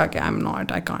मैंने कहा कि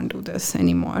I can't do this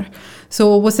anymore. So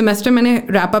वो semester मैंने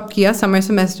wrap up किया, summer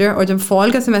semester, और जब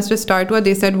fall का semester start हुआ,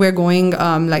 they said we're going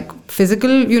like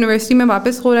physical university में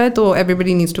वापस हो रहा है, तो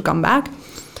everybody needs to come back.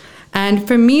 And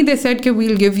for me they said कि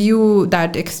we'll give you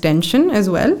that extension as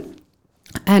well.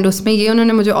 And उसमें ये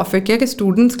उन्होंने मुझे ऑफर किया कि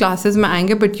स्टूडेंट्स क्लासेस में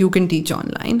आएंगे but you can teach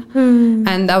online,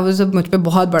 and that was मुझ पे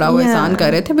बहुत बड़ा वो एहसान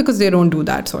कर रहे थे because they don't do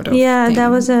that sort of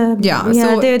so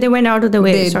they went out of the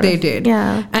way, they did.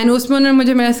 And उसमें उन्होंने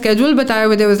मुझे मेरा स्केड्यूल बताया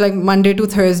हुआ, there was like Monday to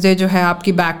Thursday जो है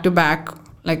आपकी बैक टू बैक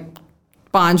like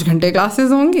 5 घंटे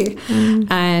क्लासेस होंगी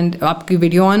एंड आपकी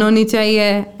वीडियो ऑन होनी चाहिए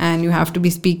and you have to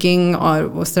be speaking और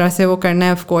उस तरह से वो करना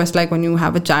है. Of course like when you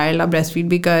have a child आप ब्रेस्ट फीड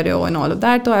भी कर रहे हो एंड ऑल ऑफ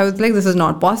दैट. तो I was like this is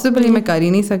not possible. मैं कर ही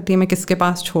नहीं सकती. मैं किसके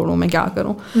पास छोड़ूँ. मैं क्या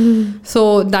करूँ. So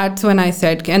that's when I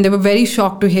said and they were very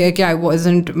shock to hear कि आई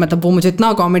वाजंट मतलब वो मुझे इतना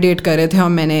अकोमोडेट कर रहे थे और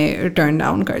मैंने टर्न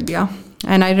डाउन कर दिया.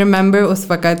 And I remember उस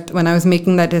वक़्त when I was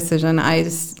making that decision, I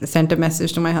just sent a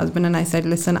message to my husband and I said,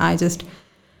 listen, I just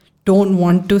don't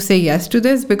want to say yes to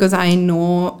this because I know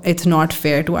it's not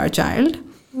fair to our child.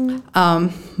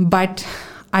 But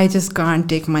I just can't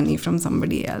take money from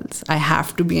somebody else. I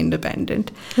have to be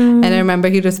independent. And I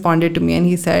remember he responded to me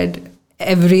and he said,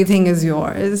 everything is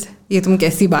yours. ये तुम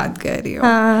कैसी बात कर रही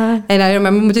हो? And I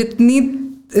remember मुझे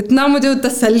इतना मुझे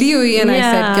तसल्ली हुई and I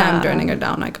said कि I'm turning it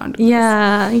down. I can't do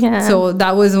this. So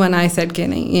that was when I said कि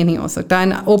नहीं ये नहीं हो सकता.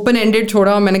 And open ended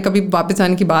छोड़ा. मैंने कभी वापस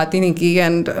आने की बात ही नहीं की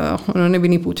and उन्होंने भी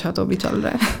नहीं पूछा तो अभी चल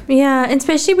रहा है. Yeah, and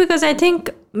especially because I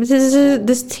think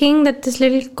this thing that this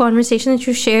little conversation that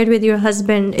you shared with your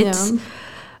husband,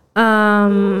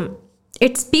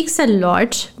 it speaks a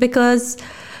lot because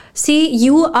see,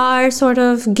 you are sort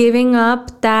of giving up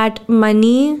that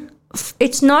money.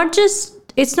 It's not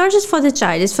just for the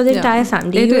child, it's for the entire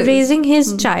family. You're raising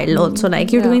his child also,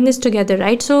 like you're doing this together,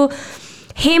 right? So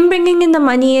him bringing in the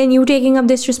money and you taking up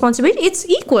this responsibility, it's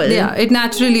equal. Yeah, it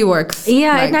naturally works.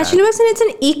 Yeah, like it naturally works, and it's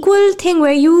an equal thing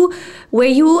where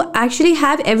you actually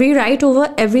have every right over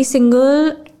every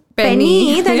single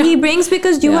penny that he brings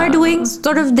because you are doing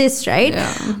sort of this, right?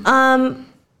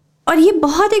 और ये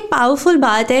बहुत एक powerful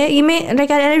बात है. ये मैं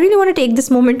like I really want to take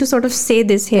this moment to sort of say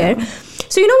this here.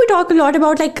 So you know we talk a lot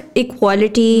about like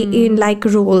equality in like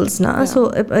roles na. So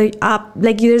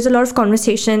like there's a lot of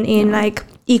conversation in like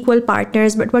equal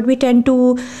partners, but what we tend to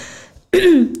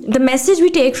the message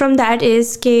we take from that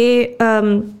is ke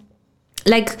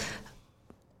like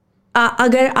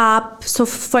अगर आप so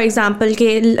for example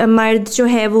के मर्द जो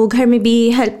है वो घर में भी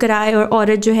हेल्प कराए और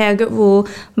औरत जो है अगर वो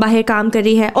बाहर काम कर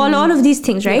रही है, all of these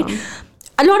things, right?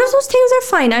 A lot of those things are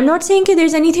fine. I'm not saying that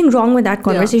there's anything wrong with that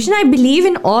conversation. I believe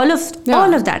in all of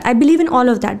that. I believe in all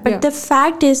of that. But the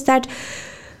fact is that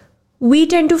we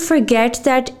tend to forget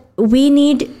that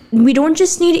we don't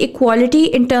just need equality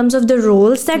in terms of the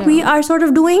roles that we are sort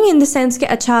of doing, in the sense कि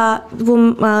अच्छा वो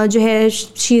जो है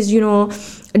she's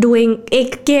doing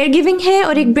एक caregiving है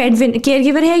और एक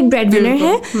caregiver है, एक breadwinner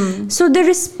है. So the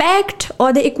respect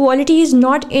or the equality is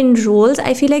not in roles.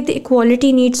 I feel like the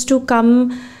equality needs to come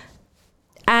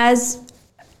as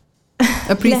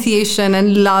appreciation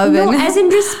and love. No, as in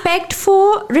respect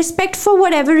for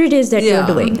whatever it is that you're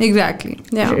doing. Exactly.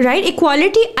 Yeah. Right?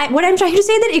 Equality, what I'm trying to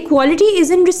say that equality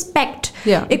is in respect.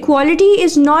 Yeah. Equality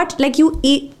is not like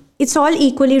it's all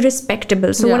equally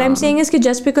respectable. So what I'm saying is that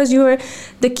just because you're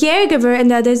the caregiver and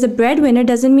the other is the breadwinner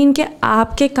doesn't mean कि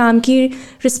आपके काम की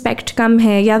respect कम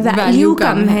है या value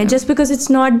कम है. Just because it's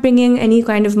not bringing any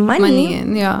kind of money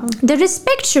in, the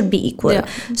respect should be equal.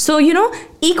 So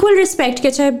equal respect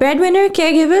कि चाहे breadwinner,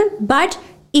 caregiver, but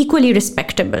equally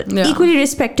respectable. Equally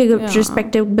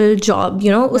respectable job.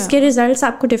 उसके results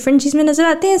आपको different चीज़ में नजर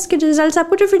आते हैं, इसके results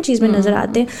आपको different चीज़ में नजर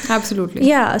आते हैं. Absolutely.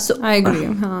 Yeah. So I agree.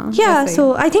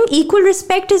 So I think equal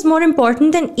respect is more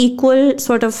important than equal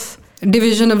sort of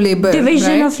division of labor.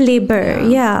 Of labor.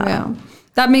 Yeah.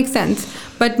 That makes sense.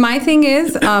 But my thing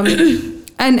is,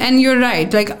 and you're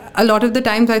right. Like a lot of the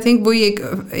times, I think वो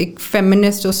एक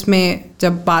feminist उसमें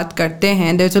जब बात करते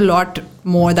हैं, there's a lot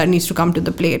more that needs to come to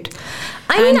the plate.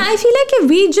 I mean, I feel like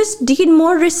we just need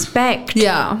more respect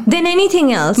than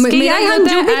anything else. कि यार हम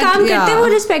जो भी काम करते हैं वो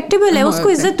respectable है, उसको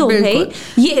इज्जत दो भाई.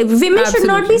 ये women should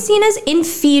not be seen as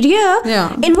inferior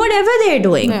in whatever they're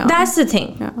doing. That's the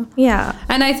thing. Yeah.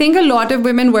 And I think a lot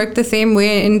of women work the same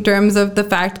way in terms of the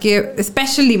fact that,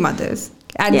 especially mothers.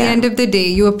 At the end of the day,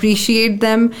 you appreciate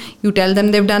them, you tell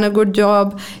them they've done a good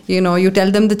job, you tell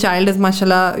them the child is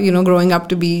mashallah, growing up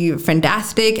to be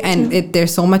fantastic, and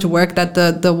there's so much work that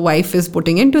the wife is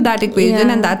putting into that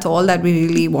equation, and that's all that we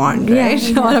really want,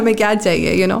 right? और हमें क्या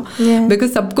चाहिए,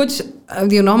 because सब कुछ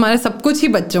हमारा सब कुछ ही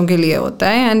बच्चों के लिए होता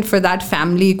है, and for that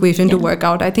family equation to work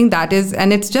out, I think that is,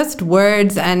 and it's just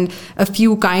words and a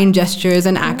few kind gestures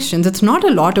and actions. It's not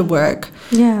a lot of work.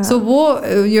 So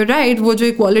you're right, वो जो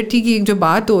equality की जो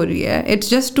बात हो रही है, it's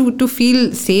just to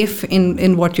feel safe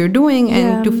in what you're doing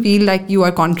and to feel like you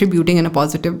are contributing in a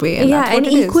positive way. And that's what and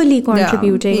equally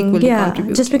contributing.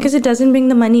 Contributing. Just because it doesn't bring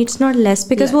the money, it's not less.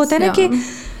 Because वो होता है ना कि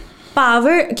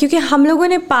power, क्योंकि हम लोगों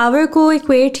ने power को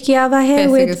इक्वेट किया हुआ है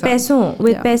विद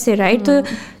पैसे, राइट? तो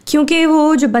क्योंकि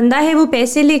वो जो बंदा है वो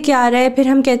पैसे लेके आ रहा है, फिर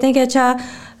हम कहते हैं कि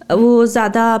अच्छा वो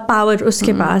ज़्यादा पावर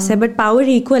उसके पास है, बट पावर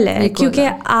इक्वल है, क्योंकि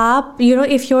आप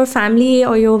इफ़ योर फैमिली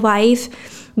और your wife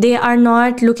they are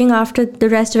not looking after the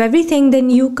rest of everything, then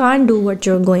you can't do what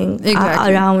you're going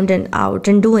around and out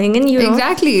and doing, and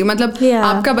exactly मतलब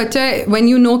आपका बच्चा, when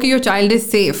you know कि your child is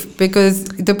safe because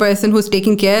the person who's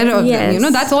taking care of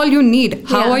them, that's all you need.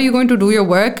 How are you going to do your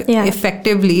work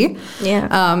effectively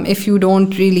if you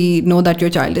don't really know that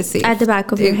your child is safe at the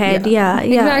back of your head?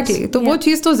 Exactly. तो वो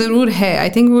चीज़ तो ज़रूर है.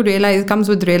 I think वो comes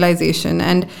with realization,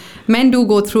 and men do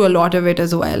go through a lot of it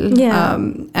as well.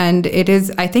 And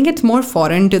I think it's more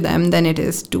foreign to them than it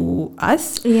is to us.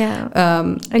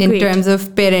 In terms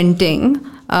of parenting.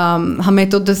 हमें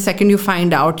तो the second you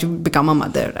find out you become a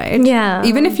mother, right?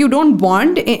 Even if you don't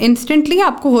bond instantly,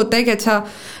 आपको होता है कि अच्छा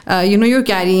you're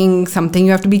carrying something,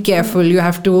 you have to be careful, you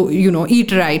have to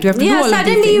eat right, you have to do all of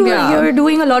these things. You're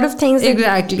doing a lot of things.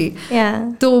 Exactly.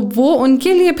 तो वो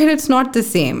उनके लिए फिर it's not the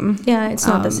same. It's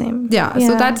not the same.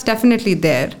 So that's definitely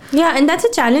there. And that's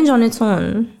a challenge on its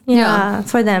own.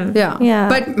 For them.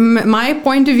 But my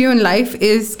point of view in life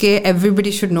is कि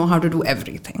everybody should know how to do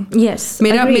everything. Yes.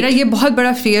 मेरा ये बहुत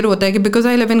बड़ा fear होता है कि because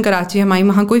I live in Karachi, हमारी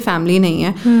वहाँ कोई family नहीं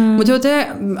है, मुझे होता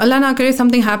है अल्लाह ना करे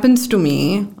something happens to me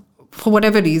for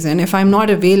whatever reason, if I'm not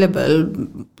available,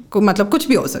 मतलब कुछ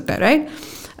भी हो सकता है, right?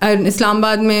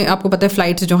 इस्लामाबाद में आपको पता है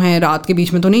फ्लाइट्स जो हैं रात के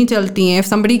बीच में तो नहीं चलती हैं. If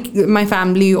somebody, my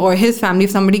family or his family,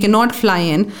 if somebody cannot fly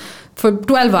in for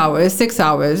 12 hours, 6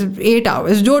 hours, 8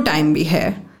 hours, जो time भी है,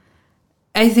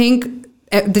 I think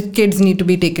the kids need to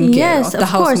be taken care of. The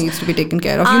house needs to be taken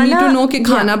care of. You need to know कि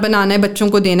खाना बनाना है, बच्चों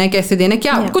को देना है, कैसे देना है,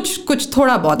 क्या कुछ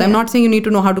थोड़ा बहुत. I'm not saying you need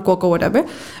to know how to cook or whatever.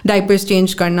 Diapers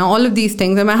change करना, all of these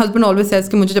things. And my husband always says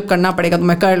कि मुझे जब करना पड़ेगा तो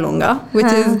मैं कर लूँगा.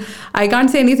 Which is, I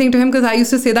can't say anything to him because I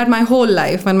used to say that my whole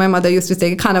life when my mother used to say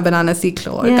कि खाना बनाना सीख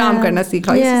लो और काम करना सीख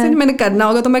लो. I used to say मैंने करना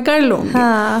होगा तो मैं कर लूँगी.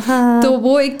 तो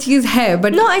वो एक चीज़ है.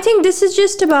 But no, I think this is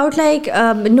just about like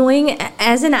knowing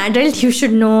as an adult you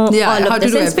should know all of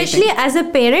this. And especially as a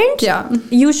parent,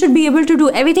 you should be able to do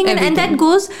everything. And that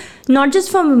goes not just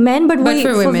for men but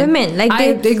for women.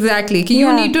 Like exactly.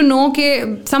 You need to know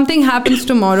that something happens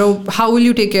tomorrow, how will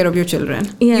you take care of your children?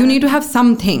 You need to have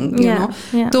something, you know.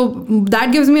 So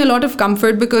that gives me a lot of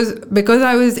comfort because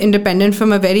I was independent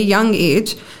from a very young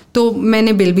age. तो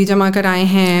मैंने bill भी जमा कराए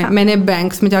हैं, मैंने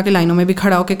banks में जाके लाइनों में भी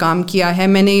खड़ा होकर काम किया है,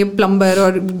 मैंने ये प्लम्बर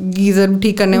और गीजर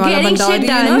ठीक करने वाला बंदा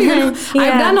और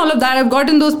I've done all of that. I've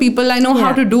gotten those people. I know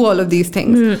how to do all of these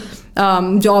things.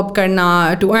 Job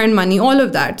करना, to earn money, all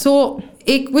of that. So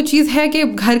एक वो चीज़ है कि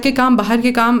घर के काम, बाहर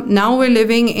के काम. Now we're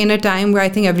living in a time where I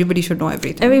think everybody should know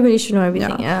everything. Everybody should know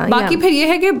everything. बाकी फिर ये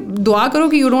है कि दुआ करो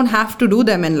कि you don't have to do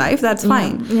them in life. That's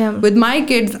fine. With my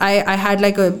kids, I had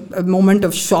like a moment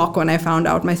of shock when I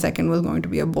found out my second was going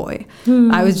to be a boy.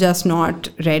 I was just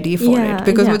not ready for it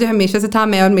because मुझे हमेशा से था,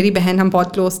 मैं और मेरी बहन हम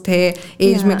बहुत close थे,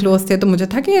 age में close थे, तो मुझे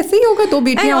था कि ऐसे ही होगा, दो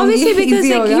बेटियां होंगी, easy होगा. And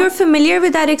obviously because you're familiar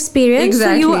with that experience,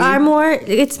 so you are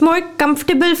it's more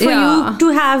comfortable for you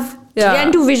to have.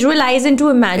 And to visualize and to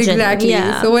imagine. Exactly.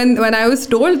 So when I was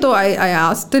told, so I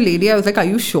asked the lady, I was like, are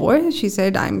you sure? She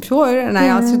said, I'm sure. And I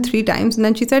asked her 3 times. And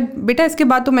then she said, beta, इसके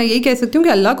बाद तो मैं यही कह सकती हूँ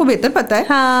कि अल्लाह को बेहतर पता है.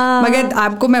 मगर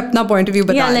आपको मैं अपना point of view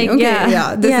बता रही हूँ कि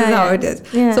this is how it is.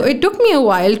 So it took me a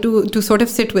while to sort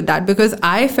of sit with that because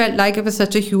I felt like it was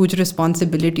such a huge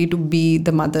responsibility to be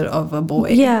the mother of a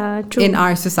boy. True. In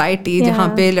our society, जहाँ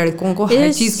पे लड़कों को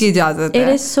हर चीज़ की इजाज़त है.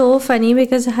 It is so funny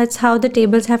because that's how the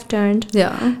tables have turned.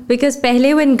 Because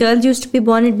पहले when girls used to be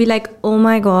born, it'd be like, oh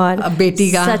my god,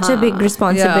 such a big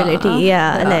responsibility.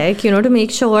 Like to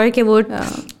make sure कि वो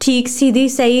ठीक सीधी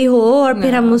सही हो और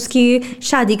फिर हम उसकी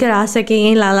शादी करा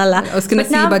सकें, ला उसके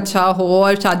नसीब अच्छा हो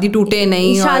और शादी टूटे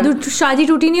नहीं, शादी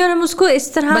टूटी नहीं और हम उसको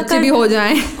इस तरह बच्चे भी हो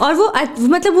जाएं. और वो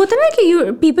मतलब होता ना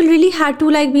कि people really had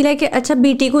to like be like अच्छा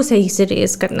बेटी को सही से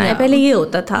रेस करना है. पहले ये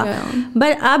होता था,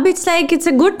 but अब it's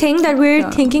a good thing that we're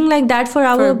thinking like that for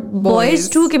our boys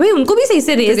too कि भाई उनको भी सही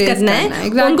से रेस करना है.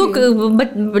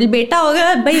 उनको बेटा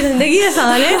होगा भाई, जिंदगी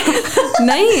आसान है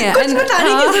नहीं है कुछ बताने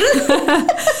की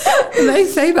जरूरत नहीं.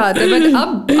 सही बात है. But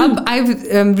अब I've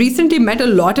recently met a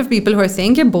lot of people who are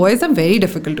saying that boys are very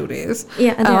difficult to raise.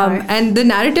 And the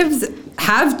narratives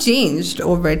have changed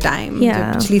over time.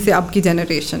 पिछली से अब की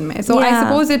generation में. So I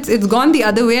suppose it's gone the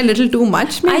other way a little too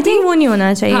much. I think वो नहीं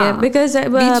होना चाहिए because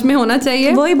बीच में होना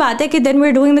चाहिए. वही बात है कि then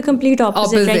we're doing the complete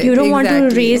opposite. Right? You don't want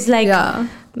to raise like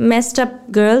messed up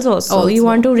girls also. You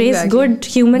want to raise good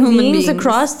human beings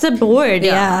across the board.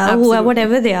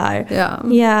 Whatever they are.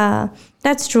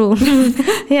 That's true.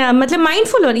 मतलब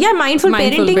mindful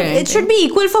parenting. It should be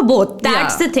equal for both.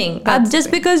 That's the thing.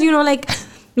 Just because like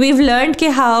we've learned कि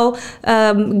how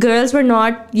girls were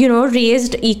not, you know,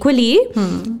 raised equally.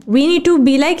 We need to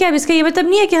be like, अब इसका ये मतलब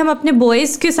नहीं है कि हम अपने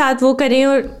boys के साथ वो करें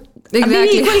और अभी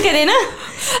भी equal करें ना.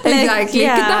 Exactly.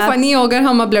 कितना funny हो अगर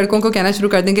हम अब लड़कों को कहना शुरू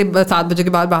कर दें कि 7 बजे के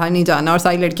बाद बाहर नहीं जाना और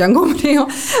सारी लड़कियां घूम रही हो.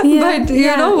 But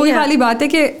you know, वही वाली बात है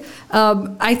कि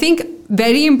I think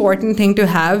very important thing to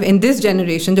have in this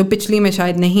generation जो पिछली में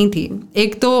शायद नहीं थी.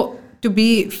 एक तो to be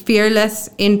fearless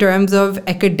in terms of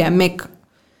academic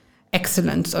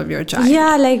excellence of your child.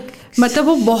 Yeah, like मतलब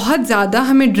वो बहुत ज़्यादा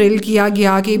हमें ड्रिल किया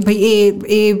गया कि भाई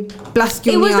A plus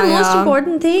क्यों नहीं आया. It was the most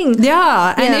important thing.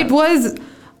 Yeah, and it was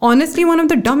honestly one of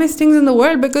the dumbest things in the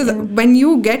world because when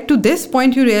you get to this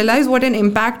point you realize what an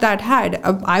impact that had.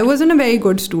 I wasn't a very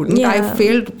good student. Yeah. I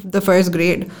failed the first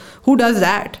grade. Who does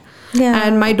that? Yeah.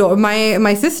 And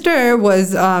my sister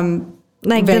was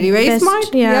like very best,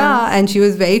 smart, and she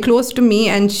was very close to me,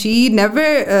 and she never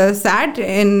sat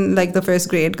in like the first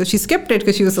grade because she skipped it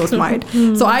because she was so smart.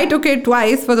 So I took it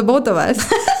twice for the both of us.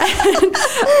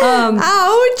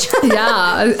 Ouch.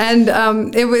 Yeah, and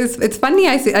it's funny.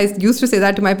 I used to say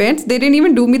that to my parents. They didn't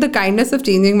even do me the kindness of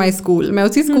changing my school. मैं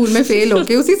उसी school में fail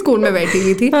होके उसी school में बैठी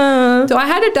हुई थी. So I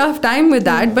had a tough time with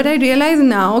that, but I realize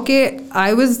now okay,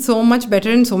 I was so much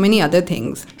better in so many other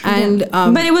things, and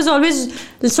but it was always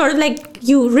sort of like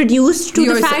you reduced to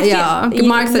the fact that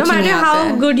no matter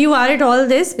how good you are at all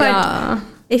this, but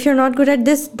if you're not good at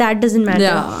this, that doesn't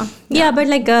matter. Yeah, but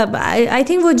like I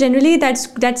think वो generally that's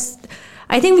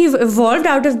I think we've evolved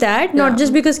out of that, not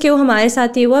just because कि वो हमारे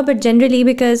साथ ही हुआ, but generally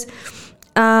because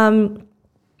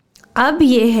अब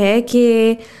ये है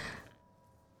कि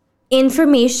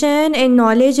information and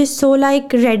knowledge is so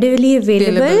like readily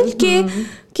available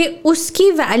कि उसकी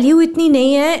वैल्यू इतनी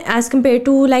नहीं है as compared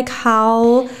to like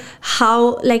how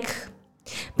like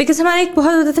because हमारा एक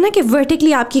बहुत होता था ना कि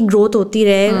vertically आपकी growth होती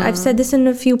रहे. I've said this in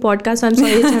a few podcasts, I'm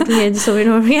sorry to have to hear this over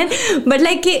and over again, but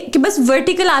like कि बस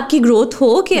vertical आपकी growth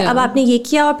हो कि अब आपने ये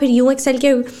किया और फिर यूं excel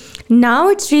किया. Now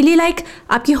it's really like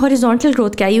आपकी horizontal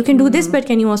growth क्या है? You can do this, but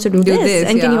can you also do this?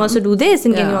 And can you also do this?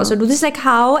 And can you also do this? Like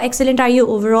how excellent are you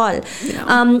overall?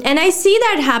 And I see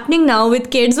that happening now with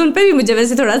kids. उन पे भी मुझे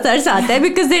वैसे थोड़ा तरस आता है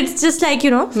because it's just like,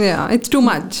 you know. Yeah, it's too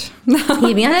much.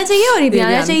 ये भी आना चाहिए और ये भी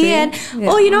आना चाहिए. And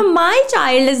oh, you know, my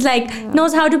child is like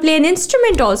knows how to play an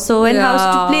instrument also and how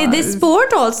to play this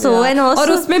sport also and also.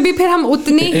 और उसमें भी फिर हम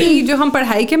उतने ही जो हम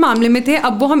पढ़ाई के मामले में थे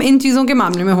अब वो हम इन चीज़ों के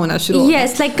मामले में होना शुरू हो गए.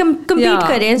 Yes, like compete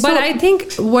करें. But I think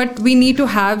what we need to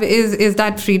have is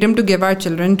that freedom to give our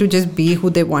children to just be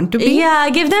who they want to be. Yeah,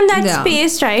 give them that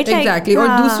space, right? Exactly. और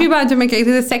दूसरी बात जो मैं कही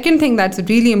थी, the second thing that's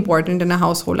really important in a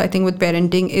household, I think with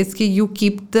parenting, is कि you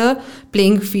keep the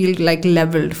playing field like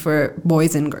leveled for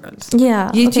boys and girls. Yeah.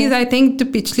 ये चीज़ I think तो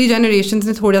पिछली generations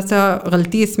ने थोड़ा सा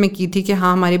गलती इसमें की थी कि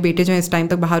हाँ हमारे बेटे जो इस टाइम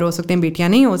तक बाहर हो सकते हैं बेटियाँ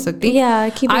नहीं हो सकती.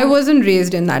 I wasn't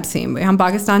raised in that same way. हम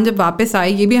पाकिस्तान जब वापस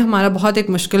आए ये भी हमारा बहुत एक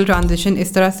मुश्किल ट्रांजिशन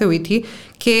इस तरह से हुई थी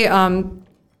कि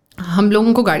हम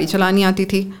लोगों को गाड़ी चलानी आती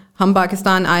थी. हम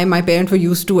पाकिस्तान आए, my parents were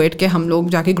used to it कि हम लोग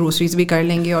जाके ग्रोसरीज भी कर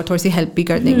लेंगे और थोड़ी सी हेल्प भी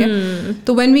कर देंगे.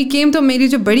 तो व्हेन वी केम तो मेरी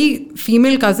जो बड़ी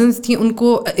फीमेल कजन्स थी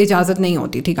उनको इजाज़त नहीं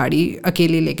होती थी गाड़ी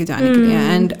अकेले लेके जाने के लिए.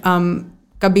 एंड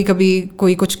कभी कभी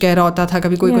कोई कुछ कह रहा होता था,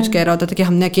 कभी कोई कुछ कह रहा होता था कि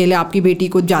हमने अकेले आपकी बेटी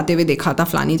को जाते हुए देखा था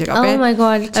फलानी जगह पे.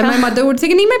 और माई मदर वुड से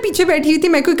कि नहीं मैं पीछे बैठी हुई थी,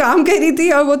 मैं कोई काम कर रही थी.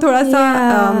 और वो थोड़ा सा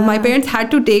my parents had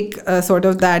to take sort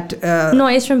of that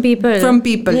noise from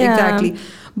people exactly.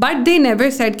 But they never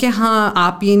said कि हाँ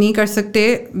आप ये नहीं कर सकते,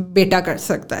 बेटा कर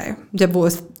सकता है जब वो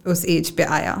उस एज पे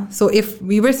आया. So if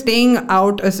we were staying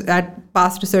out at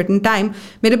past certain time,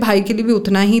 मेरे भाई के लिए भी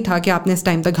उतना ही था कि आपने इस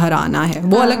टाइम तक घर आना है.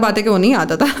 वो अलग बात है कि वो नहीं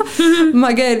आता था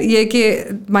मगर ये कि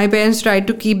my parents try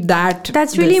to keep that.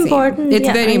 That's really important.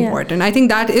 It's very important. I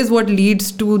think that is what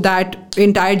leads to that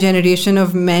entire generation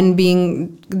of men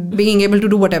being able to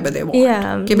do whatever they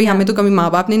want. कि भाई हमें तो कभी माँ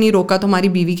बाप ने नहीं रोका तो हमारी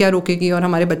बीवी क्या रोकेगी और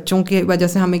हमारे बच्चों की वजह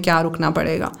से हमें क्या रुकना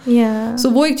पड़ेगा.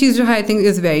 So वो एक चीज़ जो है I think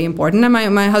is very important.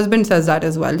 And my husband says that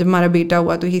as well. जब हमारा बेटा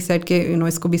हुआ तो he said कि you know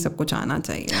इसको भी सब कुछ आना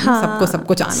चाहिए. सब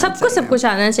कुछ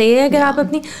आना चाहिए अगर आप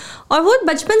अपनी. और वो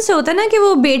बचपन से होता है ना कि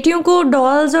वो बेटियों को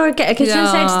डॉल्स और किचन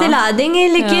सेट्स दिला देंगे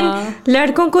लेकिन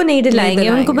लड़कों को नहीं दिलाएंगे.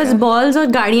 उनको बस बॉल्स और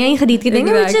गाड़ियाँ ही खरीद के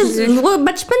देंगे. वो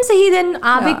बचपन से ही देन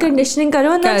आप एक कंडीशनिंग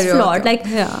करो and that's flawed. Like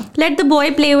let the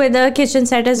boy play with the kitchen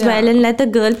set as well and let the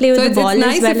girl play with the ball as well.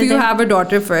 So it's nice if you have a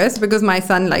daughter first because my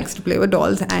son likes to play with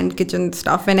dolls and kitchen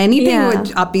stuff and anything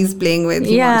which Appy's playing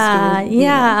with. He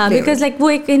wants to because like वो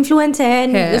एक influence है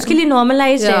and उसके लिए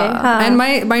normalized है. And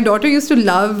my daughter used to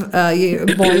love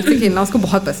ये ball से खेलना, उसको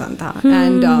बहुत पसंद था.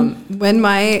 And when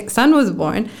my son was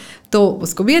born तो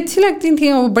उसको भी अच्छी लगती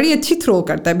थी, वो बड़ी अच्छी थ्रो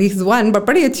करता है, 21 बट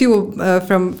बड़ी अच्छी, वो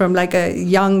from like a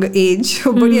young age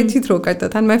वो बड़ी अच्छी थ्रो करता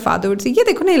था. माय फादर वुड से, ये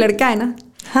देखो ना ये लड़का है ना,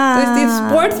 तो इसलिए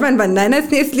स्पोर्ट्समैन बनना है ना,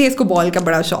 इसलिए इसको बॉल का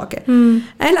बड़ा शौक है.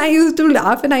 And I used to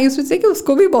laugh and I used to say कि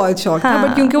उसको भी बहुत शौक था,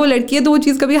 बट क्योंकि वो लड़की है तो वो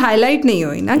चीज़ कभी हाईलाइट नहीं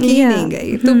हुई ना, की नहीं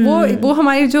गई. तो वो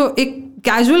हमारी जो एक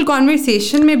कैजुअल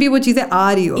कॉन्वर्सेशन में भी वो चीज़ें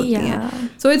आ रही होती हैं.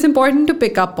 So it's important to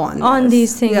pick up on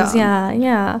these things.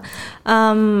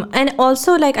 And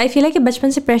also like I feel like बचपन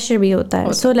से प्रेशर भी होता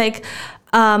है. सो लाइक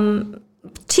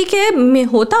ठीक है,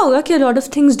 होता होगा कि a lot of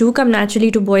things do come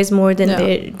naturally to boys more than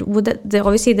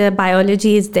obviously the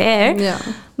biology is there.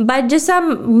 But जैसा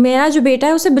मेरा जो बेटा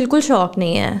है उसे बिल्कुल शौक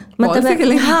नहीं है,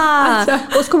 मतलब हाँ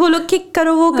उसको बोलो किक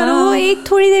करो वो करो, वो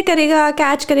एक थोड़ी देर करेगा,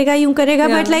 कैच करेगा, यूं करेगा,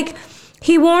 but like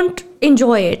he won't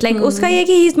enjoy it. Like उसका ये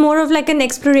कि he's more of like an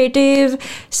explorative,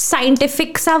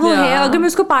 scientific सा वो है. अगर मैं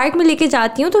उसको पार्क में लेके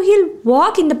जाती हूँ तो he'll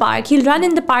walk in the park, he'll run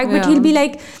in the park, but he'll be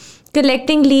like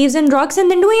collecting leaves and rocks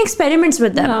and then doing experiments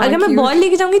with them. अगर मैं बॉल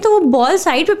लेके जाऊंगी तो वो बॉल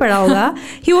साइड पे पड़ा होगा,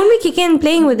 he won't be kicking and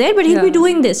playing with it, but he'll be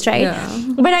doing this, right?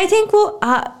 But I think वो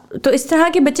तो इस तरह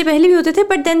के बच्चे पहले भी होते थे,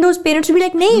 but then those parents would be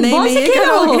like, नहीं बॉल से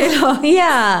खेलो.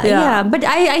 Yeah. But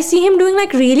I see him doing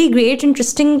like really great,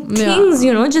 interesting things,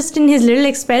 you know, just in his little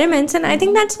experiments, and I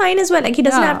think that's fine as well. Like he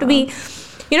doesn't have to be,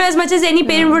 you know, as much as any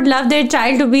parent would love their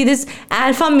child to be this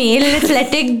alpha male and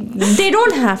athletic, they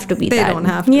don't have to be that. They don't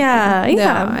have to.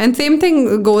 Yeah. And same thing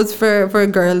goes for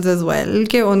girls as well,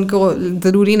 कि उनको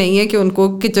ज़रूरी नहीं है कि उनको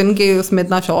kitchen के उसमें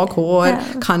इतना शौक हो और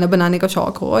खाना बनाने का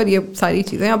शौक हो और ये सारी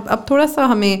चीज़ें. अब थोड़ा सा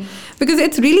हमें, बिकॉज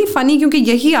इट्स रियली फनी, क्योंकि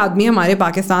यही आदमी हमारे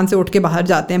पाकिस्तान से उठ के बाहर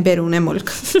जाते हैं बैरून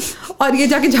मुल्क और ये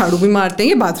जाके झाड़ू भी मारते हैं,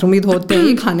 ये बाथरूम भी धोते हैं,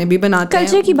 ये खाने भी बनाते हैं.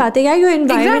 कल्चर की बात है यार, your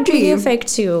environment really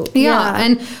affects you. Yeah,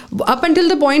 and up until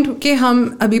the point कि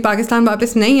हम अभी पाकिस्तान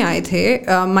वापस नहीं आए थे,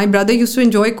 my brother used to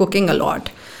enjoy cooking a lot.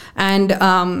 And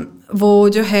वो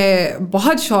जो है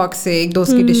बहुत शौक से एक दो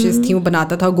उसकी डिशेस थी वो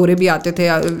बनाता था. गोरे भी आते थे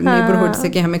नेबरहुड से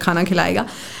कि हमें खाना खिलाएगा.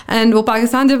 एंड वो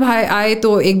पाकिस्तान जब आए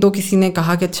तो एक दो किसी ने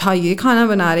कहा कि अच्छा ये खाना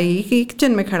बना रही है कि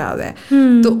किचन में खड़ा हुआ है,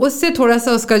 तो उससे थोड़ा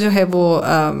सा उसका जो है वो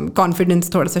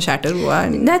कॉन्फिडेंस थोड़ा सा शैटर हुआ.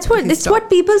 That's what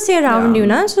people say around you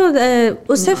ना. So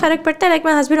उससे फ़र्क पड़ता है.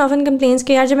 Like my husband often complains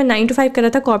कि यार जब मैं 9 to 5 कर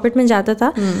रहा था, कॉर्पोरेट में जाता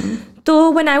था, तो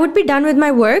when I would be done with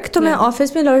my work, तो मैं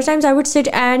ऑफिस में lot of times I would sit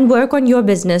and work on your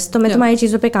business. तो मैं तुम्हारी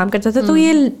चीज़ों पे काम करता था. तो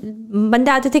ये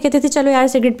बंदे आते थे, कहते थे चलो यार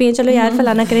सिगरेट पिए, चलो यार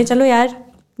फलाना करें, चलो यार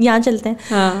यहाँ चलते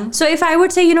हैं. So if I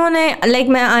would say, you know,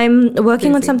 like I'm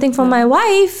working on something for my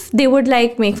wife, they would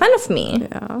like make fun of me.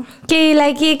 कि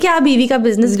like ये क्या बीवी का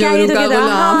business, क्या ये तो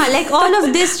क्या, like all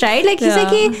of this, right? Like he's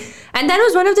like, and that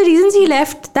was one of the reasons he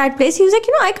left that place. He was like,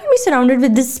 you know, I can't be surrounded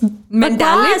with this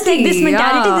mentality, like this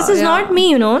mentality. This is not me,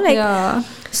 you know, like.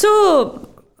 So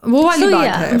वो वाली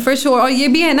बात है for sure. और ये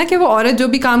भी है ना कि वो औरत जो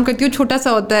भी काम करती है वो छोटा सा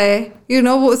होता है, you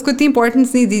know, वो उसको इतनी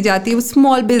इंपॉर्टेंस नहीं दी जाती. वो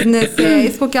स्मॉल बिजनेस है,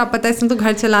 इसको क्या पता है, इसमें तो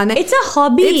घर चलाना है. It's a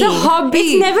hobby.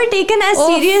 It's never taken as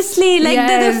seriously. Like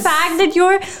the fact that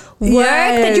your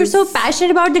work that you're so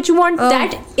passionate about, that you want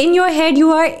that in your head,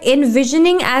 you are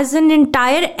envisioning as an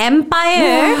entire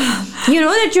empire, you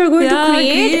know, that you're going to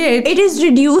create. It is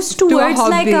reduced towards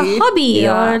like a hobby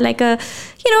or like a,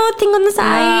 you know, thing on the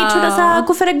side. छोटा सा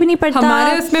को फर्क भी नहीं पड़ता.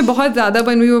 हमारे उसमें बहुत ज़्यादा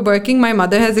when we were working, my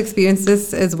mother has experienced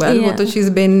this as well. वो तो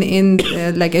she's been in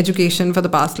like education for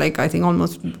the past like I think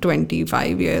almost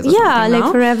 25 years or something like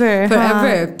now.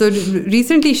 Forever. तो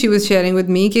recently she was sharing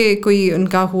with me कि कोई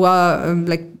उनका हुआ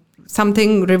like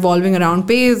something revolving around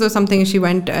pays or something. She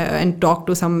went and talked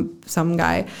to some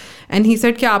guy and he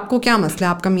said कि आपको क्या मसला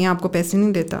है, आपका मियाँ आपको पैसे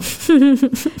नहीं देता.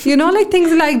 You know, like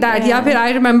things like that. या फिर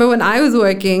I remember when I was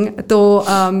working, तो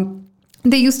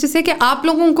they used to say कि आप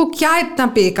लोगों को क्या इतना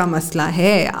पे का मसला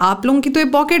है, आप लोगों की तो ये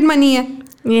पॉकेट मनी है.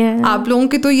 आप लोगों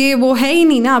के तो ये वो है ही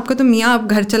नहीं ना, आपका तो मियाँ आप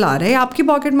घर चला रहे हैं, आपकी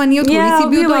पॉकेट मनी हो थोड़ी सी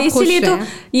भी, तो आप खुश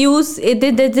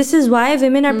हैं. This is why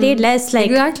women are paid less.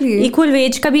 Like equal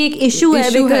wage का भी एक issue है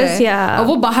because और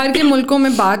वो बाहर के मुल्कों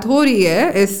में बात हो रही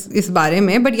है इस बारे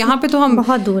में, बट यहाँ पे तो हम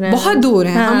बहुत दूर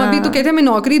हैं. हम अभी तो कहते हैं हमें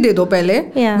नौकरी दे दो पहले,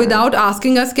 विदाउट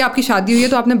आस्किंग अस कि आपकी शादी हुई है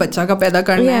तो आपने बच्चा का पैदा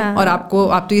करना है और आप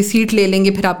तो ये सीट ले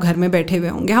लेंगे, फिर आप घर में बैठे हुए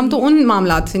होंगे. हम तो उन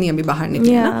मामलात से नहीं अभी बाहर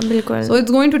निकले ना. So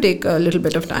it's going to take a little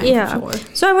bit of time. For sure.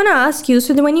 So I want to ask you,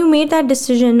 so when you made that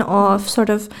decision of sort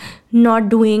of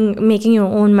not making your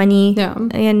own money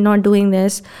and not doing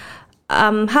this,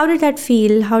 how did that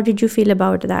feel? How did you feel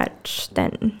about that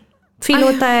then? Feel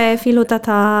होता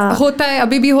था. होता है,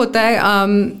 अभी भी होता है.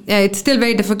 It's still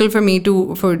very difficult for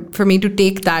me to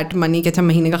take that money कि अच्छा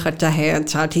महीने का खर्चा है,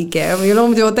 अच्छा ठीक है, you know,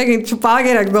 मुझे होता है कि छुपा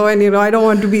के रख दो, and you know I don't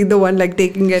want to be the one like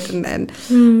taking it and then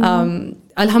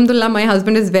Alhamdulillah, my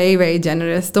husband is very, very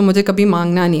generous. तो मुझे कभी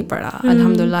मांगना नहीं पड़ा.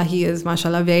 Alhamdulillah, he is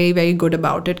mashallah very, very good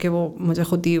about it कि वो मुझे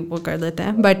खुद ही वो कर देते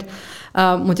हैं. But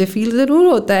मुझे feel ज़रूर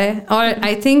होता है. और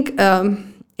I think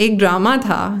एक ड्रामा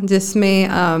था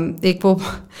जिसमें एक वो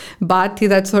बात थी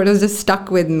that sort of just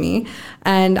stuck with me,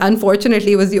 and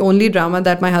unfortunately it was the only drama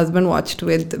that my husband watched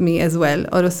with me as well.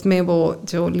 और उसमें वो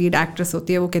जो lead actress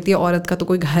होती है वो कहती है औरत का तो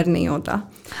कोई घर नहीं होता.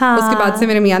 हाँ. उसके बाद से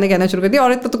मेरे मियाँ ने कहना शुरू कर दिया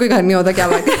औरत का तो कोई घर नहीं होता, क्या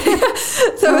बात है.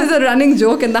 So it was a running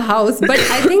joke in the house. But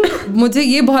I think मुझे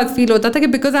ये बहुत feel होता था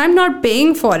कि because I'm not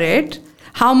paying for it,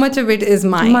 how much of it is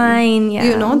mine? Mine, yeah.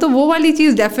 You know, तो वो वाली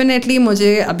चीज़ definitely मुझे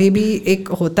अभी भी एक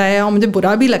होता है और मुझे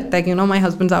बुरा भी लगता है कि you know my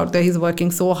husband's out there, he's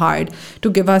working so hard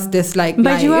to give us this like But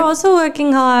life. you are also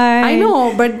working hard. I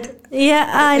know, but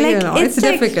yeah, like you know, it's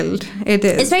like, difficult. It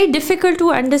is. It's very difficult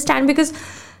to understand because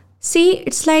see,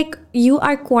 it's like you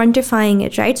are quantifying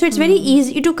it, right? So it's very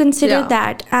easy to consider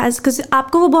that as because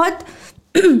आपको वो बहुत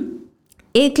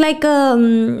एक like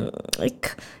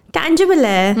tangible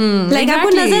है, like आपको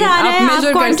नजर आ रहा है, आप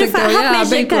quantify, आप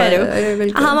measure कर रहे हो.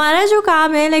 हमारा जो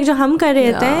काम है, like जो हम कर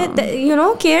रहे होते हैं, you know,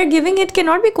 care giving, it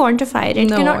cannot be quantified,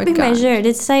 it cannot be measured.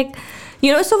 It's like,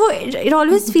 you know, so it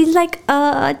always feels like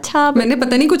अच्छा मैंने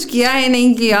पता नहीं कुछ किया है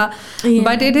नहीं किया,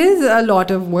 but it is a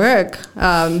lot of work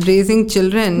raising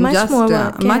children. Much just more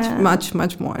work,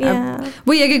 much more.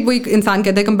 वो ये कि कोई इंसान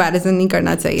कहता है comparison नहीं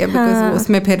करना चाहिए because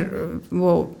उसमें फिर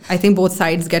वो I think both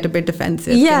sides get a bit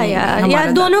defensive. या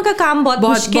दोनों का काम बहुत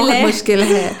मुश्किल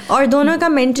है और दोनों का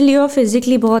mentally और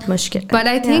physically बहुत मुश्किल है.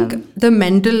 But I think the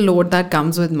mental load that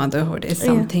comes with motherhood is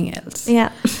something else.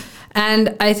 And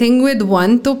I think with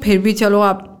one तो फिर भी चलो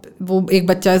आप वो एक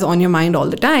बच्चा is on your mind all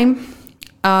the time.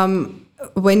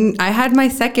 When I had my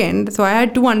second, so I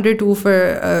had 2 under 2 for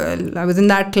I was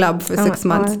in that club for 6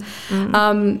 months.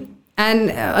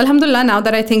 And alhamdulillah, now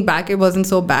that I think back, it wasn't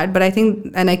so bad. But I think,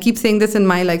 and I keep saying this in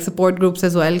my like support groups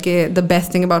as well, the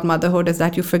best thing about motherhood is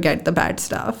that you forget the bad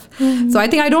stuff. So I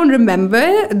think I don't remember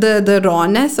the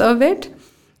rawness of it.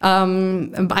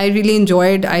 I really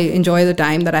enjoy the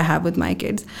time that I have with my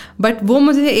kids. But वो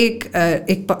मुझे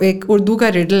एक उर्दू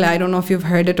का riddle, I don't know if you've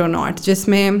heard it or not,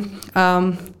 जिसमें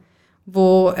वो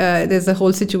there's a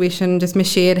whole situation जिसमें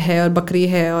शेर है और बकरी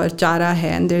है और चारा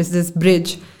है, and there's this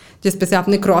bridge जिस पे से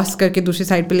आपने क्रॉस करके दूसरी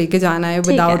साइड पे लेके जाना है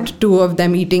without 2 of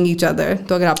them eating each other.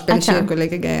 तो अगर आप पहले शेर को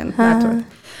लेके गए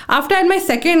आफ्टर एट माई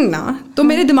सेकेंड ना, तो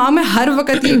मेरे दिमाग में हर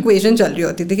वक्त ये इक्वेशन चल रही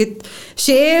होती थी कि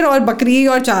शेर और बकरी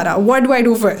और चारा, what do I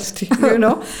do first, you know.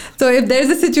 So if there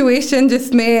is a situation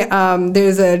जिसमें there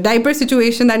is a diaper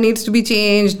situation that needs to be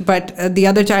changed but the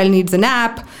other child needs a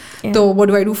nap, तो what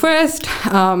do I do first?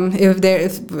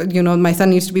 If you know my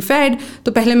son needs to be fed,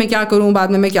 तो पहले मैं क्या करूँ,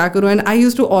 बाद में मैं क्या करूँ? And I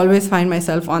used to always find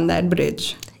myself on that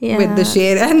bridge with the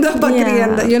sher and the bakri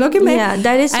and the, you know, कि मैं,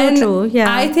 that is so true.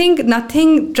 I think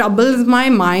nothing troubles my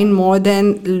mind more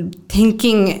than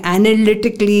thinking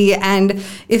analytically, and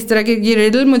इस तरह के ये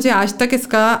riddle मुझे आज तक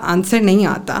इसका आंसर नहीं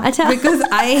आता. Because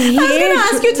I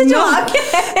hate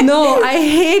no, I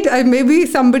hate maybe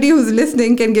somebody who's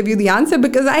listening can give you the answer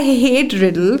because I hate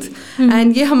riddles.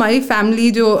 And ये हमारी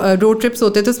फैमिली जो रोड ट्रिप्स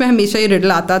होते थे उसमें हमेशा ये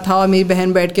रिडल आता था और मेरी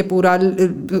बहन बैठ के पूरा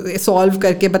सॉल्व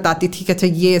करके बताती थी कि अच्छा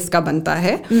ये इसका बनता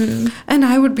है. And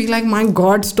I would be like my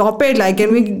God stop it, like can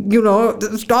we you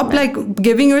know stop like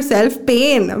giving yourself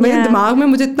pen. मेरे दिमाग में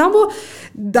मुझे इतना वो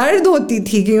दर्द होती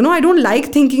थी कि you know I don't like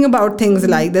thinking about things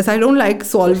like this, I don't like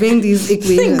solving these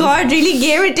equations. God really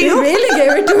gave it to you. Really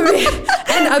gave it to me.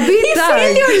 And अभी तक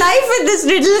filled your life with this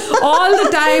riddle all the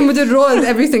time. मुझे रोज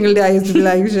every single day I used to be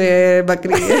like शेर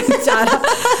बकरी चारा.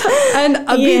 And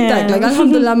अभी तक like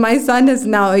alhamdulillah my son is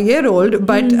now a year old,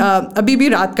 but अभी भी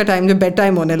रात का टाइम जब बेड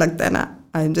टाइम होने लगता है ना,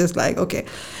 I'm just like okay,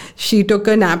 she took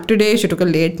a nap today, she took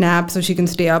a late nap so she can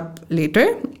stay up later.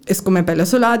 इसको मैं पहले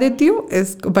सुला देती हूँ,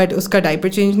 बट उसका डाइपर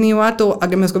चेंज नहीं हुआ, तो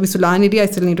अगर मैं उसको भी सुला नहीं रही I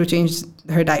still need to change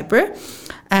her diaper.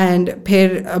 And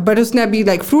फिर बट उसने अभी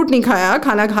लाइक फ्रूट नहीं खाया,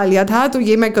 खाना खा लिया था, तो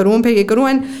ये मैं करूँ फिर ये करूँ.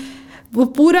 एंड वो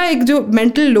पूरा एक जो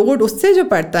मेंटल लोड उससे जो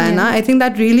पड़ता है ना, I think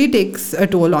that really takes a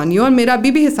toll on you. और मेरा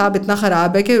अभी भी हिसाब इतना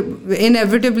ख़राब है कि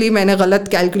इनएविटेबली मैंने गलत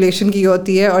कैलकुलेशन की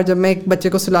होती है और जब मैं एक बच्चे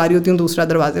को सुला रही होती हूँ दूसरा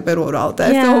दरवाजे पर रो रहा होता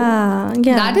है. So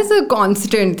that is a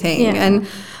constant thing. And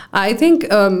I think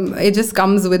it just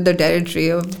comes with the territory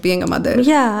of being a mother.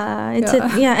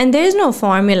 And there is no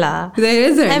formula. There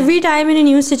isn't. Every time in a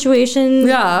new situation,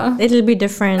 it'll be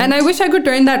different. And I wish I could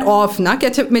turn that off ना, कि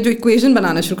अच्छा मैं जो equation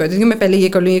बनाना शुरू कर दूँ कि मैं पहले ये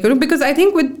करूँ, because I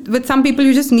think with some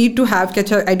people you just need to have कि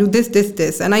अच्छा I do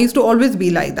this. And I used to always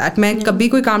be like that. मैं कभी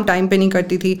कोई काम time पे नहीं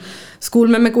करती थी. स्कूल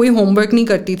में मैं कोई होमवर्क नहीं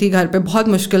करती थी घर पे, बहुत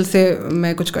मुश्किल से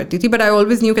मैं कुछ करती थी, बट आई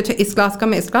ऑलवेज न्यू कि अच्छा इस क्लास का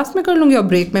मैं इस क्लास में कर लूँगी और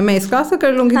ब्रेक में मैं इस क्लास का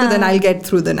कर लूँगी, तो then I get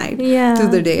through the night through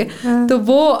the day. तो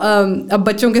वो अब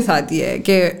बच्चों के साथ ही है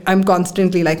कि आई एम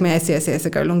कॉन्स्टेंटली लाइक मैं ऐसे ऐसे ऐसे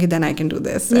कर लूँगी, then I can do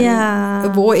this.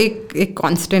 वो एक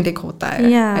कॉन्स्टेंट एक होता है.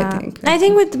 I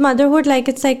think with motherhood, like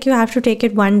it's like you have to take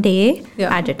it one day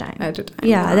at a time.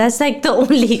 Yeah, that's like the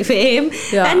only way.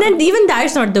 And then even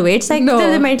that's not the way. It's like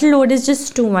the mental load is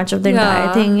just too much of the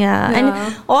entire thing. And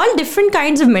all different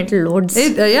kinds of mental loads.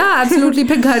 Absolutely.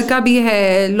 फिर घर का भी है,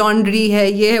 laundry है,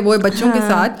 ये है वो है बच्चों के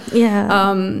साथ.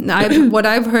 What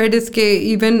I've heard is कि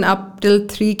even up till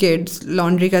 3 kids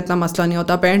laundry का इतना मसला नहीं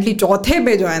होता. Apparently चौथे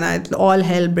पे जो है ना all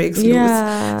hell breaks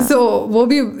loose. So वो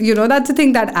भी that's the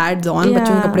thing that adds on.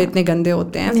 बच्चों के कपड़े इतने गंदे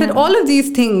होते हैं. फिर all of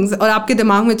these things और आपके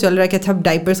दिमाग में चल रहा है कि अच्छा अब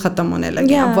डाइपर्स खत्म होने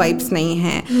लगे, अब वाइप्स नहीं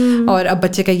हैं और अब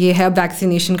बच्चे का ये है, अब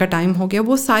वैक्सीनेशन का टाइम हो गया.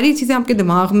 वो सारी चीज़ें आपके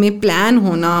दिमाग में प्लान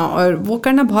होना और वो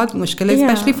करना बहुत मुश्किल है,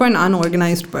 specially for an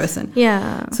unorganised person.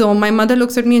 So my mother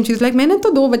looks at me and she is like मैंने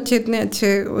तो 2 बच्चे इतने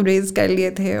अच्छे रेज कर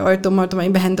लिए थे और तुम और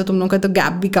तुम्हारी बहन तो तुम लोगों का तो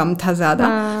गैप भी कम था ज़्यादा.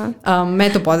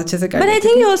 मैं तो बहुत अच्छे से कर But I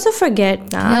think you also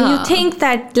forget now. You think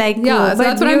that like so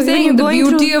that's what I'm saying, the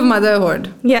beauty of motherhood.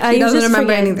 She doesn't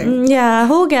remember anything.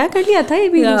 हो गया, कर लिया था, ये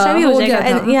भी दूसरा भी हो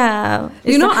जाएगा.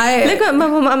 Like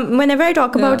whenever I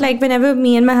talk about like whenever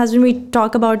me and my husband we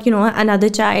talk about another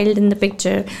child in the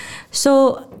picture, so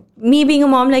me being a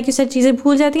mom, like you said, चीजें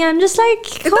भूल जाती हैं. I'm just like,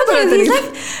 he's like,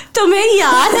 तुम्हें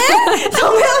याद है,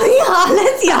 तुम्हें अपनी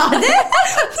हालत याद है.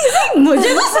 He's like,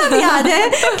 मुझे तो सब याद है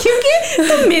क्योंकि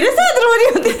तुम मेरे साथ रो रही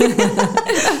होती.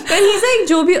 And he's like,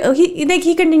 जो भी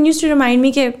he continues to remind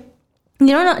me कि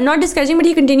not discouraging, but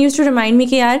he continues to remind me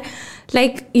कि यार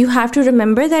like you have to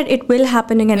remember that it will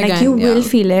happen again. Like you will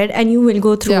feel it and you will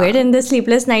go through it and the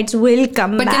sleepless nights will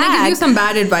come back. But can I give you some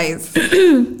bad advice?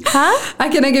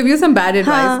 Can I give you some bad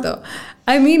advice though?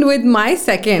 I mean with my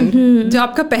second, जो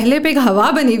आपका पहले पे एक हवा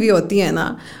बनी हुई होती है ना,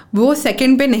 वो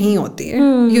second पे नहीं होती है.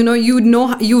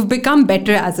 You've become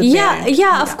better as a parent.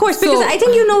 Yeah, of course, because I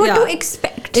think you know what to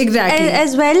expect. Exactly.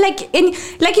 As well,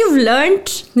 like you've learned.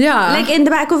 Like in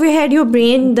the back of your head, your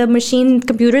brain, the machine,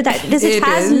 computer, it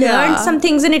has learned some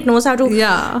things and it knows how to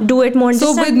do it more.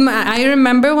 So I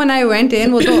remember when I went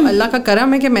in, वो तो अल्लाह का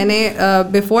करम है कि मैंने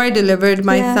before I delivered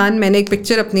my son, मैंने एक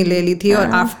picture अपनी ले ली थी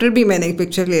और after भी मैंने एक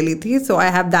picture ले ली थी. So I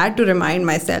have that to remind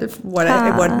myself what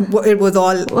it was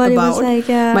all about.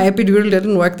 My epidural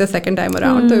didn't work the second time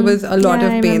around, so it was a lot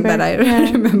of pain that I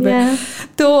remember.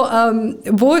 तो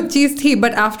वो चीज़ थी.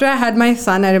 But after I had my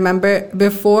son, I remember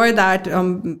before that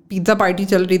pizza party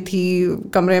चल रही थी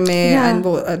कमरे में and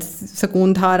वो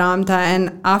सुकून था, आराम था.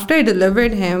 And after I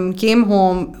delivered him, came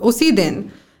home उसी दिन,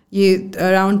 ये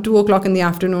around 2 o'clock in the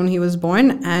afternoon he was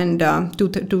born and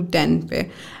 2:10 पे.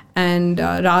 And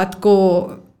रात को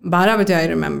 12 बजे I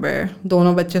remember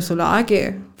दोनों बच्चे सुला के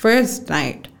first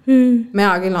night मैं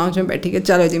आगे लाउंज में बैठी के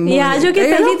चलो जी जो कि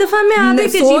पहली दफा मैं आप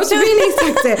सोच भी नहीं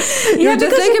सकते.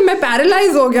 जस्ट लाइक मैं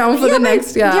पैरालाइज हो गया हूं for the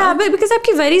next but because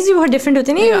आपकी worries भी बहुत डिफरेंट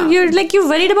होती हैं ना. You're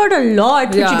worried about a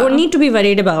lot which you don't need to be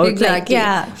worried about. Exactly.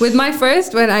 With my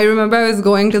first, when I remember I was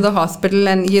going to the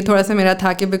hospital and ये थोड़ा सा मेरा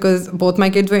था कि because both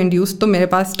my kids were induced, तो मेरे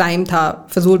पास time था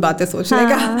फजूल बातें सोचने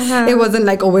का. It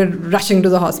wasn't like we're rushing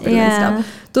to the hospital and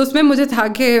stuff. तो उसमें मुझे था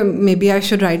कि maybe I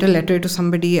should write a letter to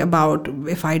somebody about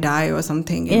if I die or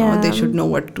something. They should know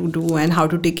what to do and how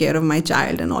to take care of my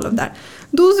child and all of that.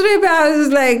 दूसरे पे I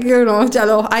was like,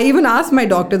 चलो. I even asked my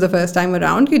doctor the first time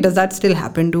around, does that still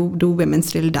happen? Do women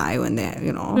still die when they're,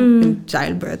 in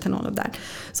childbirth and all of that?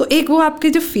 So एक वो आपके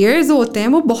जो fears होते हैं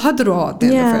वो बहुत raw होते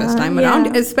हैं the first time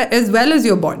around, as well as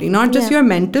your body, not just your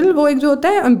mental. वो एक जो होता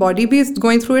है and body भी is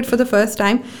going through it for the first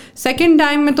time. Second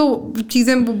time में तो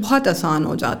चीज़ें बहुत आसान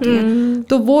हो जाती हैं.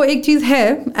 तो वो एक चीज़ है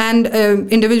and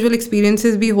individual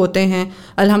experiences भी होते हैं.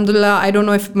 Alhamdulillah, I don't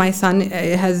know if my son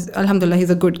has, Alhamdulillah, he's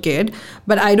a good kid,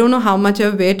 but I don't know how much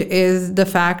of it is the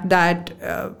fact that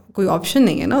कोई ऑप्शन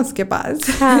नहीं है ना उसके पास.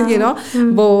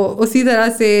 वो उसी तरह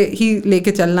से ही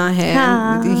लेके चलना है.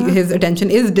 his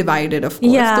attention is divided of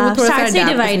course. तो वो थोड़ा सा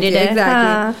divided है.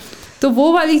 Exactly. तो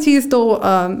वो वाली चीज़ तो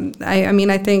I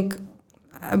mean I think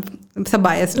सब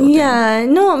biased होते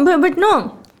हैं. But no,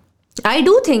 I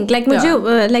do think like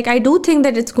मुझे like I do think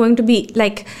that it's going to be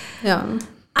like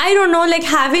I don't know, like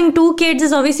having 2 kids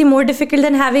is obviously more difficult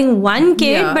than having 1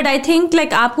 kid, but I think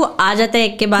like आपको आ जाता है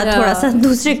एक के बाद थोड़ा सा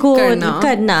दूसरे को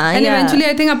करना. And eventually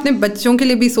I think अपने बच्चों के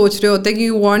लिए भी सोच रहे होते हैं कि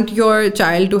you want your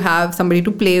child to have somebody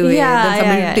to play with and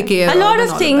somebody to take care of. A lot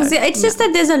of things. It's just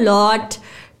that there's a lot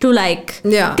to like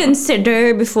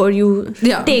consider before you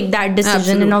take that decision.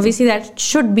 Absolutely. And obviously that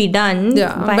should be done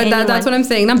by but that's what I'm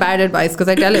saying, na, bad advice, because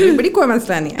I tell everybody koi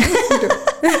masla nahi hai.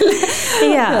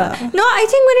 No, I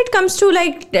think when it comes to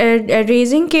like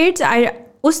raising kids,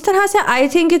 उस तरह से I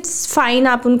think it's fine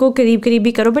आप उनको करीब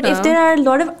भी करो, but if there are a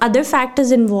lot of other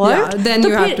factors involved, then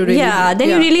you have to really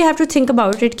you really have to think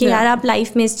about it कि यार आप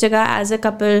life में इस जगह as a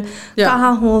couple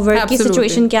कहाँ हो, work की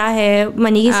situation क्या है,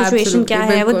 money की situation क्या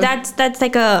है, वो that's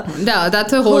like a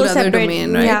that's a whole other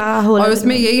domain, right? और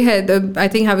उसमें यही है, I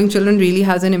think having children really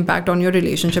has an impact on your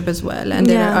relationship as well,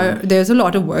 and there's a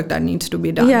lot of work that needs to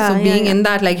be done. So being in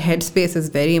that like headspace is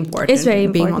very important. It's very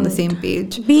important. Being on the same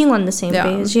page. Being on the same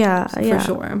page, for sure.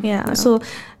 So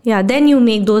then you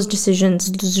make those decisions,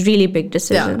 those really big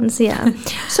decisions.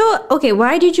 So okay,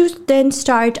 why did you then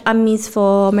start Ammis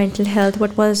for Mental Health?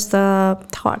 What was the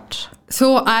thought?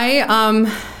 So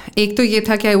ek to ye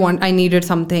tha ki I needed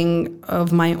something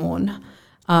of my own,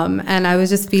 and I was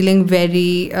just feeling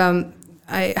very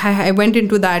I went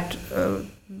into that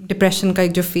depression ka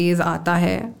ek jo phase aata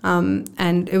hai,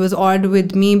 and it was odd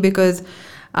with me because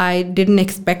I didn't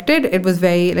expect it. It was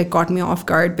very like caught me off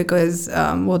guard because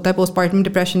what that postpartum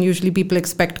depression, usually people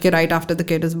expect कि right after the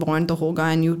kid is born तो होगा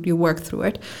and you work through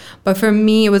it. But for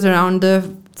me it was around the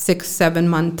 6-7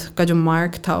 month का जो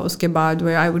mark था उसके बाद,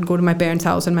 where I would go to my parents'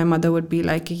 house and my mother would be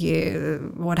like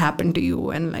what happened to you,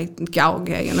 and like क्या हो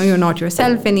गया, you know, you're not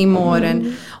yourself anymore,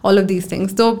 and all of these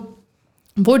things. So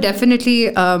वो definitely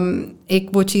एक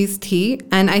वो चीज़ थी,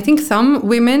 and I think some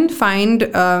women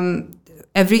find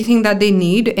everything that they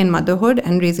need in motherhood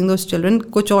and raising those children.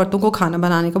 कुछ औरतों को खाना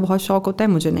बनाने का बहुत शौक होता है,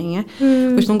 मुझे नहीं है.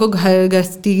 कुछ लोगों को घर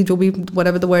गृहस्थी जो भी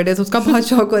whatever the word is उसका बहुत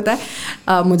शौक होता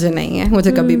है, मुझे नहीं है,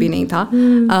 मुझे कभी भी नहीं था.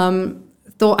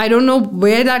 So I don't know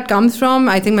where that comes from.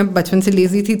 I think मैं बचपन से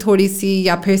lazy थी थोड़ी सी,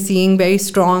 या फिर seeing very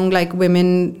strong like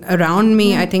women around me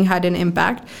I think had an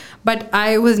impact. But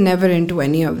I was never into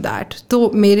any of that.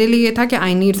 तो मेरे लिए ये था कि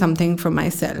I need something for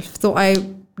myself. So I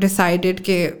decided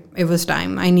कि it was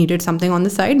time. I needed something on the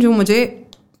side जो मुझे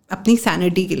अपनी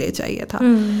sanity के लिए चाहिए था.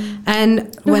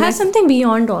 And you have something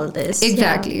beyond all this.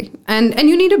 Exactly. And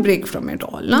you need a break from it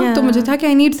all. ना? तो मुझे था कि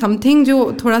I need something जो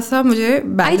थोड़ा सा मुझे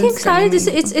balance. I think Sara,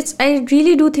 I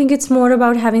really do think it's more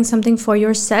about having something for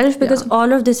yourself, because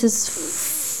all of this is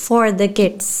for the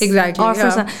kids. Exactly. Or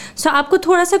for so आपको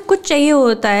थोड़ा सा कुछ चाहिए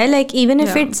होता है, like even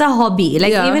if it's a hobby,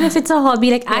 like even if it's a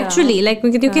hobby, like actually like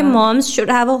क्योंकि moms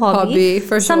should have a hobby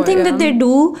for something that they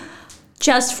do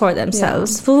just for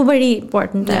themselves. वो बड़ी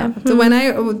important है. So when I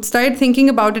started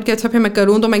thinking about it कि अच्छा फिर मैं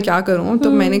करूँ तो मैं क्या करूँ,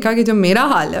 तो मैंने कहा कि जो मेरा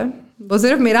हाल है वो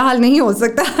सिर्फ मेरा हाल नहीं हो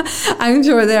सकता. I'm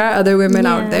sure there are other women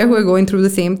out there who are going through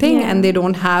the same thing, and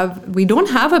we don't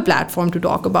have a platform to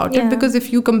talk about it, because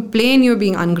if you complain, you're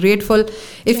being ungrateful.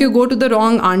 If you go to the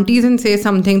wrong aunties and say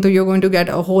something, then you're going to get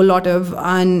a whole lot of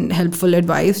unhelpful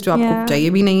advice जो आपको चाहिए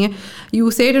भी नहीं है. You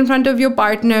say it in front of your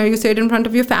partner, you say it in front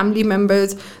of your family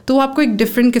members, तो आपको एक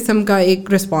different किस्म का एक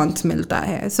response मिलता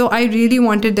है. So I really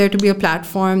wanted there to be a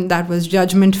platform that was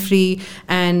judgment free,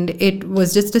 and it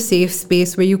was just a safe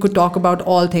space where you could talk about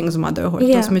all things motherhood.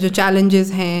 तो उसमें जो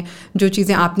challenges हैं, जो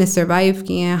चीज़ें आपने survive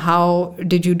की हैं, how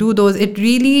did you do those? It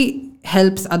really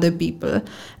helps other people,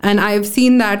 and I've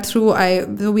seen that through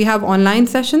so we have online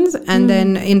sessions, and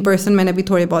then in person मैंने भी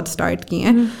थोड़े बहुत start किए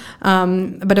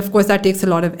हैं, but of course that takes a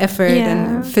lot of effort,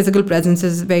 and physical presence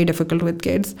is very difficult with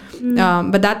kids,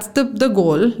 but that's the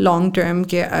goal long term.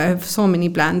 I have so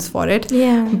many plans for it,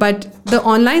 but the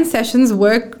online sessions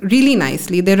work really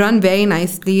nicely. They run very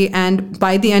nicely, and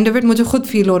by the end of it मुझे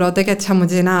खुद feel हो रहा होता है कि अच्छा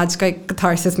मुझे ना आज का एक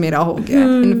catharsis मेरा हो गया.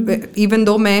 Even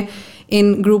though मैं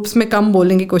इन ग्रुप्स में कम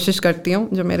बोलने की कोशिश करती हूँ,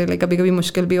 जो मेरे लिए कभी कभी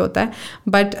मुश्किल भी होता है,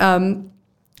 but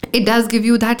it does give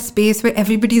you that space where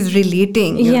everybody is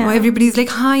relating. You know, everybody's like,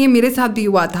 हाँ ये मेरे साथ भी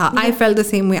हुआ था. I felt the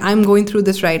same way. I'm going through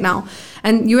this right now.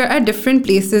 And you are at different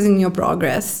places in your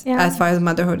progress as far as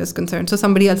motherhood is concerned. So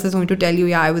somebody else is going to tell you,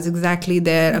 yeah, I was exactly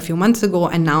there a few months ago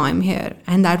and now I'm here.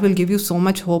 And that will give you so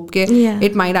much hope.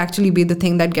 It might actually be the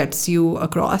thing that gets you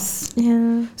across.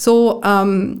 So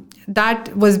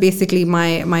that was basically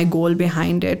my goal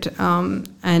behind it.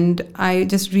 And I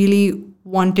just really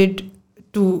wanted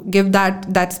to give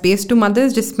that space to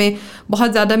mothers जिसमें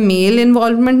बहुत ज़्यादा male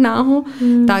involvement ना हो,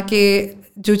 ताकि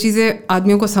जो चीज़ें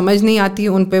आदमियों को समझ नहीं आती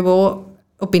उन पे वो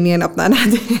opinion अपना ना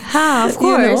दे. हाँ, of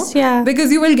course,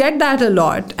 because you will get that a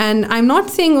lot, and I'm not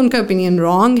saying उनका opinion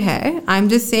wrong है. I'm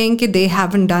just saying कि they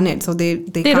haven't done it, so they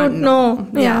can't don't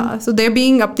know. So they're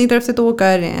being अपनी तरफ से तो वो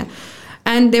कर रहे हैं.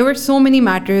 And there were so many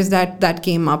matters that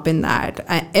came up in that.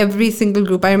 Every single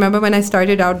group. I remember when I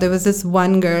started out, there was this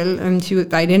one girl, and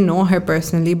I didn't know her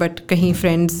personally, but kahin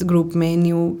friends group mein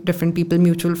knew different people,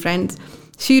 mutual friends.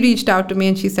 she reached out to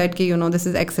me and she said कि this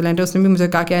is excellent. उसने भी मुझे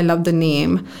कहा कि I love the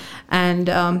name. And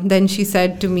then she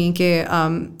said to me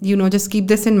कि just keep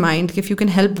this in mind, if you can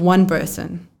help one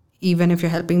person, even if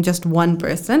you're helping just one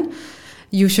person,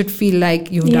 you should feel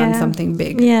like you've done something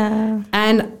big. Yeah.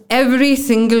 And every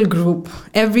single group,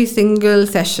 every single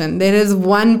session, there is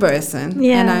one person.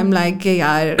 Yeah. And I'm like,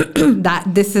 yaar,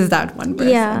 this is that one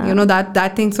person. Yeah.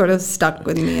 That thing sort of stuck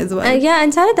with me as well. Yeah,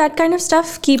 and Sarah, that kind of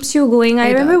stuff keeps you going.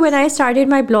 I remember when I started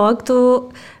my blog,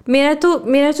 तो मेरा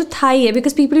तो था ही है,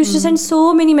 because people used to send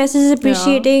so many messages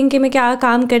appreciating कि मैं क्या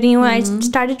काम कर रही हूँ. I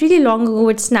started really long ago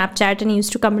with Snapchat and I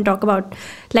used to come and talk about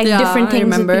like different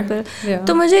things with people.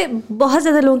 तो मुझे बहुत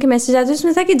ज़्यादा लोगों के मैसेज आते हैं.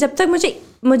 उसमें था कि जब तक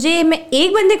मैं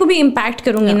एक बंदे को भी इम्पैक्ट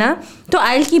करूँगी ना, तो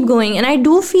I'll keep going. And I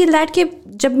do feel that कि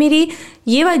जब मेरी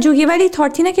ये वाली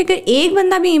थॉट थी ना कि अगर एक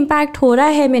बंदा भी इम्पैक्ट हो रहा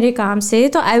है मेरे काम से,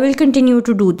 तो I will continue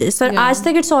to do this. और आज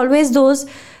तक it's always those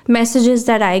messages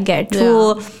that I get.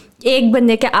 वो एक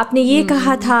बंदे के आपने ये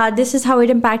कहा था, this is how it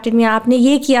impacted me, आपने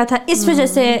ये किया था, इस वजह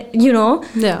से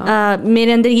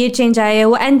मेरे अंदर ये चेंज आया है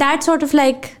वो, and that sort of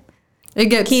like it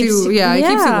gets you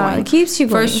going. Keeps you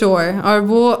going. For sure. और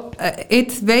वो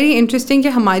it's very interesting कि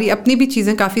हमारी अपनी भी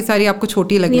चीज़ें काफ़ी सारी आपको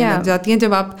छोटी लगने लग जाती हैं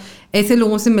जब आप ऐसे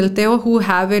लोगों से मिलते हो who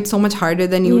have it so much harder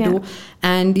than you do,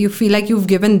 and you feel like you've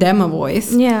given them a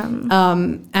voice.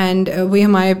 And we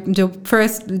हमारे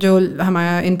जो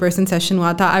हमारा in-person session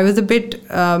हुआ था, I was a bit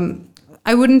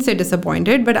I wouldn't say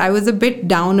disappointed, but I was a bit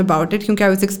down about it because I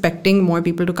was expecting more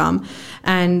people to come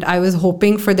and I was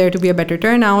hoping for there to be a better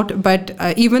turnout. But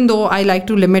even though I like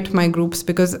to limit my groups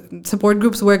because support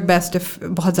groups work best if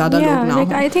बहुत ज़्यादा लोग ना हो.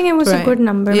 I think it was a good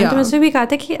number. मैं तो मुझसे भी कहा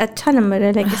था कि अच्छा number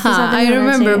है, like इससे ज़्यादा I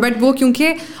remember, but वो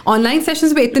क्योंकि online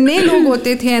sessions में इतने लोग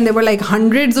होते थे and there were like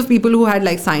hundreds of people who had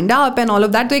like signed up and all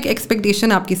of that, तो एक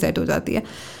expectation आपकी set हो जाती है.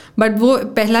 बट वो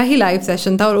पहला ही लाइव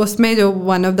सेशन था और उसमें जो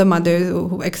one of the mothers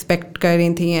who expect कर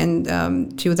रही थी and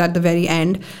she was at the very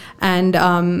and and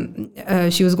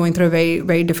she was going through a very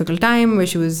very difficult time where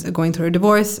she was going through a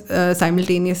divorce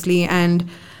simultaneously and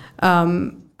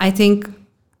I think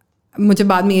मुझे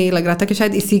बाद में यही लग रहा था कि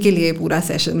शायद इसी के लिए पूरा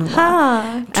सेशन हुआ.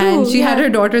 And she had her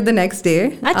daughter the next day.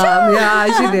 या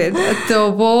शी डिड. तो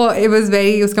वो इट वाज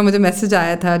वेरी, उसका मुझे मैसेज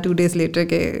आया था 2 days later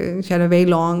कि she had a very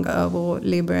long वो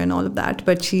labour and all of that,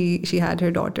 but she had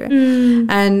her daughter.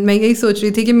 And मैं यही सोच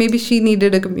रही थी कि may be she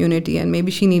needed a community and may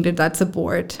be she needed that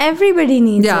support. Everybody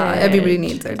needs it. Yeah, everybody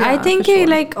needs it. I think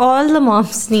like all the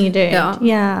moms need it.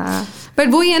 Yeah. But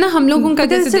वो ही है ना, हम लोगों का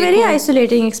because it's a very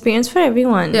isolating experience for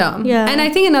everyone. Yeah. And I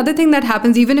think another thing that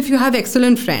happens, even if you have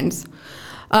excellent friends,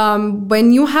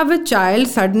 when you have a child,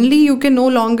 suddenly you can no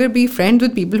longer be friends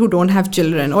with people who don't have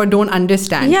children or don't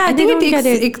understand. Yeah, I think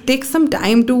it takes some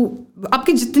time to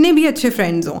आपके जितने भी अच्छे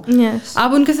friends हों,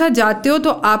 आप उनके साथ जाते हो तो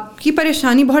आपकी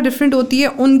परेशानी बहुत डिफरेंट होती है,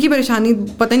 उनकी परेशानी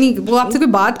पता नहीं, वो आपसे कोई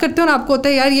बात करते हो और आपको होता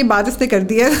है यार ये बात इसने कर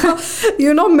दी है,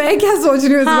 मैं क्या सोच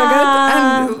रही हूँ इस वक्त,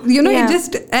 and it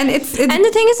just and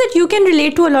the thing is that you can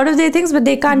relate to a lot of their things but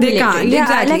they can't relate.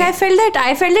 Exactly. Like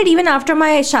I felt that even after my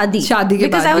shadi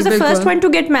because I was the first one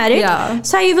to get married,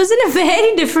 so I was in a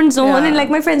very different zone and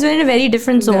like my friends were in a very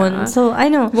different zone. So I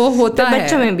know वो होता है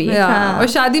बच्चों में भी. और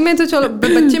शादी में तो चलो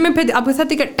बच्चे में फिर आपके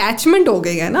साथ एक अटैचमेंट हो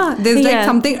गई है ना, there's like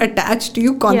something attached to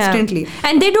you constantly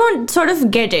and they don't sort of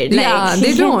get it, like they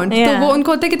don't. तो वो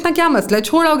उनको होता है कितना क्या मसला है,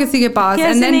 छोड़ आओ किसी के पास,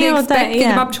 and then they expect कि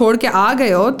जब आप छोड़ के आ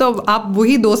गए हो तो आप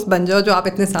वही दोस्त बन जाओ जो आप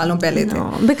इतने सालों पहले थे.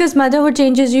 Because motherhood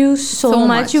changes you so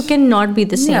much, you cannot be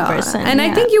the same person. And I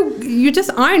think you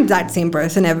just aren't that same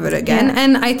person ever again.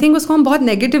 And I think उसको हम बहुत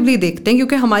negatively देखते हैं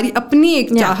क्योंकि हमारी अपनी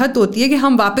एक चाहत होती है कि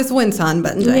हम वापस वो इंसान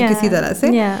बन जाएं किसी तरह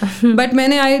से. But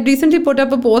I recently put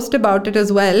up a post about it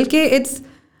as well कि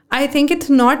I think it's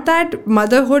not that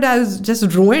motherhood has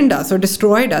just ruined us or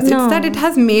destroyed us. It's that it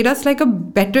has made us like a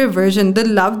better version. The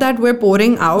love that we're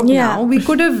pouring out now, we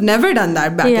could have never done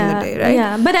that back in the day, right?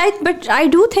 Yeah, but I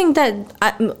do think that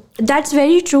that's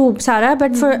very true, Sarah.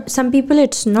 But for some people,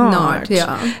 it's not.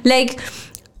 Like,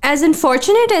 as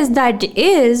unfortunate as that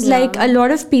is, like a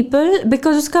lot of people,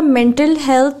 because uska mental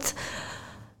health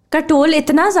का toll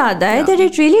इतना ज़्यादा है that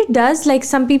it really does, like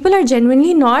some people are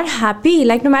genuinely not happy,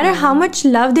 like no matter how much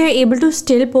love they're able to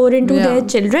still pour into their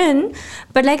children,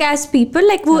 but like as people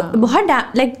like वो बहुत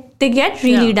like they get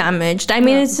really damaged. I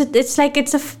mean it's like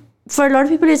for a lot of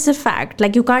people it's a fact,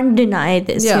 like you can't deny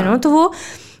this, you know. तो वो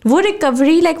वो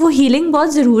recovery like वो healing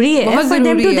बहुत जरूरी है बहुत for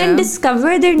them to ज़रूरी then है.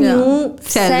 discover their new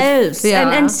selves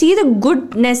Yeah. and see the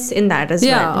goodness in that as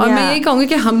well. और मैं यही कहूँगी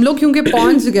कि हम लोग क्योंकि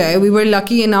पहुँच गए, we were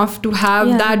lucky enough to have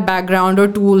that background or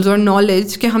tools or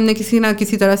knowledge कि हमने किसी ना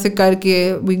किसी तरह से करके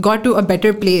we got to a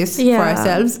better place for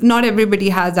ourselves. Not everybody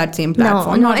has that same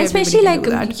platform. No, especially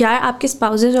like यार आपके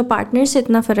spouses और partners से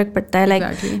इतना फर्क पड़ता है.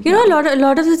 Like you know a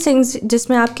lot of the things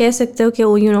जिसमें आप कह सकते हो कि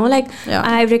you know like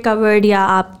I've recovered या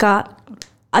आपका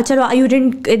चलो you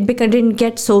didn't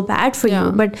get so bad for you,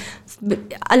 but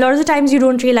a lot of the times you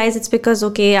don't realize it's because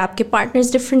okay आपके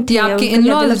partners different थे, आपके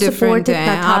in-laws different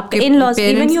हैं, आपके in-laws,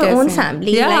 even your own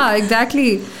family.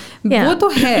 Exactly. वो तो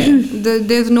है,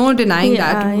 there's no denying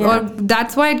that. और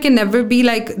that's why it can never be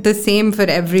like the same for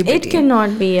everybody. It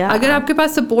cannot be. अगर आपके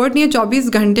पास support नहीं है 24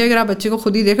 घंटे, अगर आप बच्चे को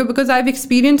खुद ही देखो, because I've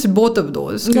experienced both of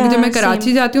those. क्योंकि जब मैं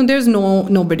कराची जाती हूँ there's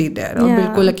nobody there, और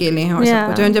बिल्कुल अकेले हैं और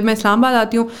सब कुछ. जब मैं इस्लामाबाद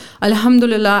आती हूँ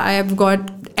अल्हम्दुलिल्लाह I have got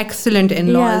excellent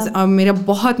in-laws. और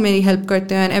मेरी help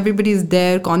करते हैं, and everybody is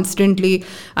there constantly.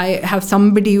 I have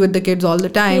somebody with the kids all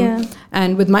the time.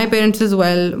 And with my parents as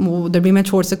well, उधर भी मैं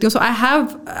छोड़ सकती हूँ. So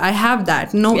I have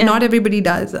that. No, not everybody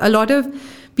does. A lot of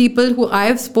people who I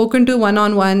have spoken to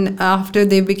one-on-one after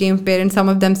they became parents,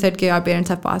 some of them said कि our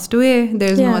parents have passed away.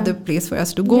 There's no other place for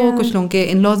us to go. कुछ लोगों के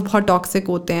in-laws बहुत toxic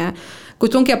होते हैं.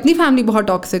 कुछ लोगों की अपनी family बहुत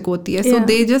toxic होती है. So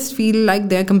they just feel like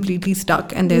they're completely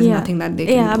stuck and there's nothing that they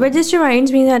can do. But this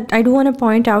reminds me that I do want to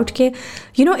point out कि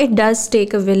you know it does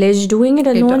take a village. Doing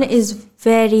it alone is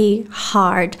very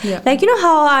hard. Like you know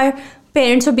how our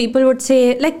parents or people would say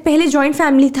like पहले joint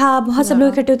family था, बहुत सब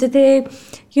लोग इकट्ठे होते थे,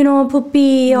 you know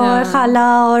फुप्पी और खाला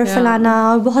और फलाना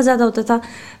और बहुत ज़्यादा होता था.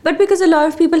 But because a lot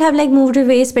of people have like moved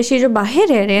away, especially जो बाहर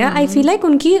रह रहे हैं, I feel like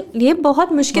उनकी ये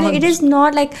बहुत मुश्किल है. It is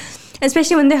not like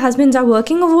especially when their husbands are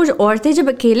working, और वो औरतें जब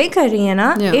अकेले कर रही हैं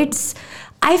ना,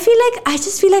 I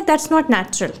just feel like that's not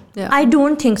natural. I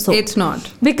don't think so. It's not.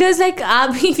 Because like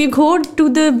if you go to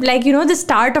the like you know the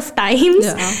start of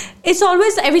times, it's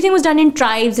always everything was done in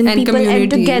tribes and people and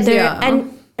together.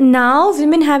 And now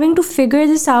women having to figure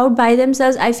this out by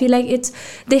themselves, I feel like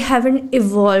they haven't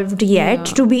evolved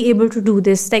yet to be able to do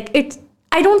this. Like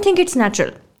I don't think it's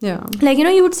natural. Like you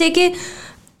know you would say कि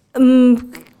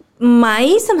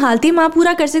माई संभालती माँ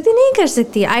पूरा कर सकती नहीं कर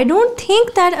सकती. I don't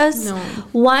think that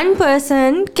one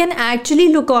person can actually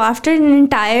look after an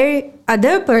entire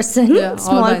other person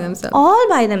all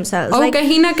by themselves. और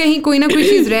कहीं ना कहीं कोई ना कोई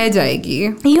चीज रह जाएगी.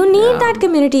 You need that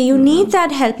community, you need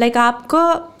that help. Like आपको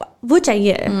वो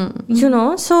चाहिए, you know.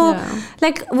 So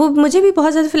like वो मुझे भी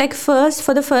बहुत ज़्यादा like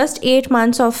for the first 8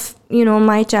 months of you know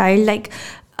my child, like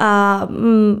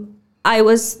I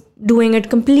was doing it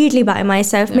completely by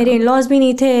myself. मेरे in-laws भी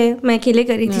नहीं थे, मैं अकेले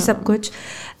कर रही थी सब कुछ.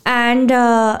 And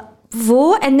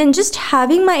and then just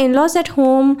having my in-laws at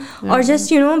home or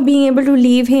just you know being able to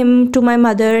leave him to my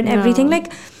mother and everything,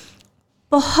 like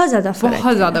बहुत ज़्यादा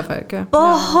फ़र्क है.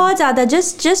 बहुत ज़्यादा.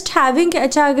 Just having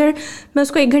अच्छा अगर मैं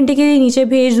उसको 1 घंटे के लिए नीचे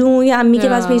भेज दूँ या अम्मी के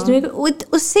पास भेज दूँ,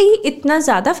 उससे ही इतना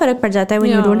ज़्यादा फ़र्क पड़ जाता है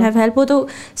when you don't have help. वो तो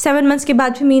 7 months के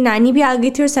बाद फिर मेरी नानी भी आ गई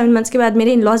थी और 7 months के बाद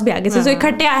मेरे in-laws भी आ गए थे. So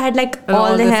इकट्ठे I had like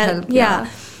all the help.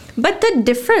 But the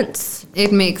difference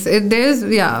it makes it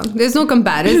there's no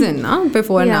comparison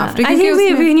before and after. I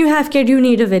think when you have kid you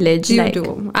need a village. You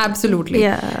do absolutely.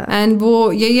 And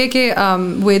वो यही है कि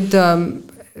with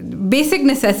basic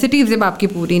necessities जब आपकी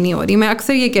पूरी नहीं हो रही, मैं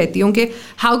अक्सर ये कहती हूँ कि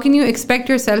how can you expect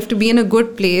yourself to be in a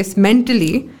good place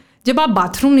mentally जब आप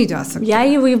बाथरूम नहीं जा सकते.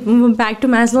 Back to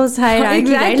Maslow's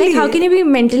hierarchy, right? Like how can you be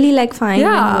mentally like fine?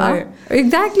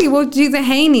 Exactly. वो चीज़ें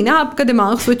हैं ही नहीं ना, आपका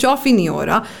दिमाग स्विच ऑफ ही नहीं हो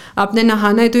रहा. आपने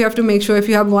नहाना है तो you have to make sure if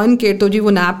you have 1 kid तो जी वो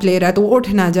नैप ले रहा है तो वो उठ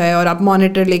ना जाए और आप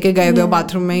मॉनिटर लेके गए हुए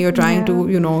बाथरूम में, you are trying to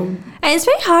you know. And it's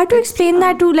very hard to explain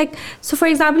that to like, so for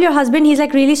example your husband he's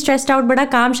like really stressed out, बड़ा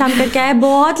काम शाम करके आया,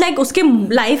 बहुत like उसके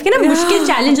life के ना मुश्किल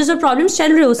challenges और problems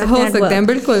चल रहे हो सकते हैं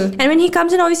बिल्कुल. And when he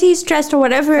comes in obviously he's stressed or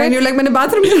whatever and you're like मैंने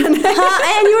bathroom जाना है.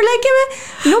 And you're like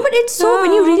no but it's so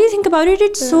when you really think about it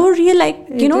it's so real, like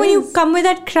you know when you come with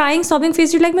that crying sobbing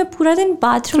face you're like मैं पूरा दिन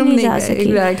bathroom नहीं जा सकी.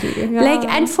 Exactly. Like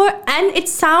and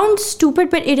it sounds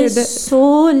stupid but it is so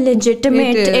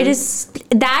legitimate. It is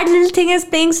that little thing is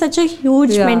playing such a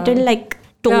huge mental like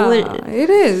toll. It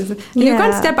is. You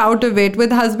can't step out of it.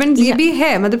 With husbands ये भी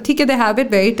है, मतलब ठीक है they have it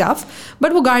very tough,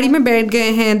 but वो गाड़ी में बैठ गए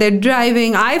हैं, they're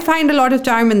driving. I find a lot of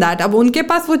charm in that. अब उनके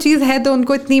पास वो चीज़ है तो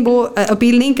उनको इतनी वो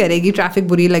अपील नहीं करेगी, ट्रैफिक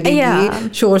बुरी लगेगी,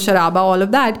 शोर शराबा, all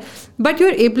of that. But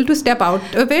you're able to step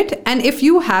out of it, and if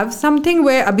you have something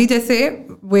where अभी जैसे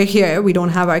we're here, we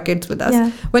don't have our kids with us. Yeah.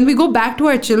 When we go back to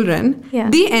our children, Yeah.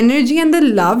 the energy and the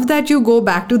love that you go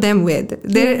back to them with,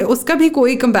 there uska bhi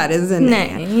koi comparison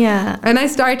nahi hai. Yeah. And I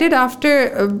started after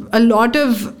a lot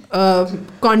of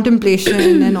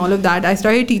contemplation and all of that. I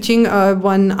started teaching a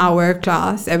 1-hour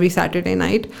class every Saturday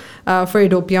night for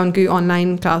Edopia. Unki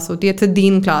online class hoti hai. It's a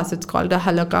Deen class. It's called a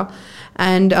halaka.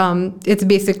 And it's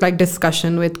basic like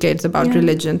discussion with kids about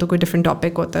religion. तो कोई different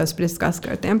topic होता है, उस पर discuss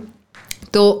करते हैं.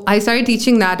 So I started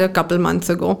teaching that a couple months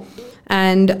ago.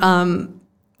 And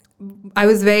I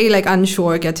was very like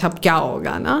unsure कि अच्छा अब क्या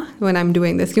होगा ना when I'm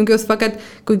doing this. क्योंकि उस वक्त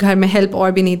कोई घर में help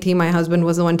और भी नहीं थी. My husband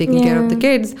was the one taking care of the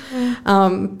kids.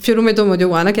 शुरू में तो मुझे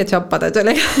हुआ ना कि अच्छा अब पता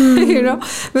चलेगा. You know,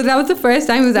 but that was the first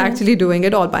time he was actually doing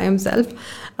it all by himself.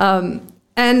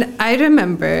 And I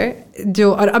remember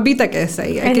जो और अभी तक ऐसा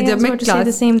ही है कि जब मैं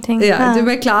क्लास जब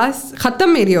मैं क्लास ख़त्म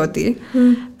मेरी होती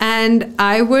and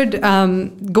I would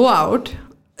go out,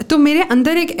 तो मेरे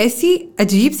अंदर एक ऐसी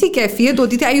अजीब सी कैफियत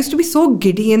होती थी. आई used to be so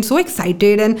giddy and so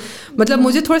excited and मतलब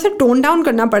मुझे थोड़ा सा टोन डाउन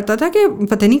करना पड़ता था कि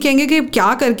पता नहीं कहेंगे कि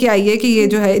क्या करके आई है कि ये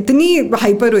जो है इतनी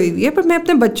हाइपर हुई हुई है. पर मैं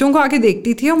अपने बच्चों को आके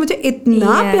देखती थी और मुझे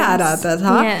इतना प्यार आता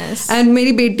था. एंड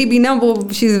मेरी बेटी भी ना वो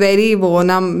शी इज़ वेरी वो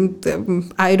ना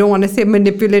आई डोंट वांट टू से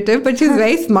manipulative but she is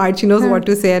very smart. She knows what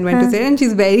to से एंड व्हेन टू से and she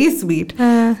is very sweet.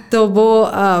 तो वो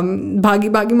भागी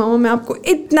भागी मामा मैं आपको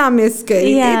इतना मिस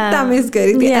करी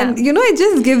थी. And you know it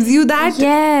just gives you that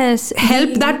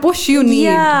help, that push you need.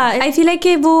 I feel like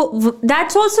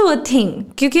that's also a thing.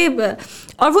 क्योंकि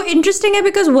और वो interesting है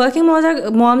because working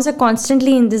moms are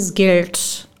constantly in this guilt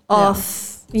of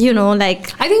you know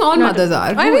like I think all mothers are.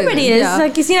 Everybody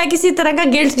is. किसी ना किसी तरह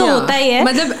का guilt तो होता ही है.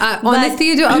 मतलब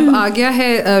honestly जो अब आ गया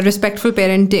है respectful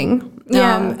parenting.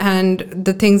 And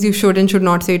the things you should and should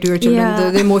not say to your children,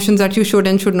 the emotions that you should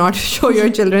and should not show your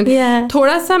children.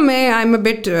 Thoda sa I'm a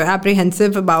bit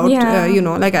apprehensive about, you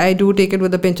know, like I do take it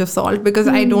with a pinch of salt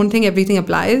because I don't think everything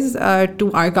applies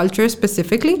to our culture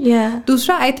specifically.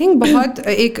 Dusra, I think बहुत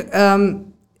एक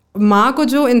माँ को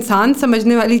जो इंसान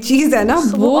समझने वाली चीज है ना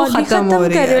वो खत्म हो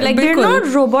रही है. Like they're not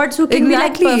robots who can be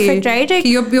like perfect, right?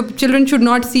 Your children should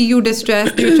not see you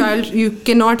distressed. Your child, you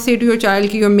cannot say to your child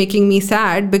कि you're making me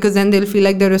sad because then they'll feel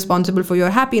like they're responsible for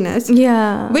your happiness.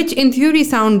 Which in theory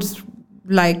sounds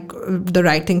like the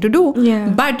right thing to do.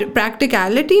 But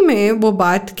practicality में वो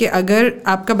बात कि अगर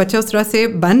आपका बच्चा उस तरह से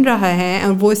बन रहा है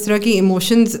और वो इस तरह की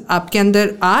emotions आपके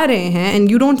अंदर आ रहे हैं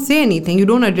and you don't say anything, you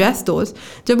don't address those,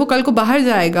 जब वो कल को बाहर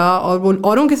जाएगा और वो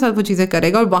औरों के साथ वो चीज़ें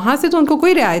करेगा और वहाँ से तो उनको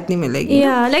कोई रियायत नहीं मिलेगी.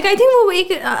 Like I think वो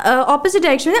एक opposite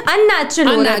direction है,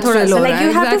 unnatural हो रहा है थोड़ा सा. Like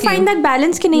you have to find that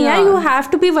balance कि नहीं यार, you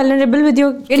have to be vulnerable with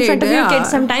your in front of your kids.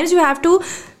 Sometimes you have to,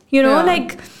 you know,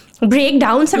 like break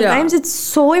down sometimes. It's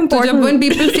so important. So when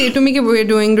people say to me that we're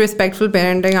doing respectful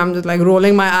parenting, I'm just like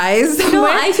rolling my eyes. No,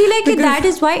 I feel like that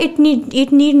is why it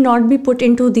need not be put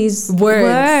into these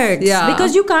words.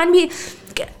 Because you can't be.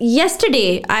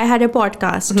 Yesterday I had a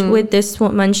podcast with this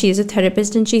woman. She's a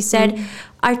therapist and she said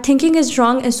our thinking is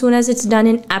wrong as soon as it's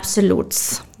done in absolutes.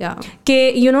 कि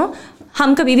you know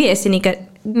हम कभी भी ऐसे नहीं कर.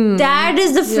 That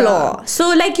is the flaw. So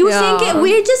like you saying that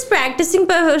we're just practicing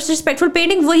respectful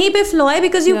parenting, wahi pe flaw hai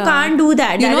because you can't do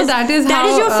that. That is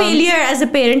your failure as a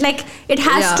parent. Like it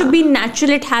has to be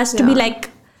natural. It has to be like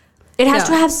it has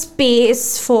to have space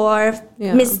for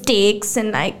mistakes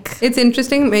and like. It's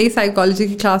interesting. मेरी psychology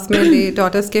की class में they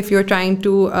taught us कि if you're trying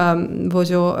to वो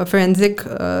जो forensic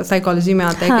psychology में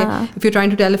आता है कि if you're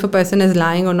trying to tell if a person is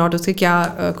lying or not उसके क्या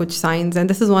कुछ signs,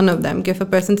 and this is one of them कि if a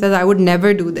person says I would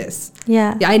never do this,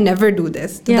 I never do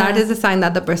this, so that is a sign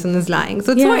that the person is lying.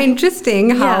 So it's so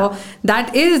interesting how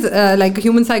that is like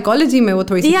human psychology में वो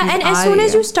थोड़ी सी and as soon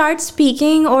as you start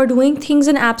speaking or doing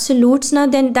things in absolutes ना,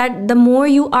 then that the more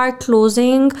you are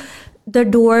closing the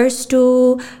doors to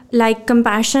like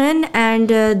compassion and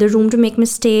the room to make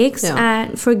mistakes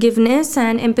and forgiveness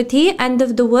and empathy. And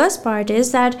the worst part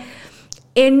is that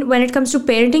when it comes to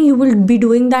parenting, you will be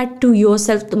doing that to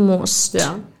yourself the most.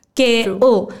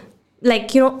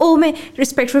 Like you know, मैं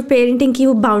respectful parenting की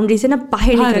वो boundary से ना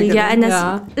बाहर निकल गया, and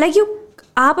that's like you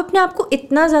आप अपने आप को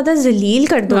इतना ज़्यादा जलील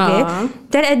कर दोगे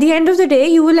that at the end of the day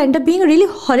you will end up being a really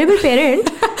horrible parent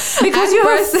because you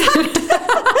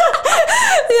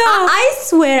I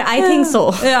swear I think so.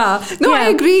 I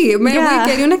agree. मैं वही कह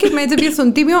रही हूँ ना कि मैं जब ये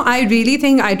सुनती भी हूँ, I really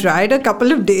think I tried a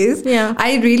couple of days. I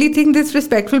really think this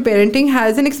respectful parenting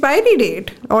has an expiry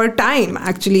date or time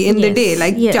actually in the day.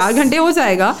 Like 4 घंटे हो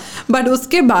जाएगा, but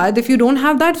उसके बाद if you don't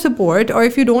have that support or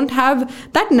if you don't have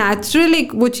that natural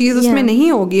एक वो चीज़ उसमें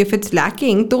नहीं होगी, if it's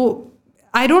lacking, तो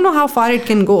I don't know how far it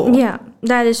can go.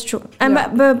 That is true. And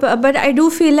but I do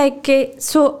feel like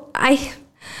so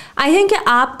I think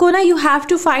aapko na, you have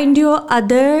to find your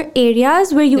other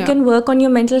areas where you can work on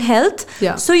your mental health.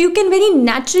 Yeah. So you can very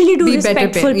naturally do Be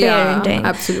respectful parenting.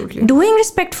 Yeah, absolutely. Doing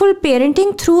respectful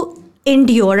parenting through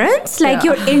endurance, like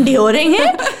you're enduring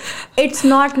it, it's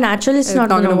not natural, it's not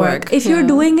going to work. If you're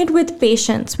doing it with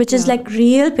patience, which is like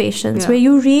real patience, where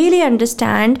you really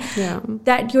understand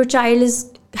that your child is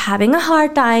having a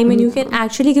hard time and you can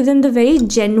actually give them the very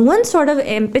genuine sort of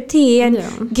empathy and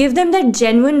give them that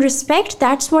genuine respect,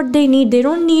 that's what they need. They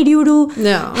don't need you to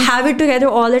have it together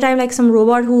all the time like some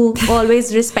robot who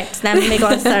always respects them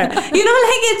because you know,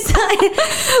 like it's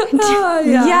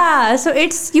so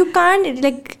it's, you can't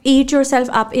like eat yourself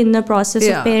up in the process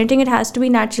of parenting. It has to be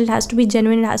natural, it has to be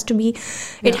genuine, it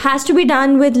has to be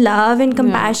done with love and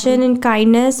compassion and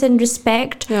kindness and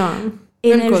respect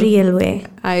in a real way.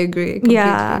 I agree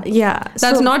completely. That's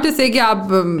so, not to say कि आप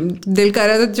दिल कर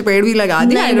रहे तो चपेट भी लगा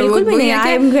दी. नहीं, बिल्कुल भी नहीं.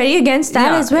 I'm very against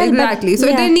that as well. Exactly. So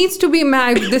there needs to be.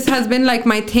 This has been like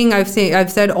my thing. I've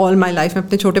said all my life. मैं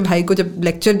अपने छोटे भाई को जब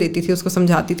lecture देती थी, उसको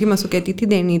समझाती थी, मैं उसको कहती थी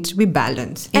there needs to be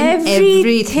balance in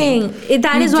everything.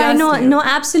 That is why no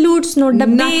absolutes, no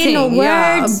debate, no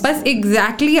words. बस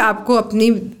exactly आपको अपनी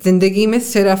जिंदगी में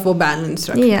सिर्फ वो balance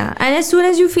रखना. Yeah. And as soon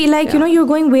as you feel like you know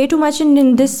you're going way too much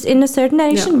in a certain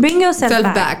direction, bring yourself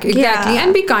back. Exactly.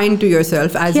 And be kind to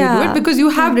yourself as you do it because you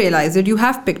have realized it, you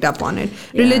have picked up on it.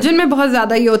 Religion में बहुत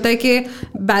ज़्यादा ये होता है कि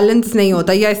balance नहीं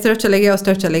होता, या इस तरफ चले गया उस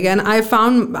तरफ चले गया. And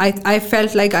I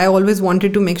felt like I always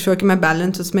wanted to make sure कि मैं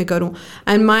balance उसमें करूँ.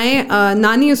 And my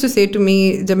नानी used to say to me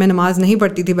जब मैं नमाज नहीं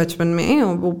पढ़ती थी बचपन में,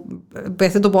 वो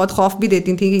वैसे तो बहुत खौफ भी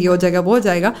देती थी कि ये हो जाएगा वो हो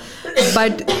जाएगा,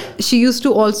 but she used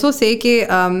to also say कि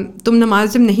तुम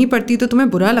नमाज जब नहीं पढ़ती तो तुम्हें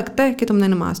बुरा लगता है कि तुमने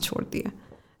नमाज छोड़ दी है.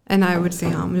 And I would say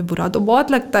हाँ मुझे बुरा तो बहुत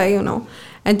लगता है, you know.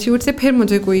 And she would say फिर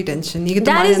मुझे कोई टेंशन नहीं कि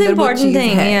तुम्हारे अंदर वो चीज़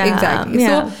है. Exactly.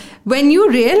 So when you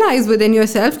realize within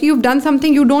yourself कि you've done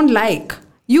something you don't like,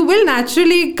 you will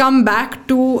naturally come back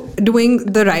to doing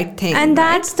the right thing. And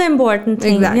that's the important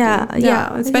thing. Exactly.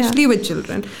 Yeah. Especially with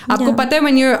children. आपको पता है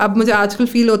when you're, अब मुझे आजकल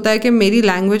feel होता है कि मेरी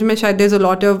language में शायद there's a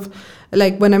lot of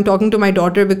like when I'm talking to my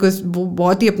daughter because वो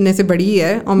बहुत ही अपने से बड़ी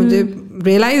है और मुझे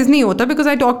realize नहीं होता because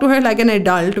I talk to her like an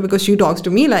adult because she talks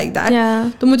to me like that.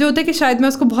 तो मुझे होता है कि शायद मैं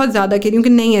उसको बहुत ज़्यादा कह रही हूँ कि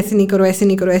नहीं ऐसे नहीं करो ऐसे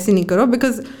नहीं करो ऐसे नहीं करो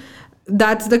because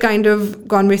that's the kind of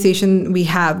conversation we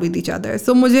have with each other.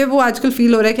 So मुझे वो आजकल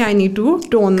feel हो रहा है कि I need to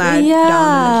tone that down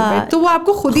a little bit. तो वो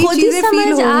आपको खुद ही चीज़ें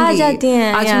feel होंगी.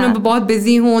 आजकल मैं बहुत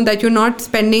busy हूँ that you're not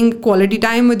spending quality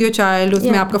time with your child.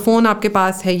 उसमें आपका phone आपके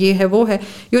पास है, ये है वो है.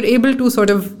 You're able to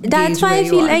sort of. That's why I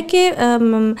feel like कि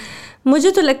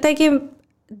मुझे तो लगता है कि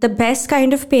the best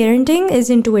kind of parenting is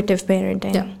intuitive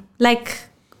parenting. Like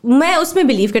मैं उसमें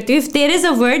believe करती हूँ. If there is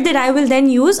a word that I will then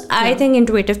use, I think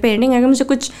intuitive parenting. अगर मुझे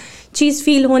कुछ चीज़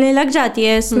feel होने लग जाती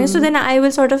है इसमें, so then I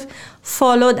will sort of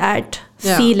follow that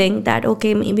feeling that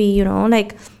okay maybe you know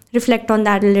like reflect on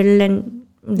that a little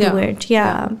and do it.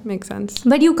 Yeah, makes sense.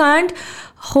 But you can't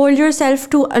hold yourself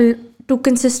to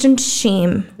consistent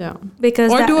shame. Yeah.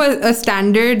 Because to a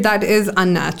standard that is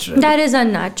unnatural. That is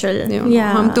unnatural.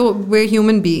 Yeah. We're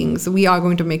human beings. We are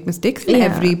going to make mistakes in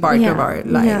every part of our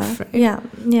life. Yeah.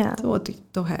 Right? Yeah.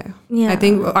 तो है. I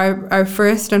think our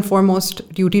first and foremost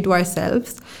duty to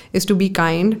ourselves is to be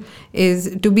kind, is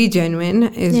to be genuine,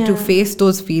 is to face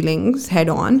those feelings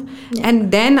head on.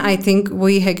 And then I think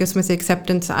वही है कि उसमें से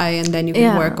acceptance आए and then you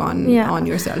can work on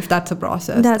yourself. That's a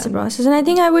process. That's a process. And I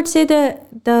think I would say the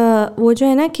वो जो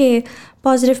है ना कि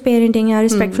positive parenting या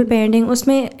respectful parenting,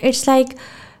 उसमें it's like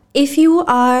if you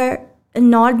are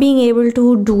not being able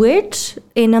to do it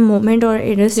in a moment or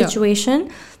in a situation,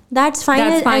 that's fine.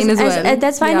 That's fine as well.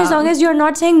 That's fine as long as you're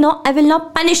not saying no, I will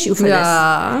not punish you for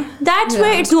this. That's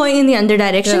where it's going in the other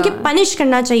direction. कि punish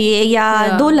करना चाहिए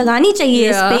या दो लगानी चाहिए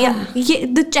इस पे या ये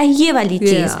तो चाहिए वाली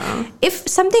चीज. If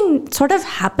something sort of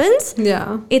happens,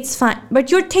 it's fine.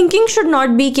 But your thinking should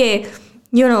not be के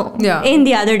you know in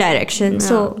the other direction.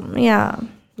 So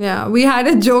Yeah, we had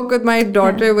a joke with my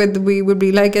daughter we would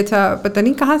be like अच्छा पता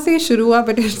नहीं कहाँ से शुरू हुआ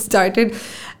but it started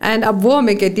and अब वो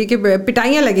हमें कहती है कि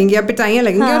पिटाइयाँ लगेंगी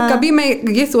और कभी मैं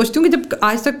ये सोचती हूँ कि जब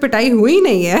आज तक पिटाई हुई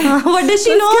नहीं है what does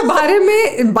she know? उसके बारे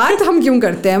में बात हम क्यों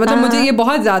करते हैं मतलब मुझे ये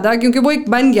बहुत ज़्यादा क्योंकि वो एक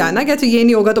बन गया ना कि अच्छा ये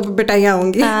नहीं होगा तो पिटाइयाँ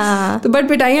होंगी तो बट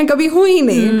पिटाइयाँ कभी हुई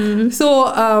नहीं सो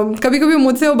कभी कभी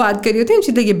मुझसे वो बात करी होती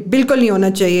है ये बिल्कुल नहीं होना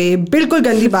चाहिए ये बिल्कुल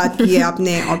गंदी बात की है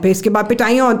आपने और फिर इसके बाद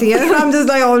पिटाइयाँ होती हैं I'm just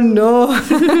like oh no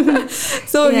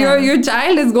so your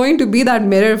child is going to be that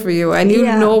mirror for you and you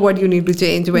know what you need to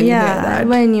change when you hear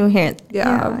that. You hear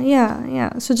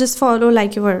yeah. So just follow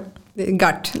like your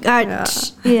gut.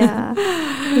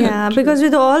 Yeah. Because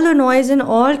with all the noise in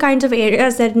all kinds of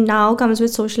areas that now comes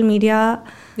with social media,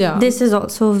 this is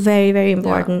also very very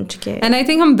important. And I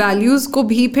think हम values को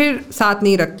भी फिर साथ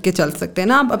नहीं रख के चल सकते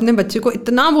ना. आप अपने बच्चे को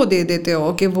इतना वो दे देते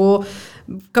हो कि वो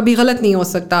कभी गलत नहीं हो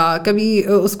सकता, कभी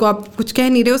उसको आप कुछ कह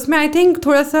नहीं रहे. उसमें आई थिंक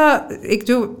थोड़ा सा एक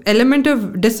जो एलिमेंट ऑफ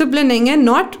डिसिप्लिनिंग है,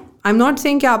 not I am not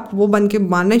saying कि आप वो बन के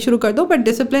मारना शुरू कर दो, but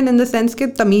discipline in the sense कि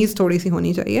तमीज़ थोड़ी सी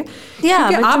होनी चाहिए.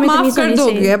 आप माफ कर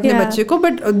दोगे अपने बच्चे को,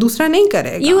 बट दूसरा नहीं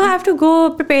करेगा. You have to go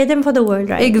prepare them for the world,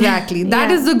 right? Exactly.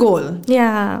 That is the goal.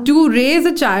 Yeah. To raise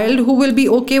a child who will be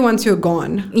okay once you're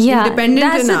gone. Yeah. Independent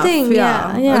that's enough. The thing.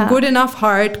 Yeah. A good enough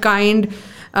heart, kind.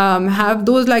 Have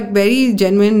those like very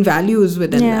genuine values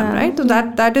within them, right? So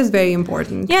that is very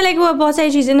important. Yeah, like वो बहुत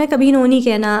सारी चीजें ना कभी no नहीं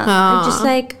कहना. Just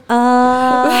like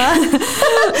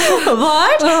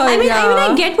what? I mean I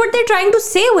get what they're trying to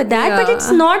say with that, but it's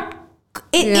not.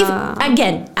 If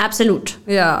again, absolute.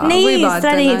 Yeah. नहीं इस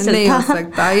तरह नहीं हो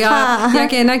सकता. या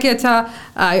कहना कि अच्छा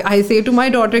I say to my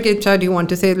daughter कि अच्छा do you want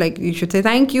to say like you should say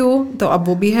thank you. तो अब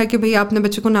वो भी है कि भाई आपने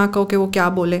बच्चे को ना कहो कि वो क्या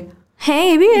बोले. है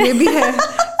ये भी है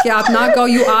कि आप ना कहो.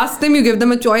 You ask them, you give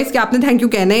them a choice कि आपने थैंक यू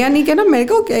कहना है या नहीं कहना. मेरे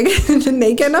को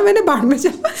नहीं कहना, मैंने बाद में जा.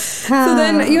 सो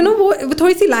देन यू नो वो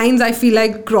थोड़ी सी lines I feel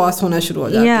like cross होना शुरू हो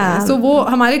जाती है. सो वो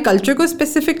हमारे कल्चर को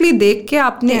स्पेसिफिकली देख के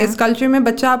आपने इस कल्चर में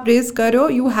बच्चा आप रेज कर रहे हो,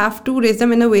 you have to raise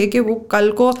them in a way कि वो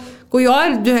कल को कोई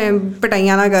और जो है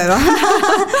पिटाइयाँ ना कर रहा.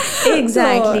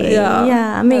 Exactly.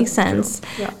 Yeah, makes sense.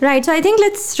 Right. So I think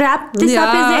let's wrap this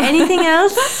up. Is there anything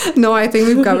else? No, I think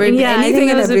we've covered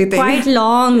anything and everything.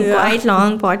 Quite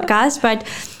long podcast, but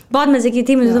बहुत मजे की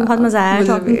थी. मुझे तो बहुत मजा आया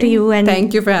talking to you, and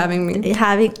thank you for having me.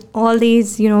 Having all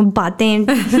these, बातें.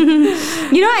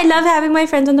 I love having my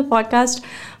friends on the podcast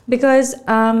because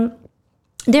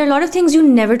there are a lot of things you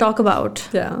never talk about.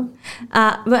 Yeah.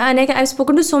 And I've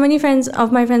spoken to so many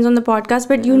of my friends on the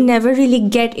podcast, but you never really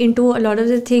get into a lot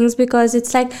of the things because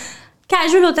it's like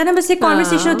casual होता है ना, बस एक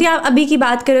conversation होती है. आप अभी की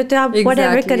बात कर रहे होते हो, आप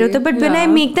whatever कर रहे होते हो. But when I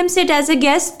make them sit as a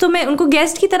guest, तो मैं उनको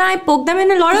guest की तरह I poke them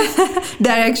in a lot of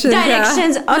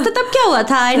directions. और तो तब क्या हुआ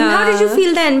था? And how did you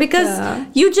feel then? Because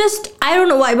you just, I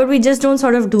don't know why, but we just don't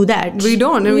sort of do that. We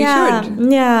don't, and we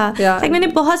should. Yeah. Like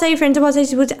मैंने बहुत सारी friends से बहुत सारी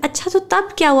चीज़ पूछी. अच्छा तो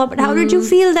तब क्या हुआ? But how did you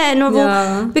feel then? और वो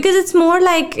because it's more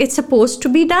like it's supposed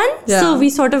to be done, so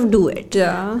we sort of do it.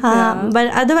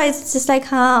 But otherwise it's just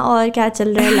like हाँ और क्या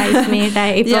चल रहा है life में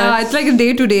type. It's like a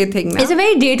day-to-day thing now. It's a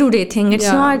very day-to-day thing. It's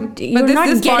not, you're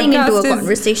not getting into a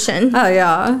conversation.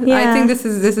 I think this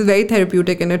is very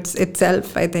therapeutic in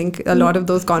itself. I think a lot of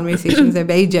those conversations are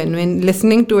very genuine.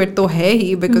 Listening to it to hai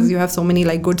hi, because you have so many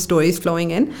like good stories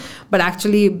flowing in, but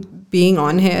actually being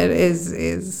on here is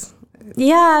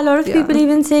yeah, a lot of people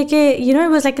even say ke, it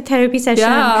was like a therapy session.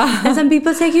 And some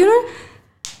people say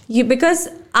because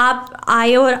आप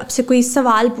आए और आपसे कोई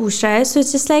सवाल पूछ रहा है, so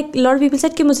it's just like a lot of people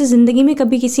said कि मुझे जिंदगी में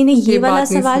कभी किसी ने ये वाला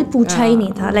सवाल पूछा ही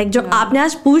नहीं था, like जो आपने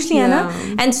आज पूछ लिया ना.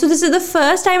 And so this is the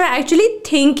first time I'm actually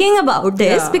thinking about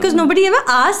this because nobody ever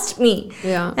asked me.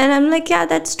 And I'm like, yeah,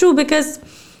 that's true, because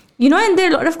and there are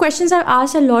a lot of questions I've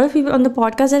asked a lot of people on the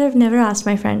podcast that I've never asked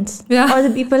my friends or the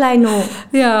people I know.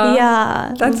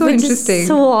 That's so interesting. Is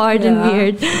so odd and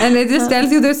weird. And it just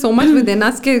tells you there's so much within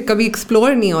us कि कभी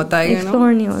explore नहीं होता है.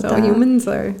 Explore नहीं होता. So humans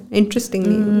are interesting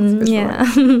beings.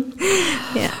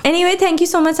 Yeah. Anyway, thank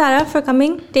you so much, Sarah, for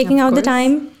coming, taking out the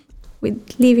time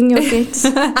with leaving your kids.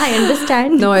 I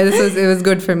understand. No, it was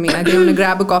good for me. I think I'm going to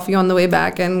grab a coffee on the way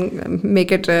back and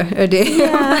make it a day.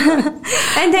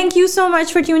 And thank you so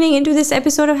much for tuning into this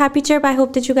episode of Happy Chirp. I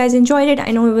hope that you guys enjoyed it.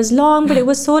 I know it was long, but it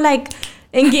was so like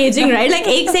engaging, right? Like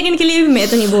 1 second के लिए भी मैं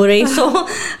तो नहीं बोल रही. So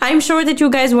I'm sure that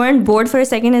you guys weren't bored for a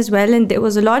second as well, and there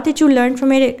was a lot that you learned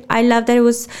from it. I love that it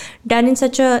was done in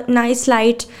such a nice,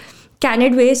 light,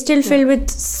 candid way, still filled with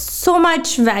so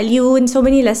much value and so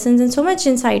many lessons and so much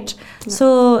insight. So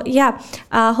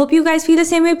hope you guys feel the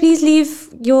same way. Please leave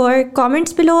your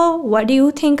comments below. What do you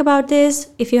think about this?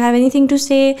 If you have anything to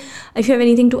say, if you have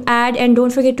anything to add, and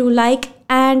don't forget to like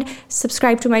and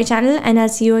subscribe to my channel, and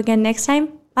I'll see you again next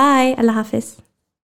time. Bye. Allah Hafiz.